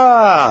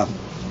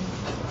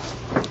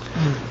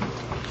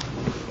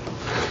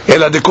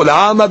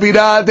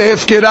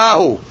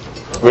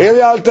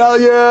 Really, I'll tell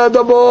you,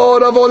 the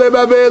board of Oleh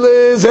Babel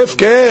is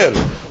hefker.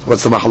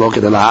 What's the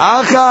mahloket?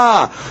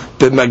 Elacha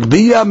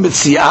b'magbiya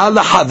mitziah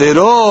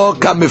lachavero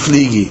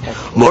kamifligi.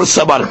 Mor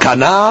sabar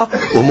kana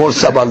umor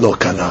sabar lo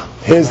kana.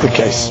 Here's the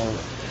case.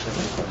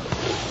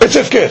 It's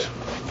hefker.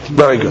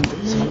 Very good.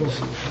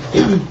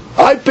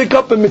 I pick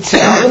up a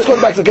mitziah. Let's go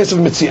back to the case of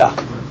mitziah.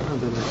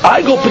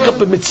 I go pick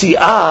up a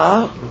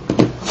mitziah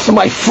for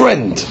my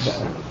friend.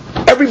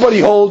 Everybody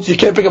holds you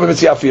can't pick up a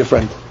mitziah for your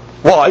friend.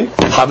 Why?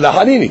 Habla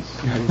hanini.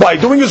 By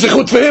doing a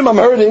zichut for him, I'm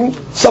hurting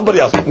somebody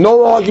else.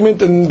 No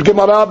argument in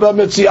Gemara,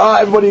 Metziah,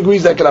 everybody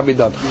agrees that cannot be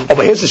done. Oh,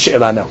 but here's the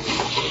she'elah now.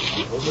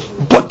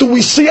 But do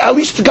we see at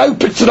least the guy who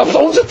picks it up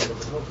owns it?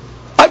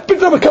 I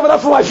picked up a kavanah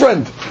for my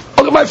friend.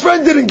 Okay, my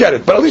friend didn't get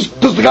it, but at least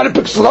does the guy who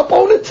picks it up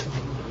own it?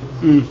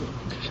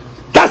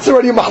 That's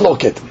already a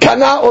mahloket.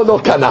 Kana or no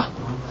kana?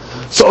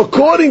 So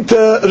according to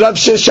Rav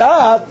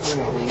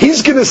Sheshat,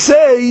 he's going to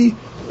say,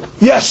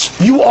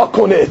 yes, you are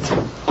koneh.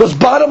 Because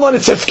bottom line,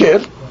 it's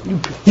hefker.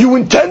 You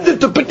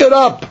intended to pick it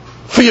up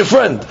for your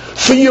friend.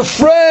 For your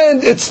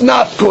friend, it's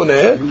not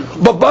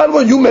koneh. But bottom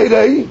line, you made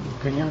a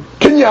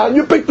kinyan,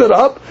 you picked it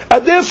up,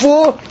 and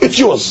therefore, it's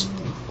yours.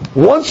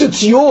 Once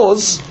it's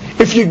yours,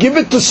 if you give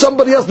it to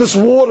somebody else, this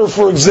water,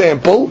 for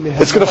example,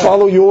 it's going to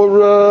follow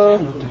your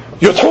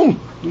tchum.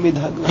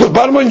 But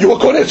bottom line, you are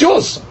koneh, it's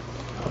yours.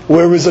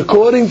 Whereas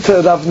according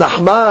to Rav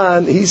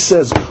Nachman, he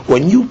says,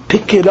 when you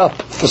pick it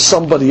up for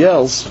somebody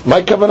else,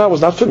 my kavanah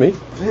was not for me.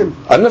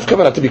 I didn't have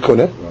kavanah to be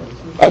koneh.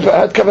 I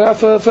had kavanah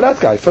for that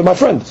guy, for my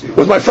friend.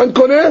 Was my friend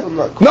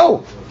koneh?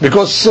 No,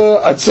 because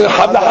it's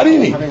habla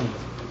harini.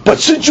 But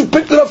since you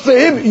picked it up for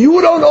him,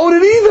 you don't own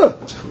it either.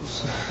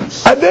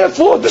 And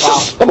therefore,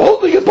 I'm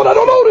holding it, but I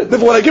don't own it.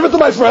 Therefore, when I give it to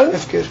my friend,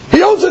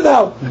 he owns it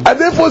now. And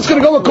therefore, it's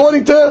going to go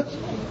according to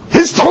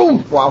his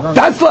tchum. Wow.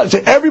 That's like,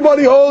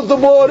 everybody holds the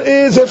board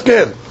is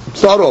hefker.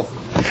 Start off.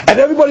 And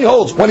everybody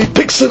holds. When he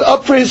picks it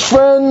up for his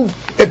friend,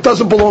 it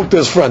doesn't belong to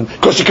his friend.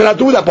 Because you cannot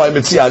do that by a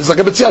mitzvah. It's like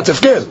a mitzvah, it's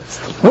hefker.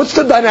 What's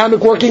the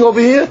dynamic working over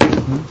here?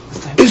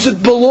 Is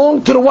it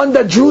belong to the one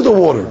that drew the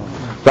water?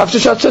 Rav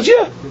Sheshat says,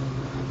 yeah.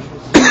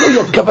 You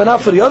have kavanah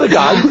for the other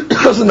guy,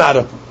 doesn't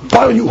matter.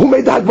 Who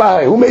made the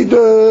hagbah? Who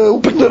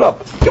picked it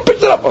up? You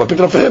picked it up. I picked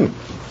it up for him.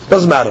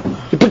 Doesn't matter.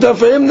 You picked it up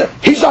for him.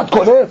 He's not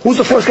koneh. Who's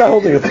the first guy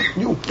holding it?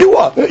 You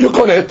are. You're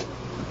koneh.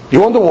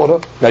 You own the water.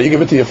 Now you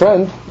give it to your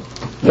friend.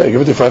 Yeah, you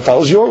give it to your friend.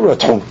 Follows your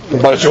tchum.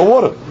 But it's your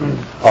water.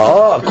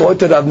 According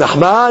to Rav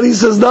Nachman, he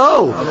says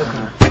no.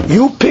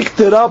 You picked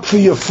it up for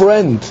your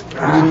friend.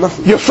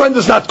 Your friend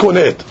is not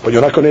koneh. But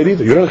you're not koneh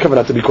either. You're not coming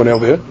out to be koneh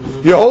over here.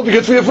 You're holding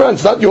it for your friend.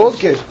 It's not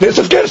yours. It's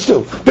a gift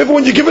still. Therefore,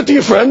 when you give it to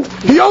your friend,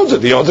 he owns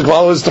it. He owns the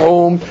klal of his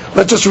home.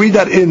 Let's just read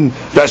that in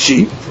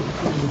Rashi.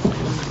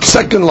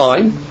 Second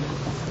line.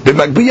 Okay,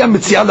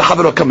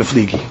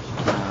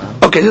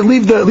 just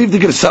leave the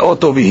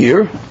Gersaot over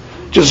here.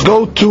 Just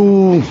go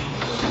to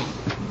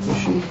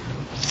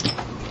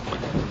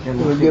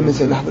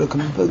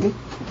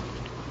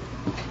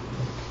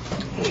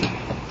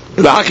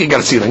Ilahaki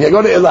Garsina. Yeah,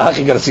 go to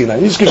Ilahaki Garsina.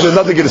 He just gives you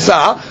another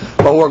Gersa,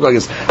 but we'll work like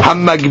this.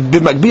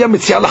 במגביה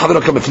מציעה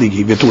לחברו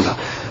כמפליגי, ותולה.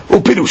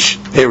 ופירוש,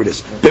 here it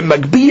is.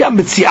 במגביה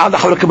מציעה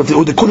לחברו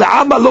כמפליגי, וכול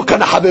העמה לא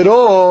קנה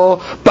חברו,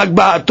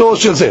 בהגבהתו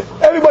של זה.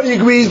 Everybody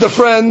agrees the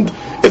friend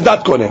is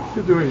not קונה.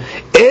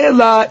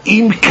 אלא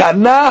אם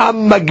קנה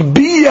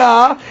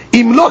המגביה,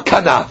 אם לא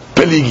קנה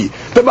פליגי.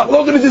 The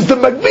מחלוקת is the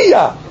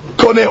מגביה,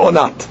 קונה או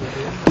not.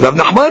 רב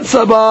נחמן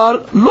סבר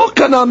לא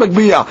קנה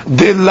מגביה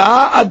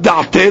דלה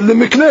הדעתה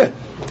למקנה.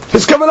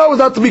 His כוונה was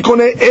not to be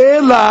קונה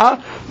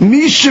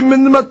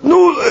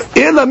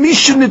אלא מי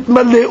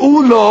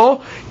שנתמלאו לו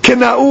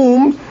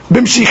כנאום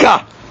במשיכה.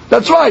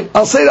 That's right.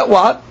 I'll say that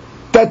what?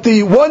 That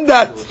the one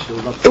that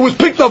it was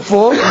picked up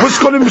for was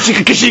קונה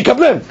במשיכה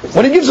כשיקבלם.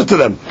 When he gives it to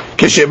them.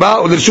 כשבא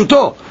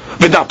ולרשותו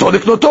ודעתו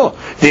לקנותו.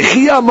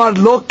 וכי אמר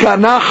לא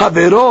קנה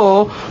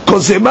חברו כל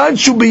זמן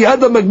שהוא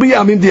ביד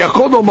המגביה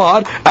יכול לומר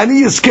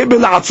אני אזכה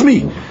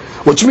לעצמי.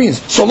 Which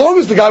means, so long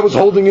as the guy was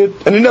holding it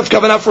and didn't have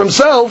kavanah for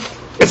himself,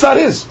 it's not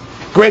his.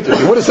 Granted,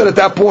 he would have said at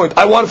that point,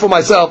 I want it for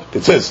myself,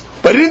 it's his.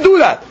 But he didn't do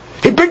that.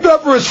 He picked it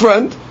up for his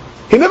friend.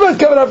 He never had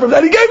kavanah for him,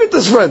 and he gave it to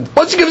his friend.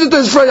 Once he gives it to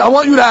his friend, I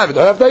want you to have it.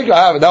 I have to take it,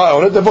 I have it. Now I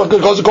own it, therefore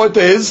it goes according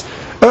to his.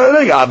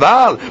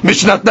 אבל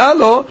משנתנה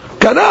לו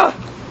קנה.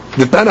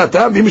 Which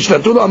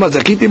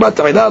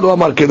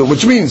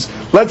means,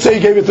 let's say he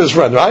gave it to his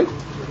friend, right?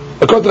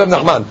 According to Rav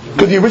Nachman.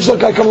 Could the original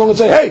guy come along and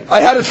say, hey, I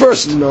had it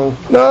first? No,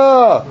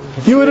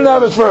 you didn't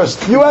have it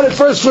first. You had it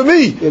first for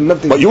me.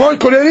 But you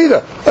weren't Kohen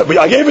either. But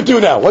I gave it to you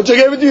now. Once I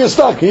gave it to you, you're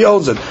stuck. He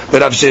owns it.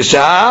 But Rav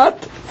Sheshat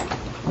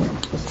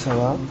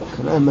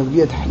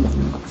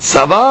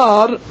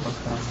Savar.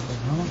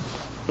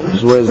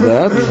 Where is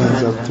that?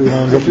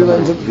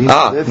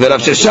 ורב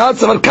ששת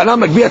סבר קנה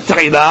מגביה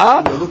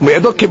תחילה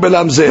ומידו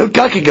קיבלם זה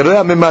הלקה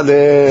כגרע ממלא.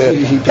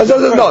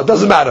 No, it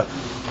doesn't matter.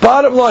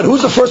 Bottom line,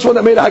 who's the first one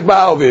that made a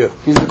hagbah over here?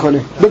 He's the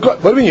koneh.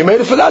 What do you mean? You made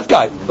it for that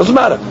guy. Doesn't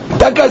matter.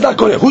 That guy's not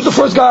koneh. Who's the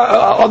first guy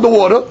on the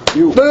water?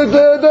 You.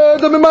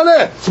 The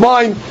mimaleh. It's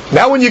mine.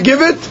 Now when you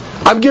give it,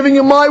 I'm giving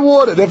you my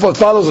water. Therefore it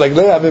follows like